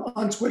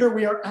 On Twitter,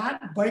 we are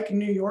at Bike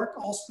New York,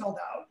 all spelled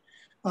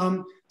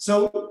out.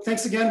 So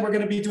thanks again. We're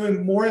going to be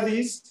doing more of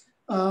these.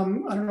 I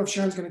don't know if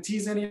Sharon's going to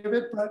tease any of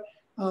it, but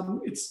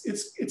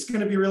it's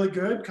going to be really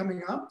good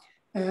coming up.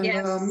 And,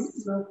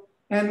 yes.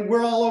 And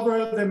we're all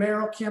over the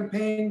mayoral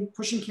campaign,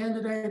 pushing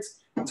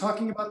candidates,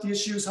 talking about the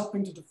issues,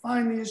 helping to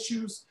define the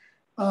issues.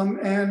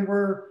 And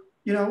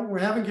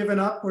we haven't given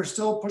up. We're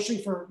still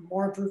pushing for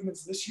more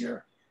improvements this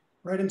year,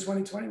 right in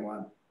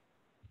 2021.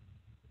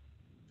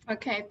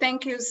 Okay,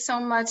 thank you so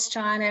much,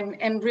 Jon,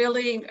 and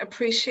really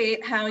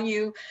appreciate how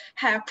you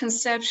have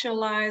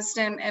conceptualized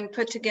and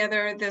put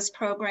together this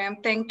program.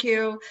 Thank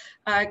you,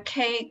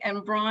 Kate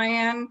and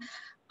Brian.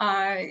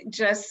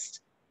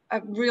 I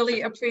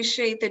really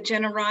appreciate the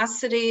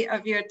generosity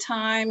of your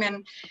time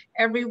and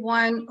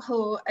everyone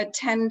who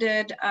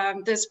attended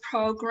this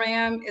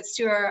program. It's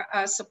your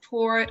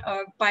support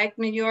of Bike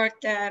New York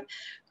that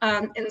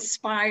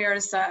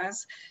inspires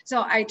us.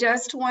 So I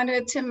just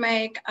wanted to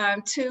make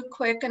two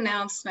quick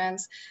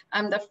announcements.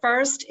 The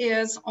first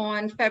is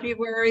on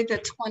February the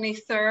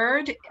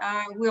 23rd,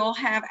 we'll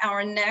have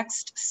our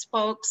next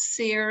Spoke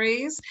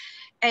series.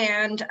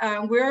 And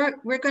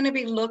we're going to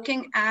be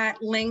looking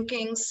at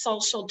linking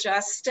social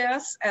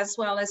justice as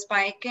well as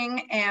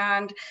biking.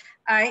 And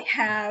I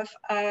have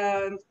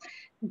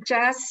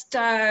just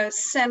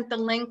sent the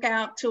link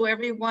out to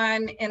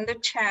everyone in the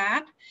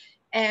chat.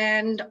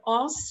 And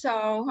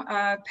also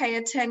pay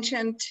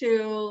attention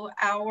to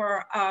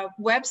our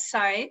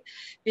website,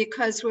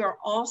 because we're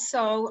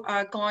also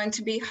going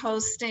to be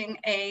hosting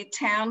a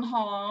town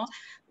hall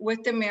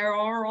with the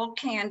mayoral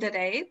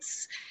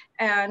candidates.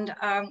 And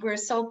we're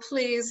so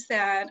pleased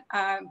that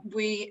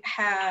we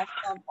have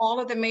all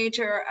of the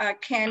major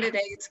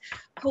candidates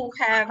who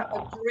have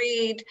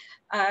agreed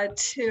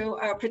to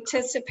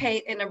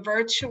participate in a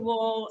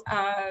virtual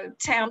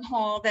town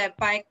hall that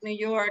Bike New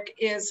York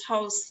is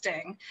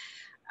hosting.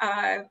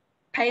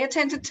 Pay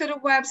attention to the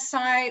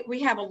website.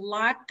 We have a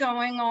lot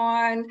going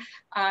on.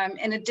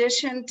 In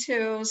addition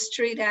to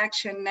Street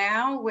Action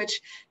Now, which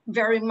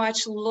very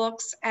much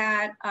looks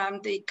at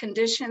the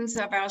conditions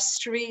of our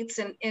streets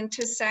and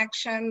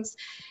intersections,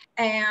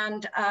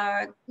 and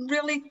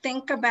really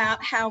think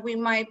about how we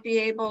might be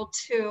able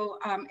to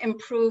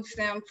improve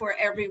them for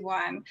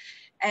everyone.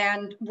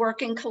 And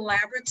working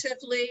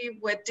collaboratively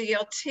with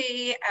DOT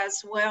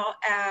as well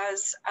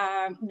as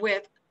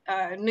with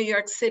New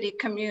York City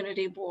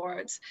community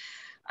boards.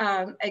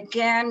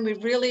 Again, we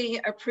really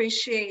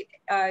appreciate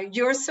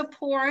your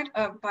support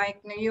of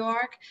Bike New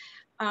York.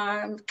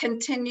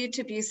 Continue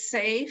to be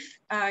safe,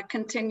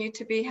 continue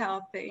to be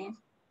healthy.